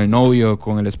 con el novio,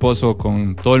 con el esposo,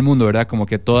 con todo el mundo, ¿verdad? Como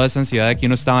que toda esa ansiedad de que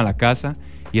uno estaba en la casa,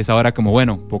 y es ahora como,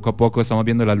 bueno, poco a poco estamos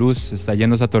viendo la luz, se está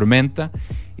yendo esa tormenta,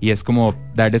 y es como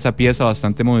darle esa pieza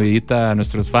bastante movidita a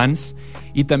nuestros fans.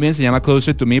 Y también se llama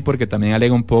Closer to Me porque también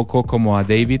alega un poco como a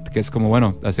David, que es como,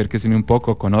 bueno, acérquense un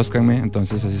poco, conózcanme.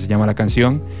 Entonces así se llama la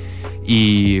canción,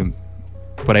 y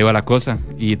por ahí va la cosa.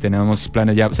 Y tenemos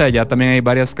planes ya, o sea, ya también hay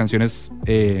varias canciones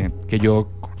que yo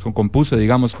compuse,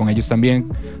 digamos, con ellos también,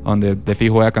 donde de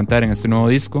fijo voy a cantar en este nuevo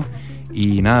disco.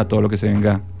 Y nada, todo lo que se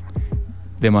venga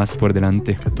de más por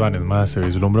delante. Es más, se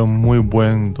vislumbra un muy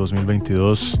buen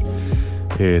 2022,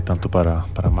 tanto para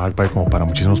Magpie como para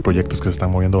muchísimos proyectos que se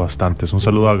están moviendo bastantes. Un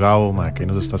saludo a Gabo, que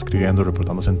nos está escribiendo,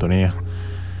 reportando sintonía.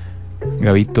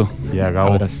 Gabito, ya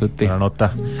Gabo, abrazote. Una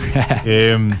nota.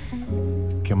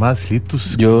 ¿Qué más,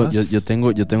 Litus? Yo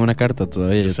tengo una carta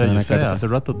todavía. Yo tengo una carta. Hace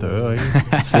rato te veo ahí.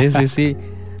 Sí.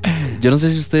 Yo no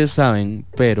sé si ustedes saben,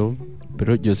 pero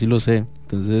yo sí lo sé.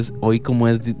 Entonces hoy, como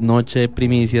es noche de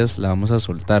primicias, la vamos a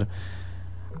soltar.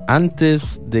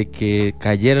 Antes de que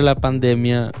cayera la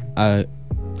pandemia,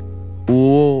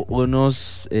 hubo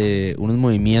unos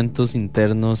movimientos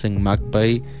internos en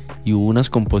Magpie y hubo unas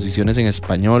composiciones en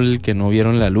español que no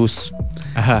vieron la luz.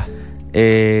 Ajá.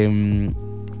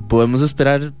 Podemos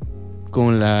esperar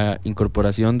con la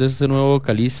incorporación de este nuevo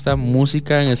vocalista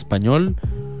música en español,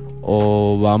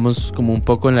 o vamos como un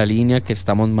poco en la línea que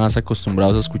estamos más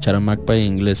acostumbrados a escuchar a Magpie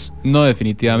en inglés? No,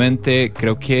 definitivamente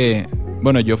creo que,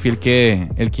 bueno, yo fui el que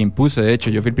impuse, de hecho,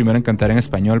 yo fui el primero en cantar en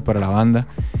español para la banda,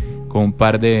 con un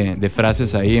par de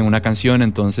frases ahí en una canción,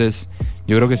 entonces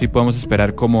yo creo que sí podemos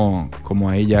esperar como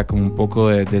ahí ya como un poco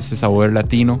de ese sabor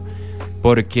latino,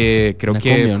 porque creo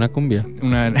una cumbia.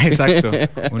 Exacto,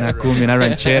 una cumbia, una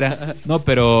ranchera. No,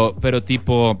 pero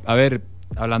tipo, a ver,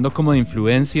 hablando como de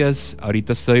influencias,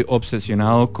 ahorita estoy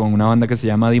obsesionado con una banda que se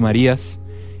llama Di Marías,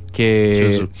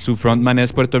 que su frontman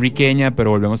es puertorriqueña,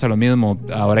 pero volvemos a lo mismo.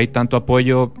 Ahora hay tanto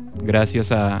apoyo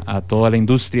gracias a toda la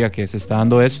industria que se está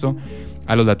dando esto,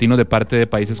 a los latinos de parte de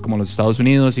países como los Estados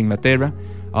Unidos, Inglaterra,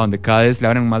 a donde cada vez le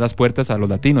abren más las puertas a los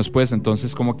latinos, pues.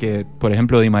 Entonces como que, por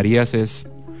ejemplo, Di Marías es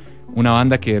una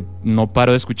banda que no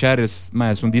paro de escuchar, es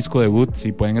un disco debut,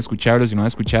 si pueden escucharlo, si no han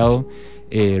escuchado,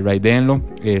 raidéenlo,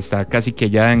 está casi que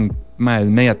ya en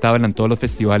media tabla en todos los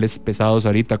festivales pesados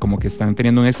ahorita, como que están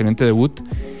teniendo un excelente debut,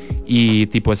 y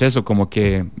tipo es eso, como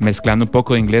que mezclando un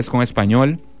poco de inglés con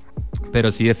español,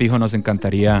 pero sí de fijo nos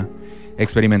encantaría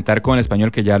experimentar con el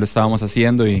español, que ya lo estábamos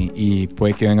haciendo, y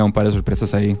puede que venga un par de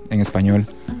sorpresas ahí en español.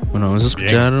 Bueno, vamos a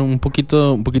escuchar un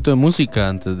poquito de música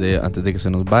antes de que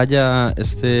se nos vaya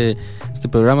este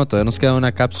programa. Todavía nos queda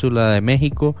una cápsula de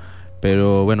México,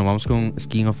 pero bueno, vamos con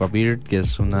Skin of a Beard, que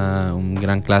es un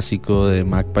gran clásico de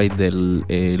Magpie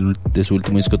de su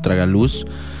último disco Tragaluz,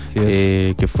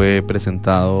 que fue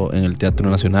presentado en el Teatro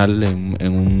Nacional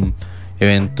en un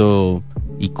evento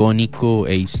icónico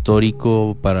e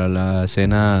histórico para la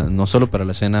escena, no solo para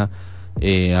la escena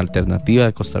alternativa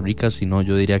de Costa Rica, sino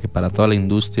yo diría que para toda la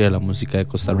industria de la música de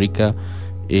Costa Rica,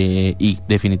 y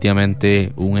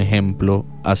definitivamente un ejemplo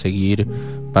a seguir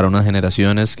para unas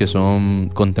generaciones que son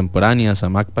contemporáneas a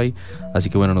Magpie.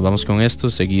 Así que bueno, nos vamos con esto,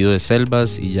 seguido de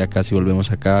Selvas, y ya casi volvemos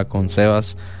acá con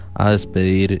Sebas a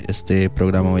despedir este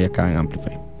programa hoy acá en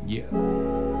Amplify. Yeah.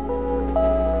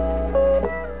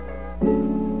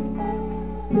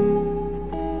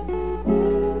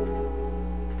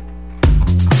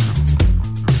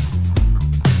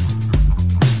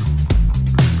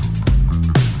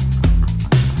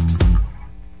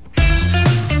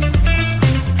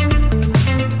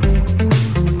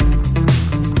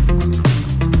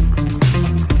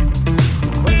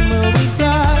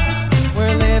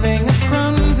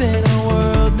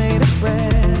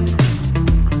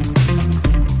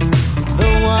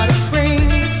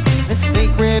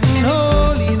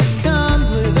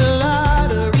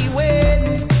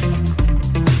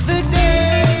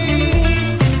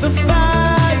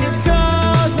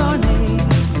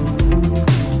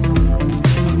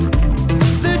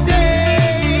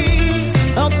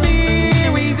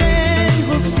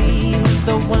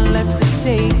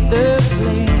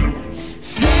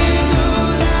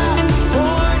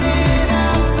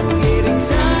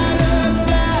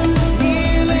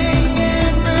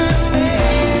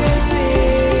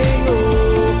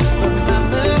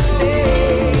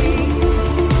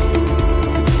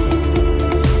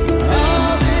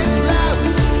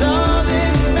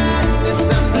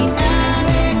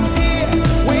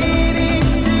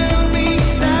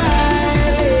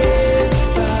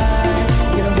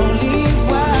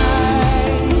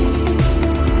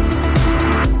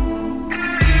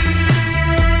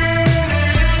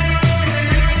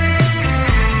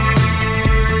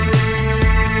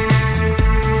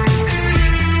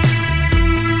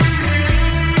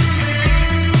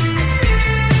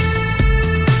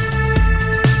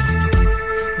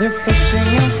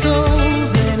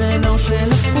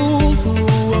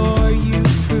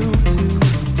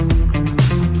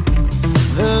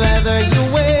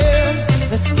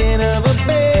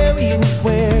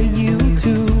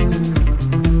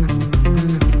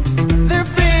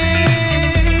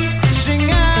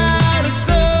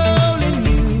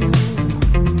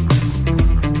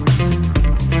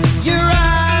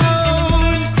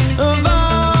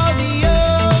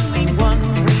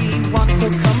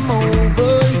 Come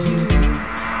over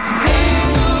you.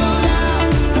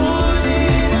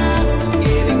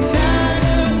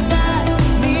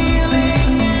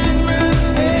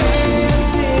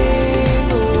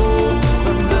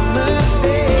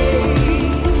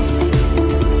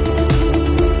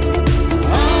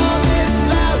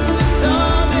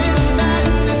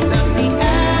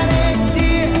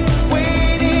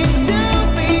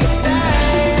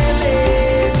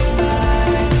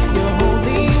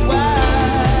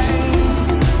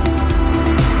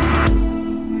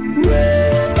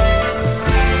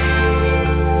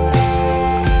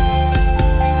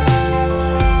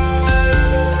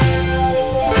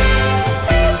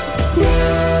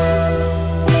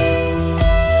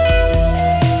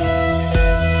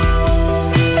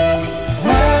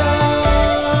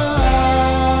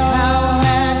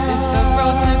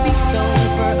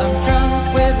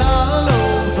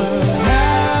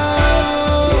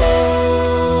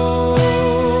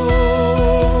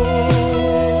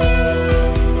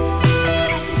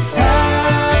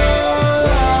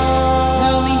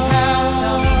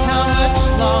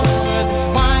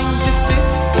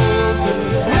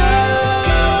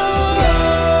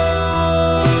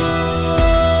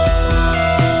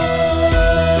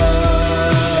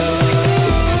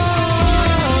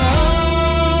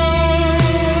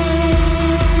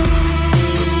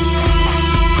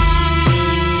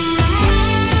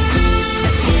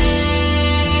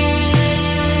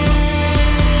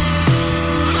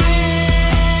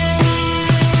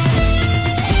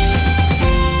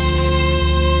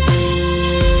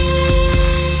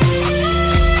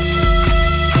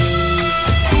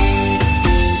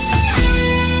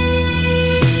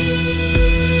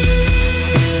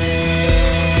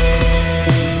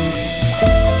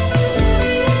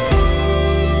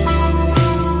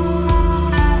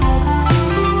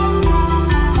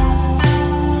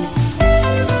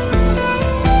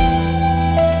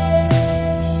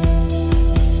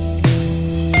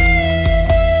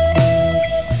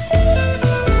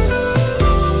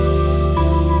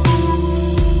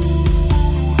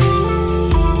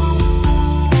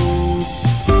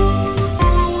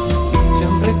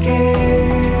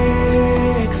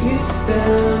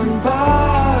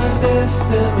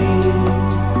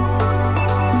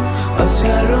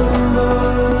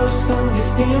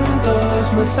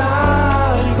 no es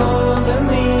algo de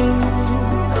mí.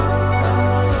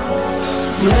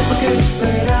 No hay por qué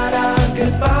esperar a que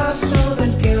el paso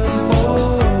del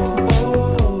tiempo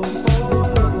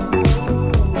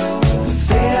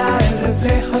sea el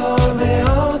reflejo de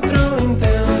otro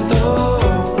intento.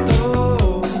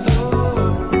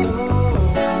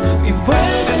 Y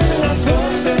vuelven las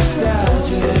voces de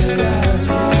ayer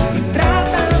y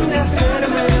tratan de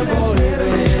hacerme volver.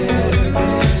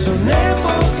 Son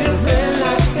épocas en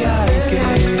las que hay que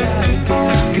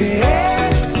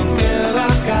creer sin miedo a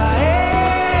caer.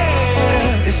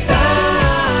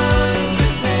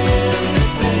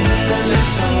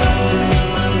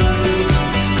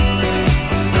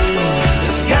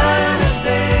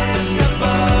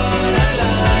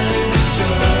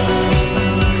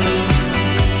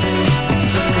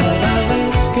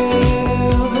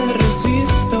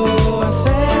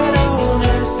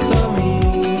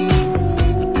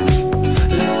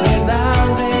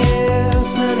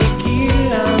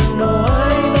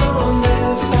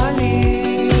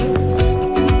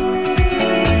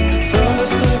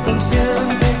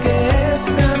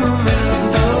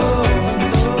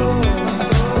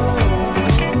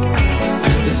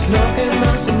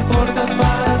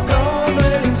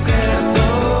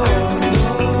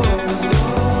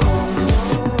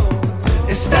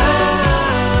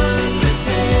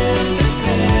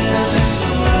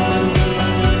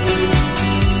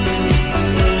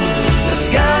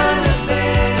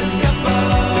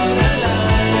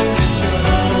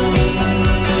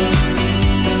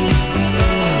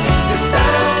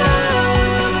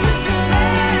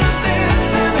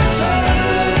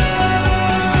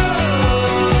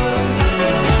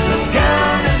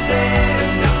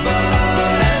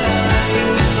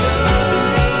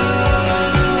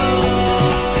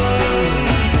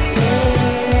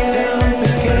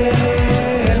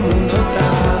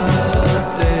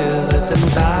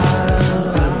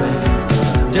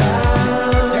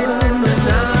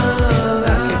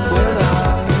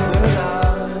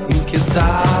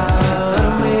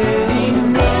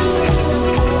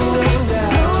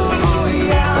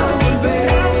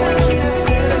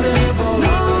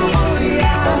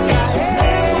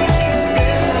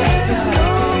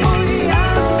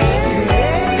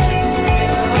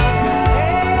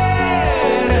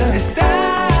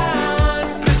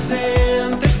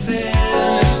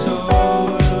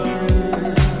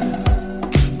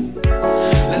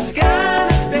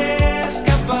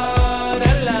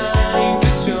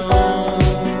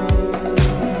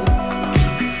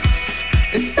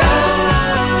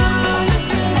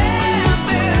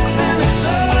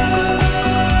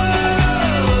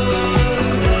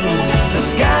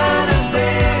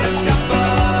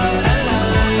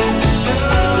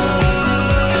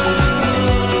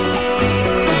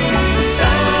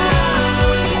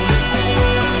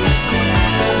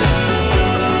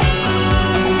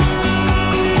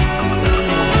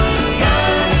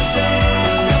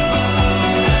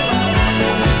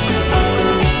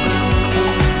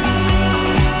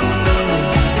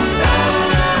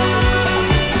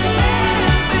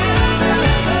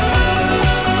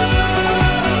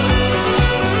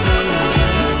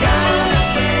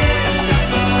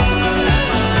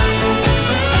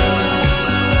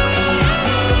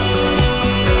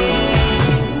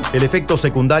 El efecto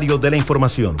secundario de la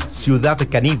información. Ciudad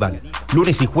Caníbal.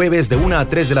 Lunes y jueves de 1 a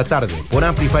 3 de la tarde por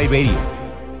Amplify Radio.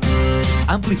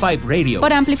 Amplify Radio.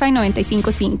 Por Amplify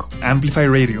 95.5. Amplify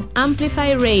Radio.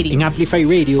 Amplify Radio. En Amplify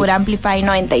Radio. Por Amplify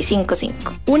 95.5.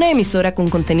 Una emisora con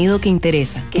contenido que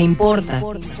interesa, que importa.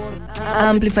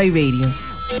 Amplify Radio.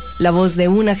 La voz de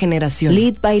una generación.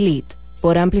 Lead by Lead.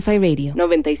 Por Amplify Radio.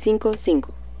 95.5.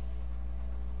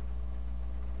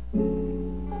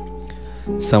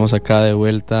 Estamos acá de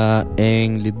vuelta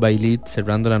en Lead by Lead,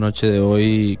 cerrando la noche de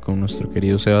hoy con nuestro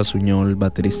querido Seba Suñol,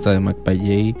 baterista de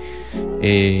Macpayey,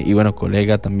 y bueno,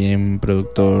 colega también,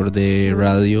 productor de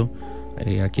radio,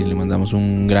 a quien le mandamos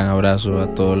un gran abrazo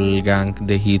a todo el gang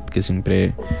de Hit, que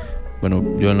siempre, bueno,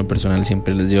 yo en lo personal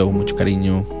siempre les llevo mucho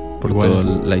cariño por toda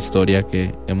la historia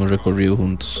que hemos recorrido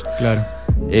juntos. Claro.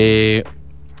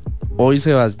 Hoy,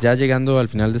 Sebas, ya llegando al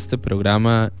final de este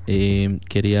programa,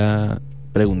 quería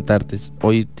preguntarte,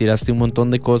 hoy tiraste un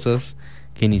montón de cosas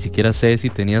que ni siquiera sé si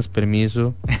tenías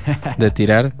permiso de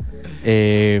tirar,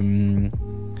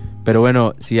 pero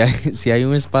bueno, si hay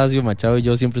un espacio, Machado y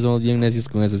yo siempre somos bien necios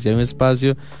con eso, si hay un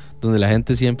espacio donde la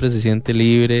gente siempre se siente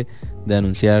libre de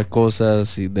anunciar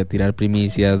cosas, de tirar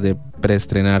primicias, de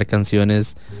preestrenar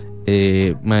canciones,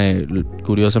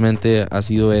 curiosamente ha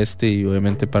sido y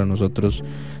obviamente para nosotros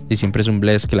y siempre es un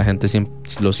bless que la gente siempre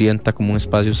lo sienta como un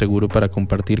espacio seguro para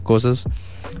compartir cosas,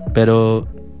 pero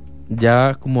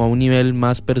ya como a un nivel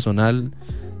más personal,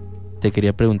 te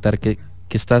quería preguntar qué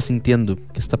estás sintiendo,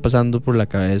 qué está pasando por la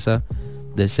cabeza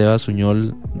de Sebas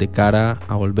Suñol de cara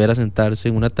a volver a sentarse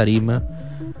en una tarima,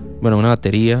 bueno, una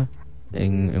batería,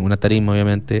 en una tarima,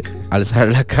 obviamente, alzar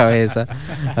la cabeza,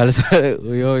 alzar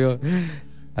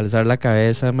la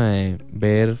cabeza, mae,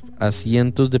 ver a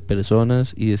cientos de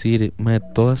personas y decir, mae,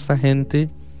 toda esta gente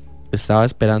estaba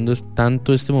esperando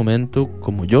tanto este momento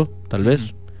como yo, tal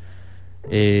vez.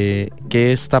 ¿Qué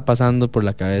está pasando por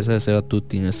la cabeza de Seba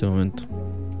Tutti en este momento?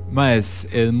 Ma, es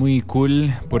muy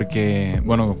cool porque,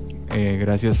 bueno,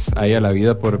 gracias ahí a la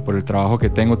vida por el trabajo que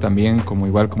tengo también como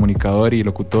igual comunicador y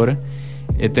locutor.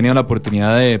 He tenido la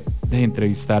oportunidad de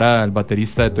entrevistar al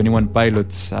baterista de 21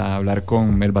 Pilots, a hablar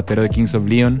con el batero de Kings of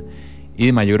Leon, y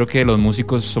yo creo que los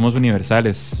músicos somos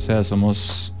universales, o sea,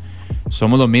 somos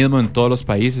lo mismo en todos los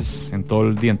países, en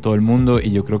todo el mundo,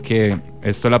 y yo creo que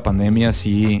esto de la pandemia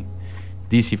sí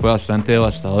fue bastante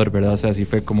devastador, ¿verdad? O sea, sí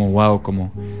fue como wow,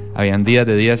 como habían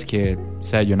días que, o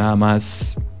sea, yo nada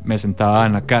más me sentaba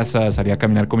en la casa, salía a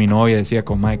caminar con mi novia y decía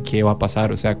como, ¿qué va a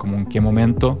pasar? O sea, como en qué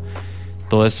momento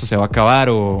todo esto se va a acabar,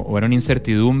 o era una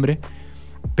incertidumbre,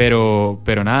 pero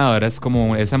nada, ahora es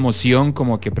como esa emoción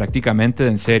como que prácticamente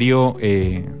en serio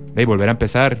volver a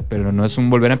empezar, pero no es un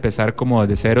volver a empezar como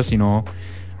de cero, sino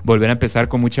volver a empezar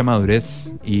con mucha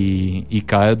madurez y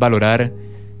cada vez valorar,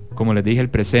 como les dije, el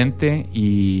presente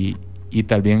y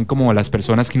también como las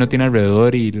personas que uno tiene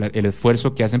alrededor y el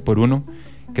esfuerzo que hacen por uno,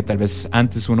 que tal vez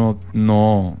antes uno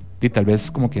no, y tal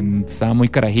vez como que estaba muy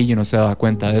carajillo y no se daba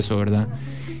cuenta de eso, ¿verdad?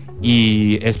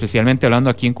 Y especialmente hablando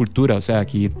aquí en cultura, o sea,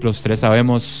 aquí los tres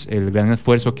sabemos el gran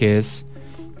esfuerzo que es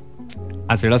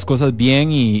hacer las cosas bien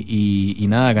y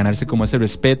nada, ganarse como ese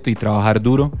respeto y trabajar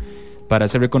duro para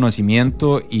ese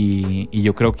reconocimiento, y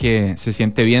yo creo que se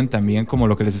siente bien también, como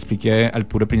lo que les expliqué al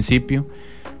puro principio,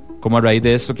 como a raíz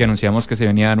de esto que anunciamos que se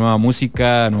venía nueva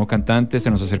música, nuevo cantante,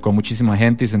 se nos acercó muchísima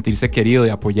gente y sentirse querido y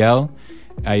apoyado.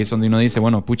 Ahí es donde uno dice,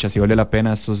 bueno, pucha, si vale la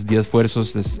pena estos 10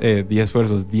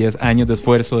 años de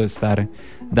esfuerzo de estar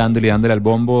dándole al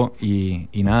bombo y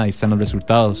nada, ahí están los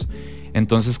resultados.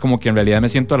 Entonces como que en realidad me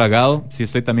siento halagado, sí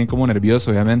estoy también como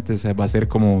nervioso, obviamente, o sea, va a ser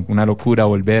como una locura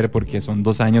volver porque son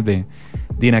 2 años de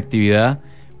inactividad,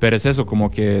 pero es eso,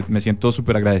 como que me siento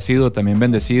súper agradecido, también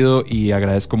bendecido, y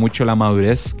agradezco mucho la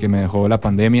madurez que me dejó la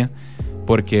pandemia,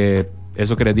 porque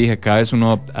eso que les dije, cada vez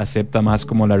uno acepta más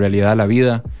como la realidad de la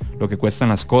vida, lo que cuestan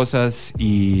las cosas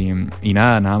y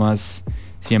nada más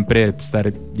siempre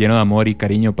estar lleno de amor y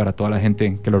cariño para toda la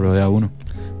gente que lo rodea a uno.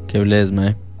 Qué bless,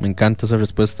 mae. Me encanta esa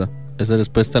respuesta. Esa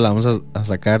respuesta la vamos a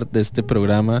sacar de este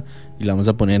programa y la vamos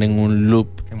a poner en un loop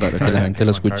para que la gente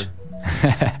lo escuche.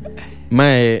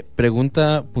 Mae,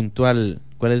 pregunta puntual.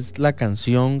 ¿Cuál es la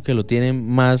canción que lo tiene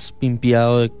más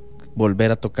pimpeado de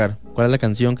volver a tocar? ¿Cuál es la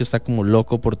canción que está como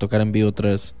loco por tocar en vivo otra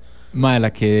vez?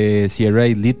 La que cierra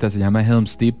Islita se llama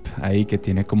Helm's Deep, ahí que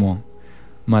tiene como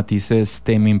matices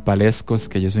temimpalescos,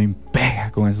 que yo soy un pega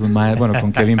con esos maes, bueno,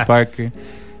 con Kevin Parker,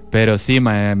 pero sí,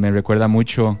 me recuerda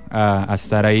mucho a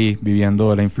estar ahí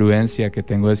viviendo la influencia que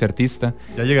tengo de ese artista.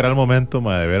 Ya llegará el momento,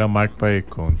 de ver a Mark Pye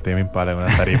con Tame Impala en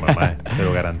una tarima, te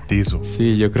lo garantizo.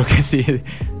 Sí, yo creo que sí,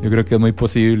 yo creo que es muy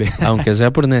posible. Aunque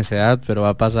sea por necedad, pero va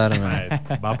a pasar,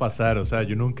 va a pasar, o sea,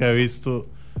 yo nunca he visto...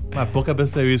 pocas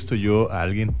veces he visto yo a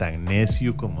alguien tan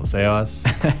necio como Sebas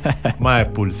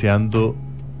pulseando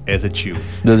ese chivo.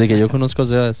 Desde que yo conozco a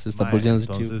Sebas se está pulseando ese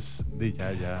chivo. Entonces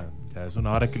ya es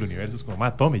una hora que el universo es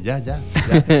como, tome, ya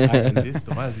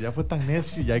listo, si ya fue tan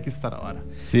necio, ya hay que estar ahora.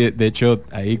 Sí, de hecho,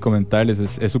 ahí comentarles,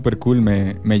 es súper cool,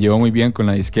 me llevó muy bien con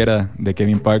la disquera de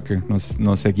Kevin Parker,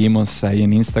 nos seguimos ahí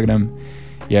en Instagram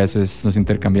y a veces nos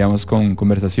intercambiamos con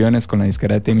conversaciones con la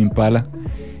disquera de Tame Impala.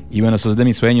 Y bueno, eso es de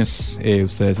mis sueños.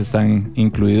 Ustedes están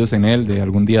incluidos en él, de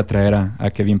algún día traer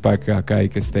a Kevin Parker acá y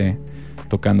que esté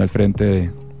tocando al frente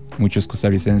de muchos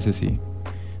costarricenses y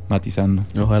matizando.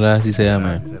 Ojalá así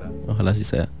sea, ojalá así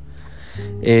sea.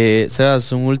 Sebas,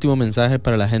 un último mensaje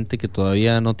para la gente que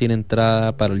todavía no tiene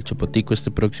entrada para el Chopotico este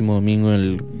próximo domingo,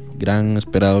 el gran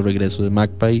esperado regreso de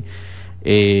Magpie.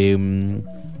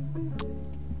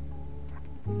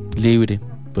 Libre,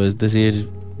 puedes decir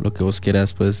lo que vos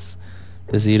quieras, puedes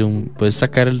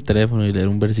sacar el teléfono y leer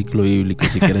un versículo bíblico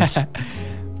si quieres.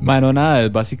 Bueno, nada,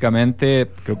 básicamente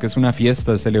creo que es una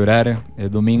fiesta de celebrar el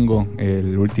domingo,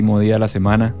 el último día de la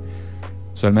semana.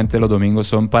 Usualmente los domingos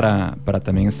son para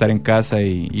también estar en casa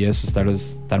y eso,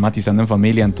 estar matizando en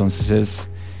familia. Entonces es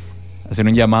hacer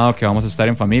un llamado que vamos a estar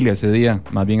en familia ese día.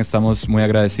 Más bien estamos muy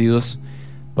agradecidos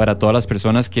para todas las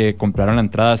personas que compraron la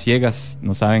entrada ciegas,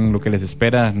 no saben lo que les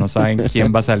espera, no saben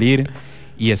quién va a salir.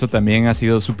 Y eso también ha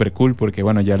sido súper cool porque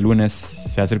bueno, ya el lunes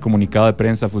se hace el comunicado de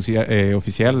prensa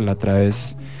oficial a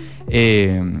través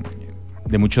de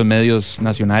muchos medios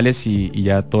nacionales y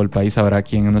ya todo el país sabrá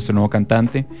quién es nuestro nuevo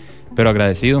cantante. Pero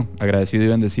agradecido y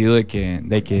bendecido de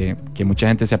que mucha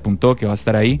gente se apuntó, que va a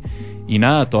estar ahí. Y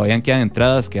nada, todavía quedan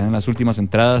entradas, quedan las últimas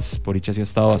entradas. Por dicha sí ha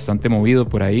estado bastante movido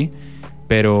por ahí.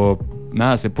 Pero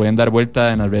nada, se pueden dar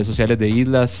vuelta en las redes sociales de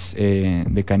Islas,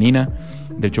 de Canina,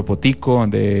 del Chopotico,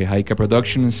 de Haika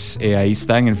Productions. Ahí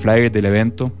está en el flyer del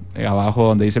evento, abajo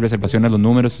donde dice reservaciones, los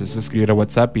números, es escribir a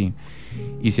WhatsApp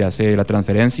y se hace la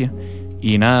transferencia.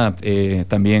 Y nada,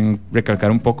 también recalcar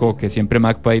un poco que siempre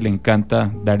Magpie le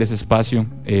encanta darles espacio.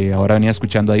 Ahora venía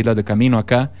escuchando a Islas de camino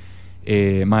acá,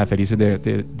 felices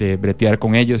de bretear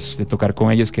con ellos, de tocar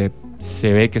con ellos, que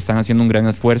se ve que están haciendo un gran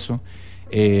esfuerzo.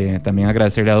 También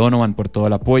agradecerle a Donovan por todo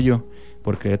el apoyo,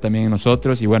 por creer también en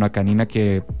nosotros, y bueno, a Canina,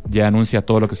 que ya anuncia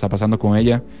todo lo que está pasando con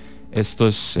ella. Esto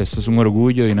es un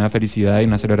orgullo y una felicidad y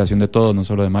una celebración de todos, no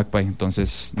solo de Magpie.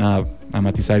 Entonces nada, a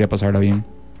matizar y a pasarla bien.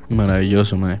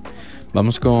 Maravilloso, mae.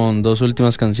 Vamos con dos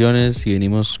últimas canciones y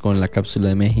venimos con la cápsula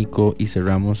de México y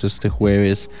cerramos este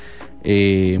jueves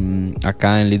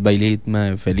acá en Lit by Lit,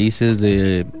 mae. Felices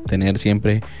de tener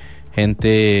siempre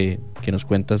gente que nos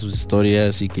cuenta sus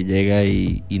historias y que llega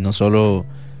y no solo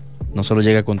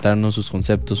llega a contarnos sus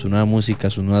conceptos, su nueva música,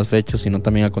 sus nuevas fechas, sino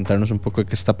también a contarnos un poco de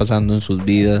qué está pasando en sus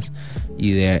vidas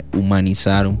y de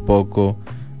humanizar un poco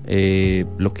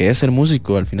lo que es ser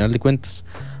músico al final de cuentas.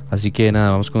 Así que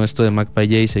nada, vamos con esto de Magpie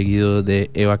J, seguido de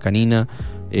Eva Canina,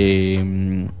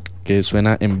 que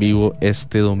suena en vivo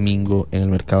este domingo en el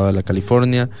Mercado de la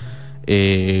California,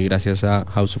 gracias a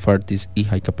House of Artists y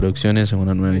Haika Producciones, en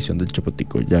una nueva edición del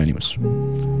Chopotico. Ya venimos.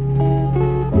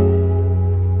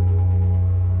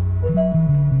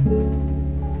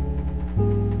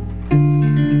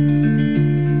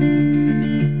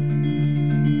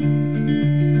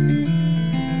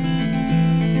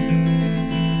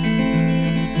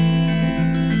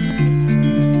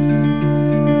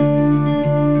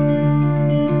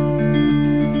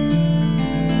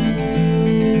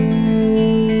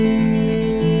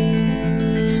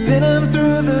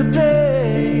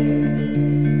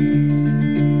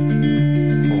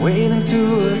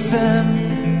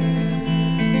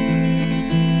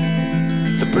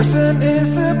 Present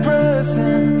is the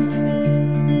present.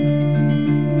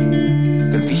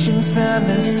 Confusions and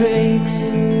mistakes.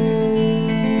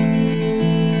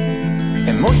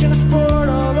 Emotions poured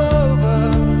all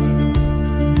over.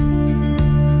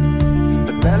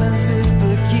 But balance is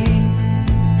the key.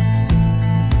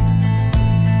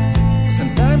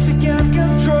 Sometimes you can't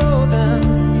control them.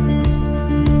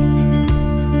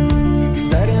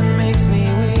 Deciding makes me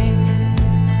weak.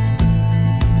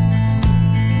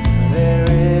 There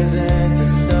isn't a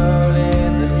soul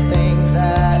in the things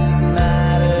that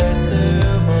matter to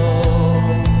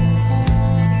most.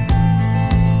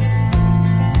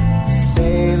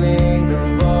 Sailing the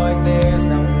void.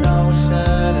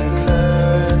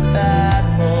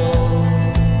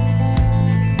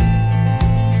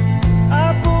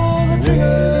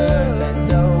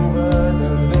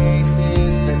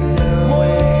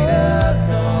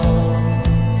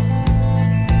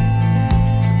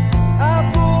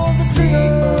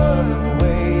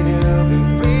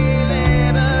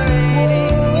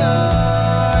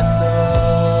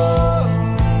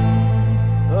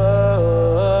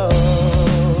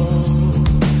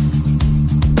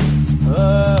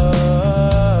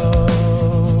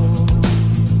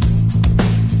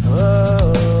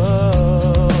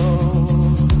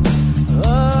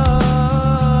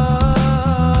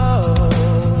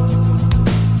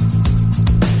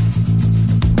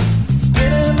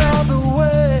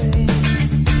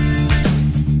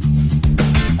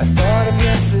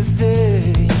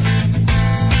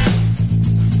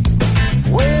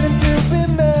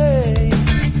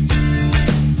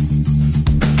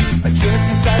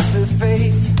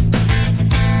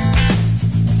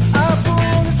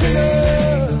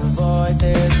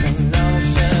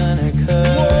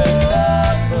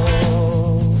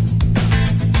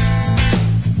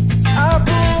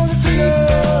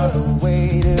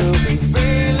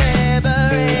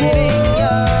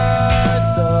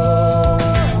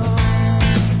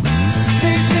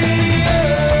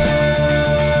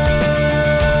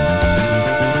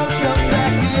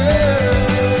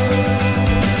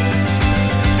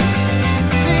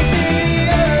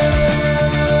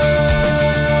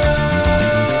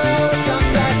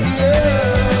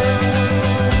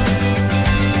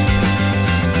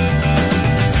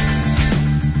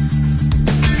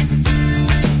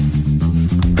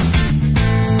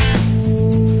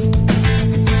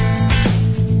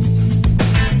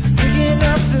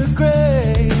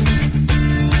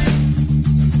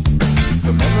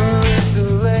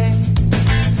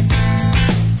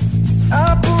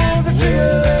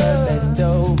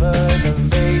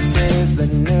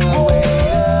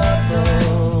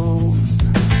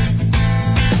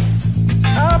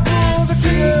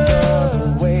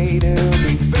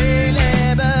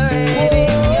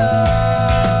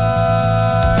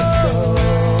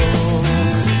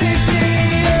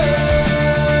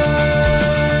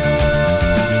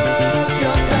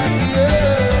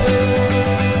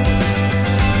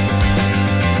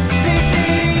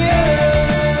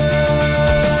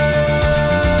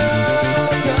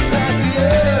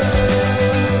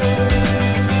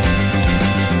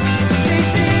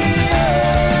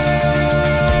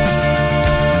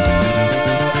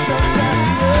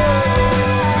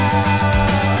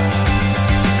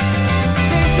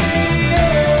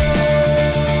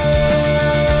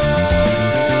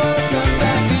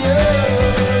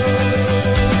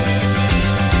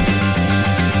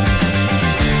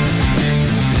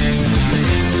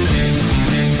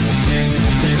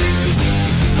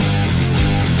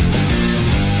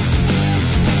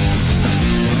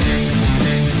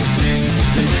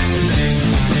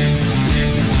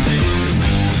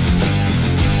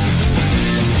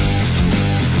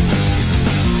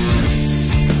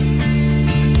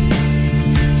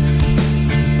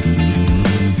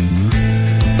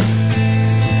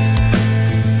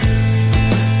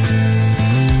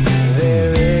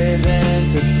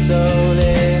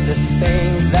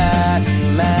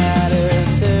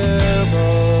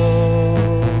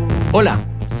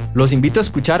 Los invito a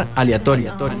escuchar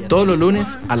Aleatorio, todos los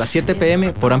lunes a las 7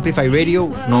 p.m. por Amplify Radio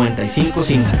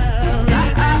 95.5.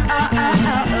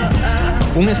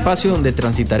 Un espacio donde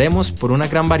transitaremos por una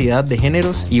gran variedad de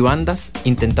géneros y bandas,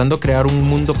 intentando crear un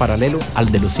mundo paralelo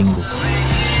al de los singles.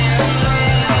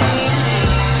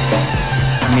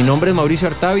 Mi nombre es Mauricio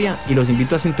Artavia y los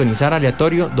invito a sintonizar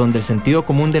Aleatorio, donde el sentido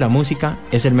común de la música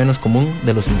es el menos común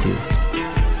de los sentidos.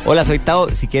 Hola, soy Tao.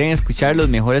 Si quieren escuchar los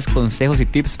mejores consejos y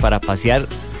tips para pasear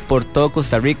por todo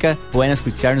Costa Rica, pueden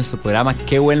escuchar nuestro programa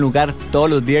Qué Buen Lugar todos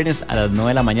los viernes a las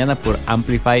 9 de la mañana por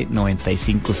Amplify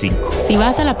 95.5. Si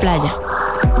vas a la playa,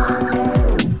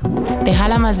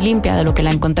 déjala más limpia de lo que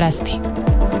la encontraste.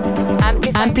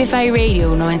 Amplify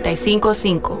Radio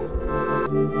 95.5.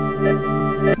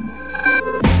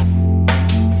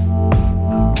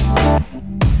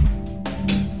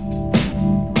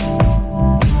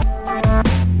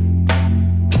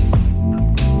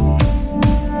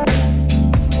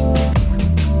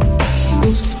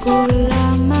 Busco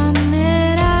la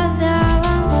manera de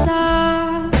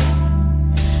avanzar,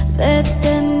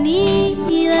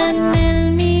 detenida en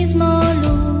el mismo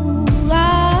lugar.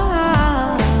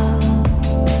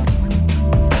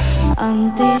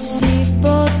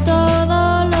 Anticipo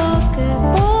todo lo que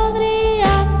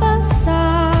podría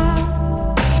pasar,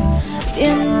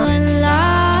 viendo en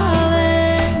la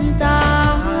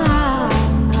ventana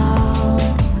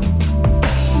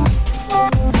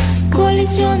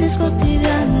colisiones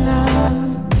cotidianas,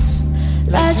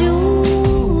 la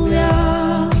lluvia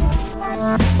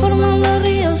formando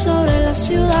ríos sobre la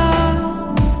ciudad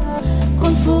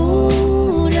con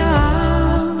furia.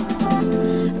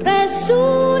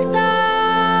 Resulta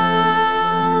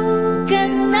que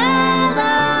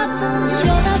nada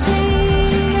funciona así.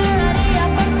 Daría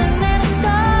por tener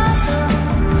todo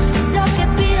lo que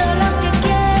pido, lo que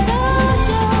quiero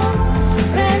yo.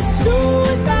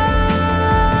 Resulta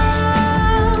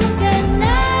que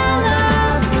nada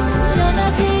funciona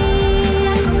así.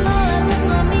 Acomodo el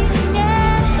mundo a mis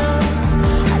miedos,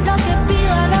 a lo que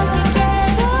pido, a lo que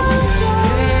quiero yo.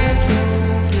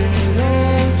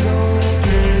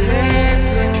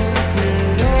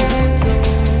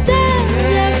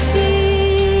 Desde aquí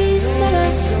solo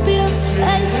respiro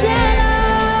el cielo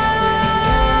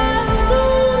azul.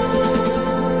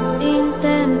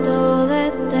 Intento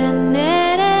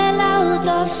detener el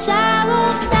autosabotaje.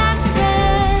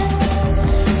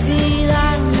 Si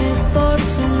darme por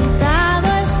sentado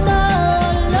es todo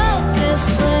lo que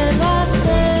suelo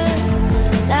hacer.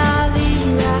 La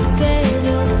vida que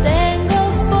yo tengo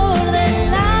por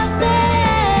delante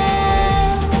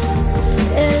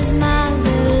es más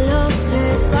de lo que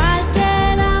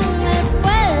cualquiera me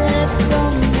puede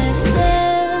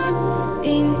prometer.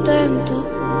 Intento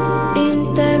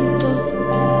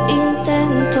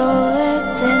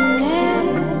detener.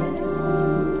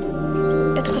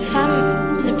 Être femme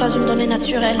n'est pas une donnée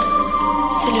naturelle,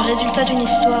 c'est le résultat d'une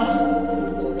histoire.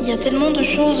 Il y a tellement de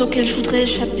choses auxquelles je voudrais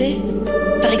échapper.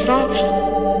 Par exemple,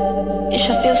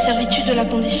 échapper aux servitudes de la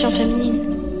condition féminine.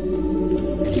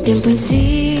 El tiempo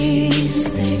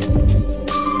insiste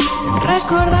en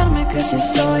recordarme que si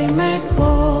estoy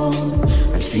mejor,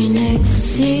 al fin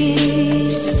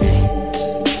existe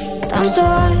tanto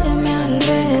aire a mi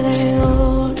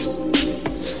alrededor.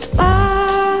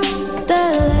 Parte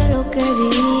de lo que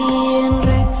viví en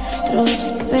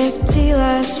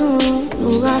retrospectiva es un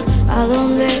lugar a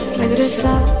donde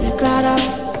regresar y aclarar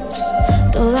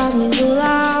todas mis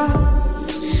dudas.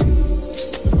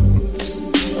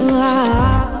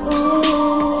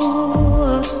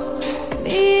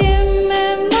 Mi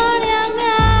memoria me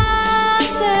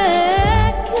hace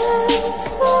que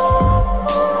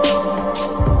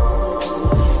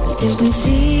el tiempo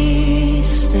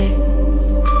insiste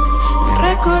en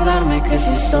recordarme que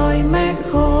si estoy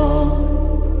mejor.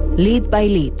 Lead by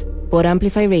Lead por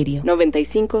Amplify Radio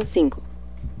 95.5.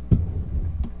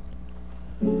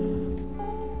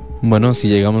 Bueno, si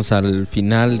llegamos al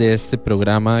final de este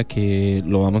programa, que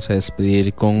lo vamos a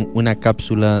despedir con una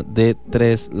cápsula de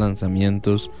 3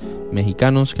 lanzamientos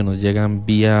mexicanos que nos llegan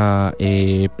vía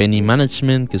Penny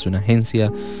Management, que es una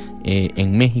agencia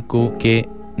en México que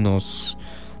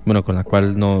con la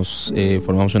cual nos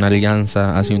formamos una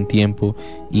alianza hace un tiempo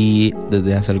y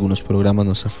desde hace algunos programas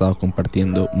nos ha estado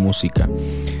compartiendo música.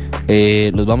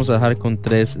 Los vamos a dejar con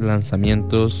 3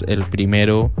 lanzamientos. El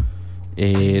primero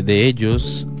de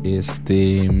ellos es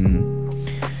de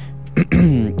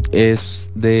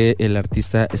el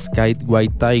artista Sky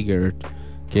White Tiger,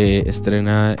 que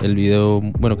estrena el video,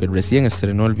 que recién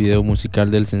estrenó el video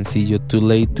musical del sencillo Too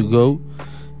Late to Go,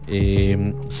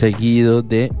 seguido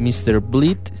de Mr.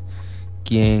 Bleed,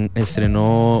 quien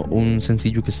estrenó un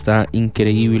sencillo que está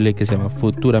increíble, que se llama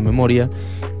Futura Memoria.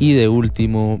 Y de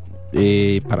último,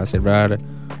 para cerrar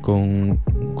con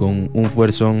un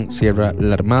fuerzón, cierra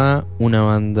La Armada, una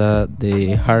banda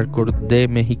de hardcore de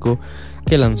México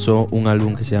que lanzó un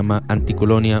álbum que se llama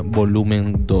Anticolonia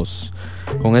Volumen 2.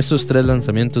 Con estos 3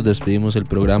 lanzamientos despedimos el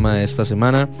programa de esta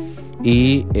semana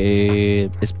y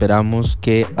esperamos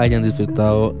que hayan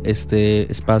disfrutado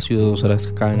este espacio de 2 horas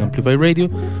acá en Amplify Radio.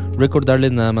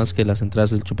 Recordarles nada más que las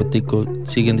entradas del Chupatico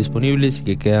siguen disponibles y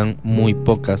que quedan muy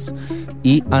pocas,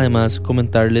 y además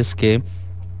comentarles que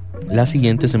la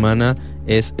siguiente semana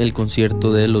es el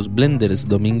concierto de los Blenders,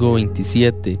 domingo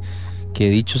 27, que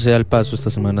dicho sea el paso, esta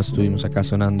semana estuvimos acá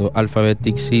sonando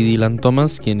Alphabetics y Dylan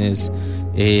Thomas, quienes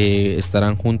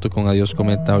estarán junto con Adiós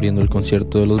Cometa abriendo el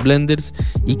concierto de los Blenders,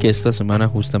 y que esta semana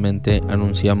justamente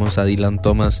anunciamos a Dylan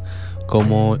Thomas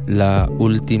como la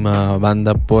última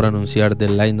banda por anunciar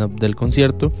del line-up del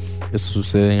concierto. Esto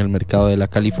sucede en el mercado de la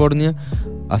California,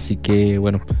 así que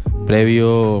bueno,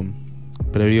 previo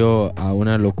a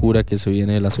una locura que se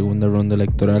viene de la segunda ronda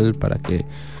electoral, para que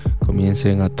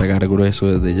comiencen a tragar grueso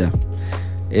desde ya.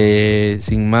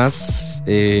 Sin más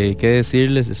que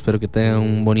decirles, espero que tengan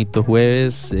un bonito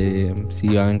jueves. Si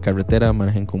van en carretera,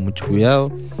 manejen con mucho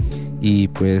cuidado, y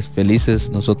pues felices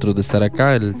nosotros de estar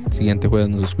acá. El siguiente jueves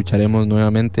nos escucharemos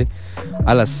nuevamente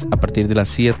a partir de las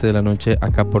 7 de la noche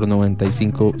acá por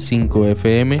 95.5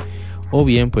 FM, o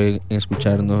bien pueden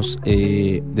escucharnos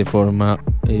de forma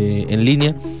en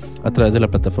línea a través de la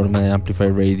plataforma de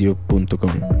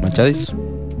amplifyradio.com. Machadis.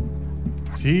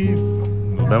 Sí,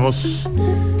 nos vemos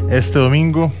este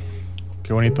domingo.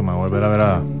 Qué bonito, volver a ver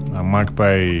a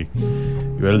Magpie y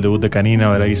ver el debut de Canina,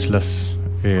 ver a Islas.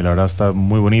 La verdad está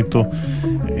muy bonito.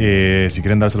 Si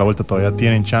quieren darse la vuelta, todavía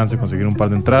tienen chance de conseguir un par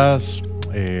de entradas.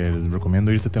 Les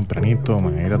recomiendo irse tempranito,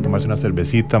 ir a tomarse una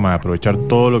cervecita, aprovechar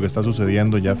todo lo que está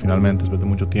sucediendo ya finalmente después de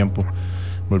mucho tiempo,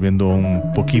 volviendo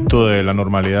un poquito de la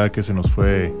normalidad que se nos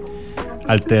fue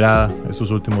alterada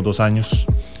estos últimos 2 años.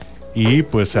 Y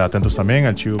pues atentos también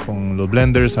al chivo con los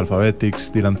Blenders,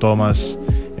 Alphabetics, Dylan Thomas,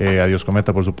 Adiós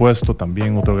Cometa, por supuesto.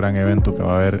 También otro gran evento que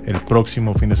va a haber el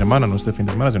próximo fin de semana, no este fin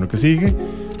de semana, sino que sigue.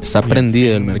 Está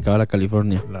prendido el mercado de la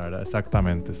California. La verdad,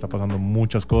 exactamente, está pasando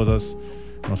muchas cosas,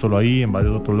 no solo ahí, en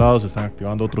varios otros lados se están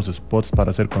activando otros spots para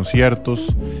hacer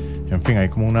conciertos. En fin, hay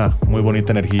como una muy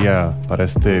bonita energía para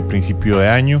este principio de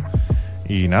año.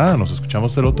 Y nada, nos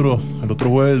escuchamos el otro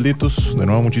jueves, Litos. De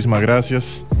nuevo, muchísimas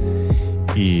gracias.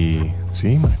 Y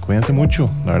sí, cuídense mucho,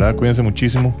 la verdad, cuídense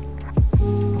muchísimo.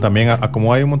 También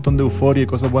como hay un montón de euforia y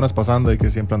cosas buenas pasando, hay que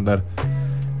siempre andar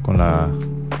con la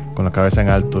cabeza en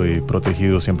alto y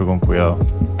protegido, siempre con cuidado.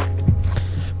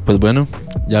 Pues bueno,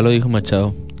 ya lo dijo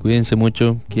Machado, cuídense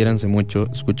mucho, quiéranse mucho,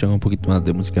 escuchen un poquito más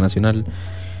de música nacional.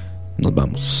 Nos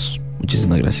vamos,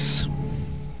 muchísimas gracias.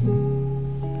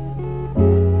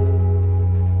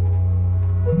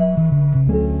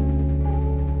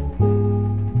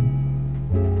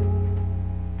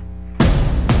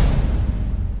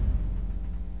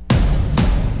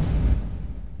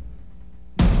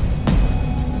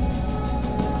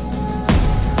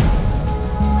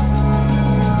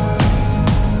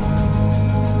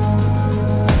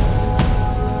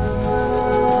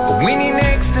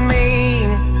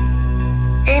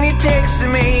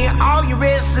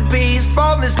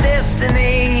 For this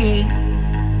destiny,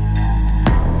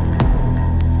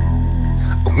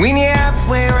 when you're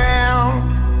halfway around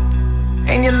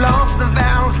and you lost the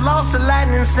vows, lost the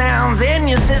lightning sounds, and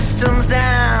your system's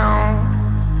down.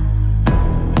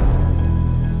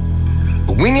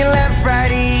 When you left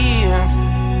right here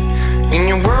in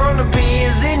your world of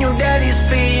beers, in your daddy's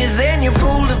fears, and your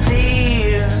pool of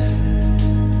tears.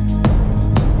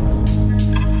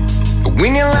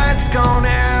 When your lights gone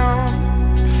out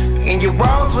and your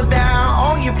walls were down,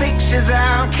 all your pictures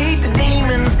out, keep the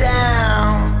demons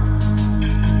down.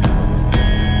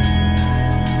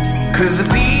 'Cause the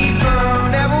people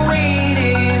that were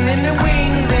waiting in the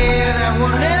wings there that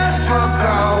will never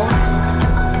go,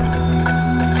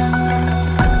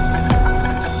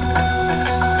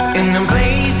 in the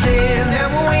places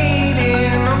that were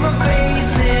waiting on the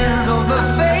faces of the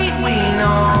fate we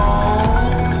know,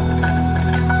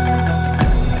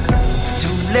 it's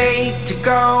too late to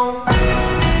go.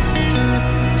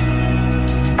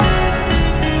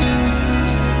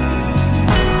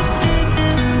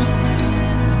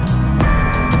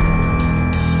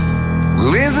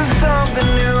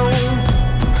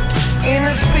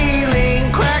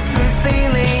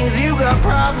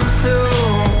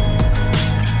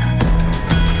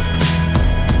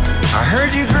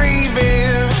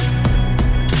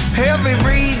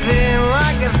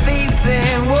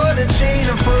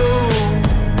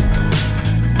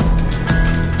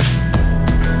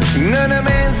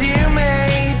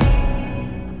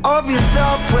 of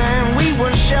yourself when we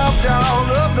once shelved all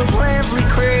of the plans we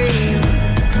crave.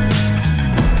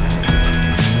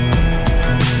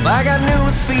 I got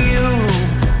news for you.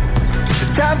 The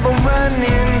time for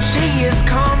running, she is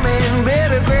coming.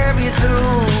 Better grab your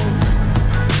tools.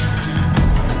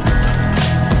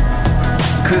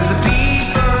 'Cause the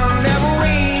people never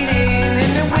waiting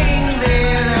in the wings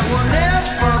there that will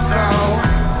never go.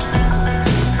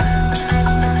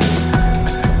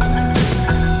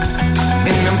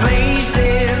 In the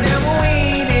places that we're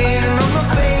waiting on the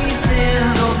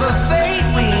faces of the fate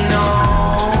we know.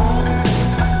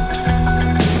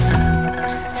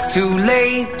 It's too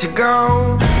late to go.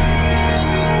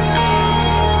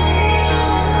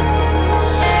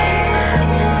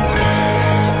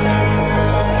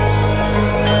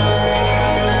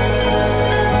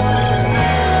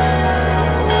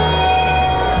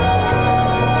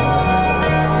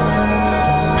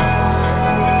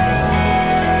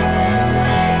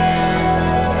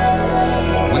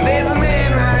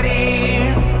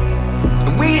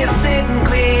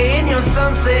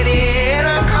 Sunset and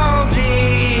I called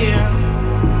you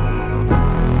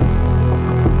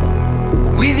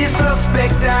with your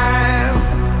suspect eyes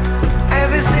as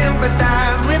they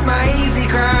sympathize with my easy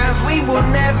cries. We will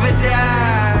never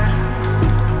die.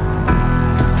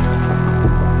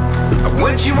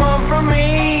 What you want from me?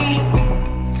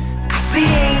 Ask the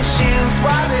ancients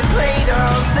why they played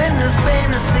us in this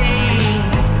fantasy.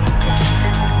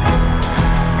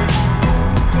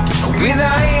 With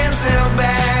our hands held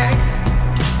back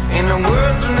and the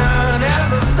world's none as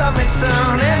the stomach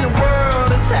sound and the world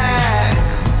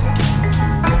attacks.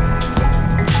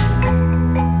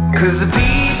 'Cause the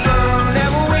people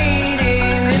never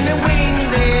waiting in the wings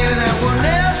there that will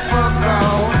never go.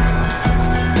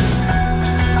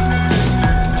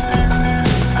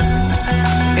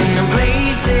 In the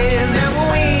places that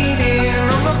we're waiting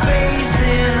on the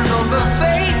faces of the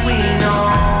fate we know.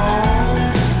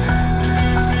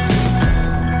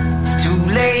 It's too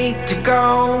late to go.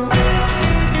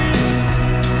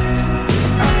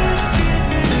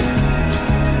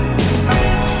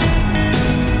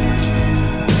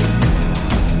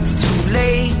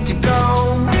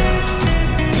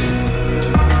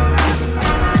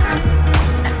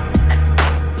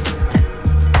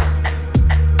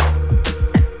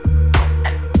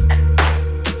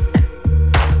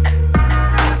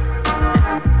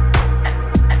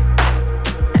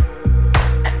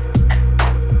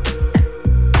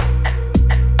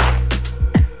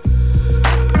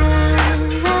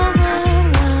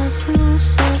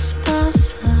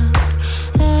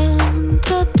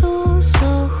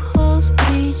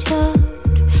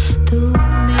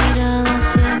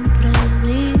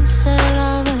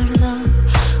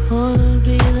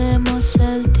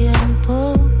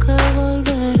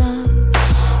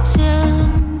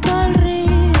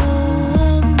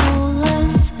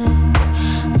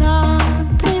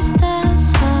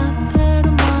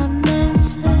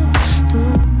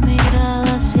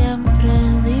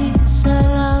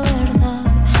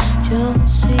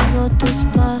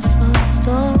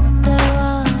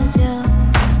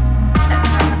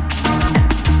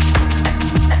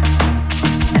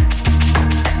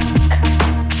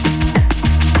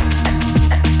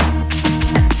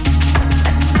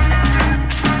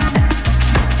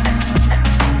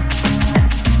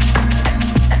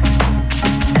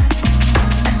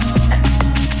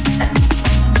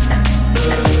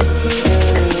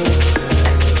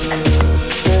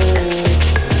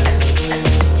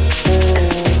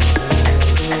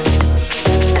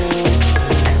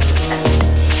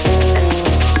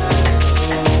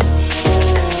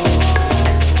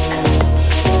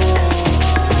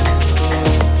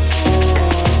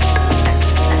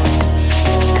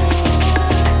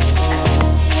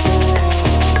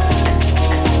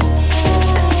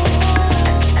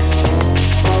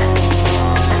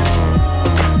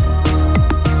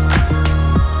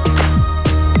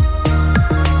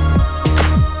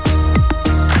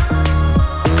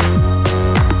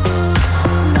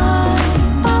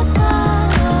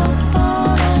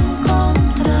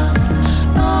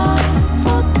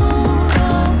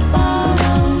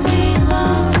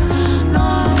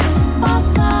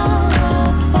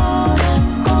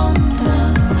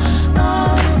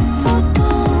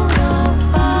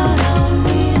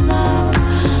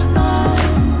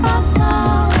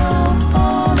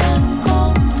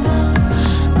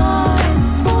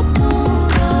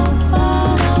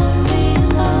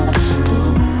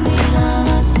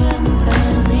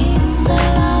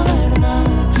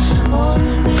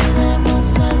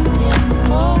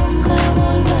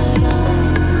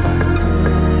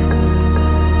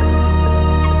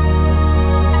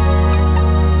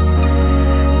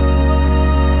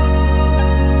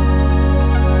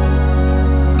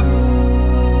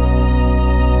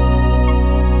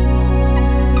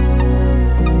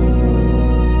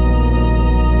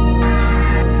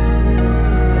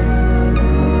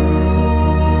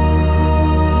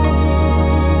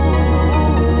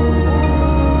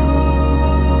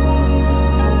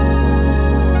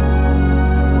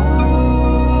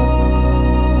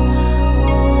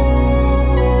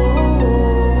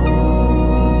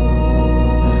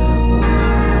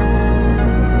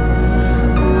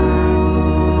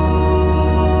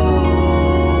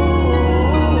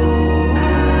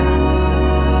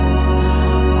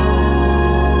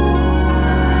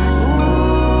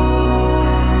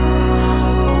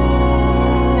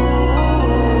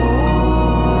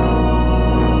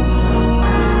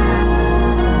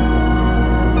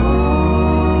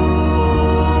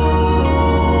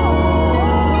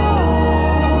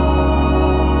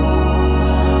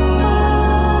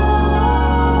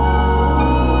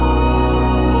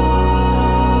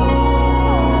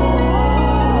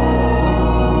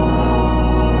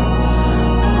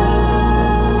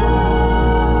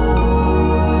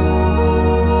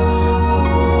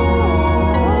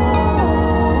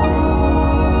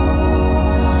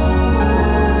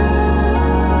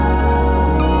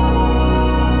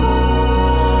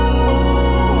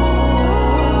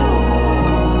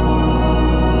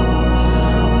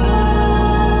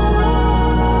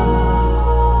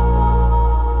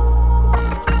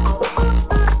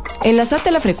 Enlazate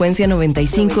a la frecuencia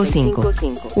 955,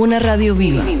 una radio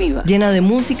viva, llena de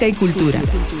música y cultura.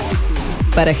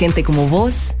 Para gente como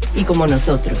vos y como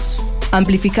nosotros.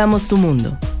 Amplificamos tu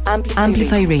mundo.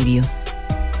 Amplify Radio.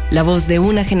 La voz de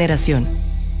una generación.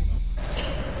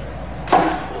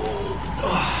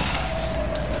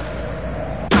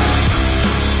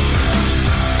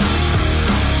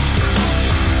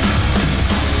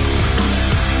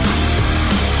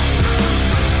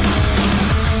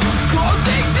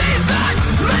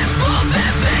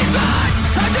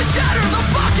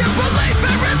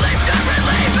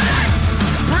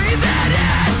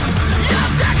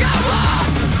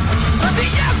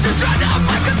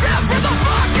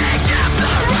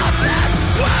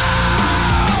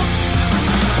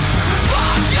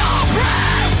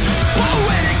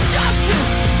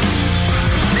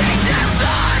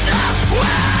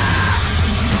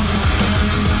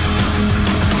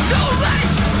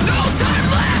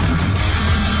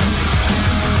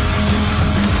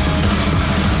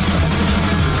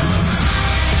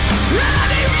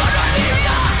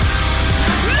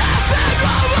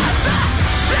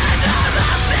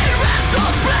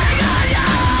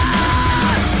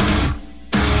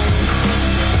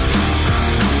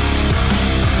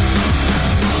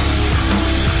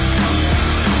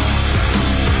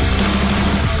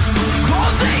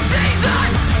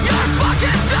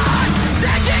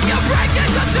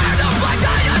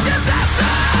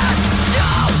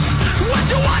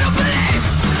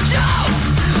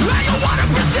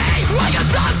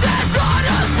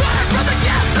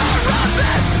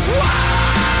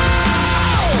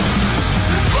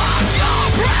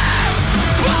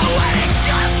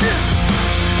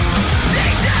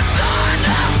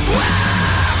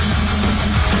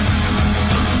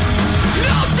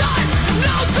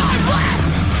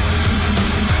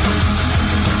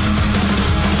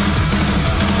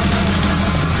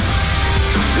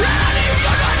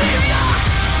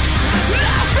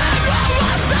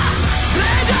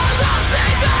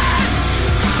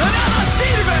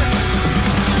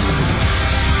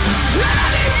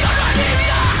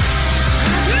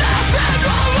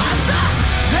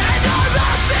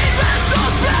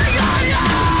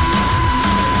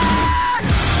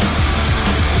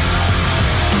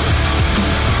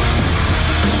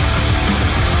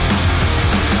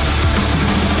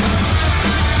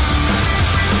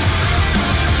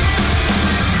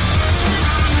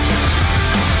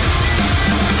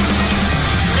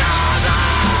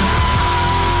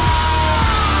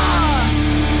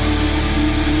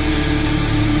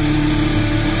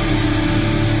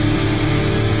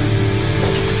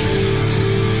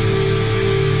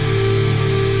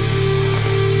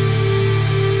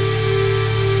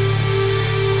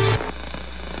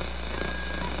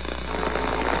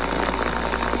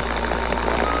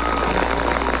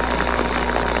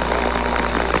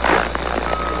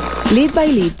 Lead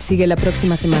by Lead sigue la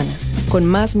próxima semana, con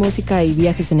más música y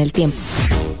viajes en el tiempo.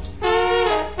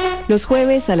 Los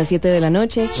jueves a las 7 de la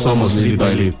noche somos Lead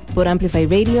by Lead por Amplify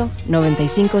Radio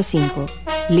 955.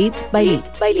 Lead by Lead.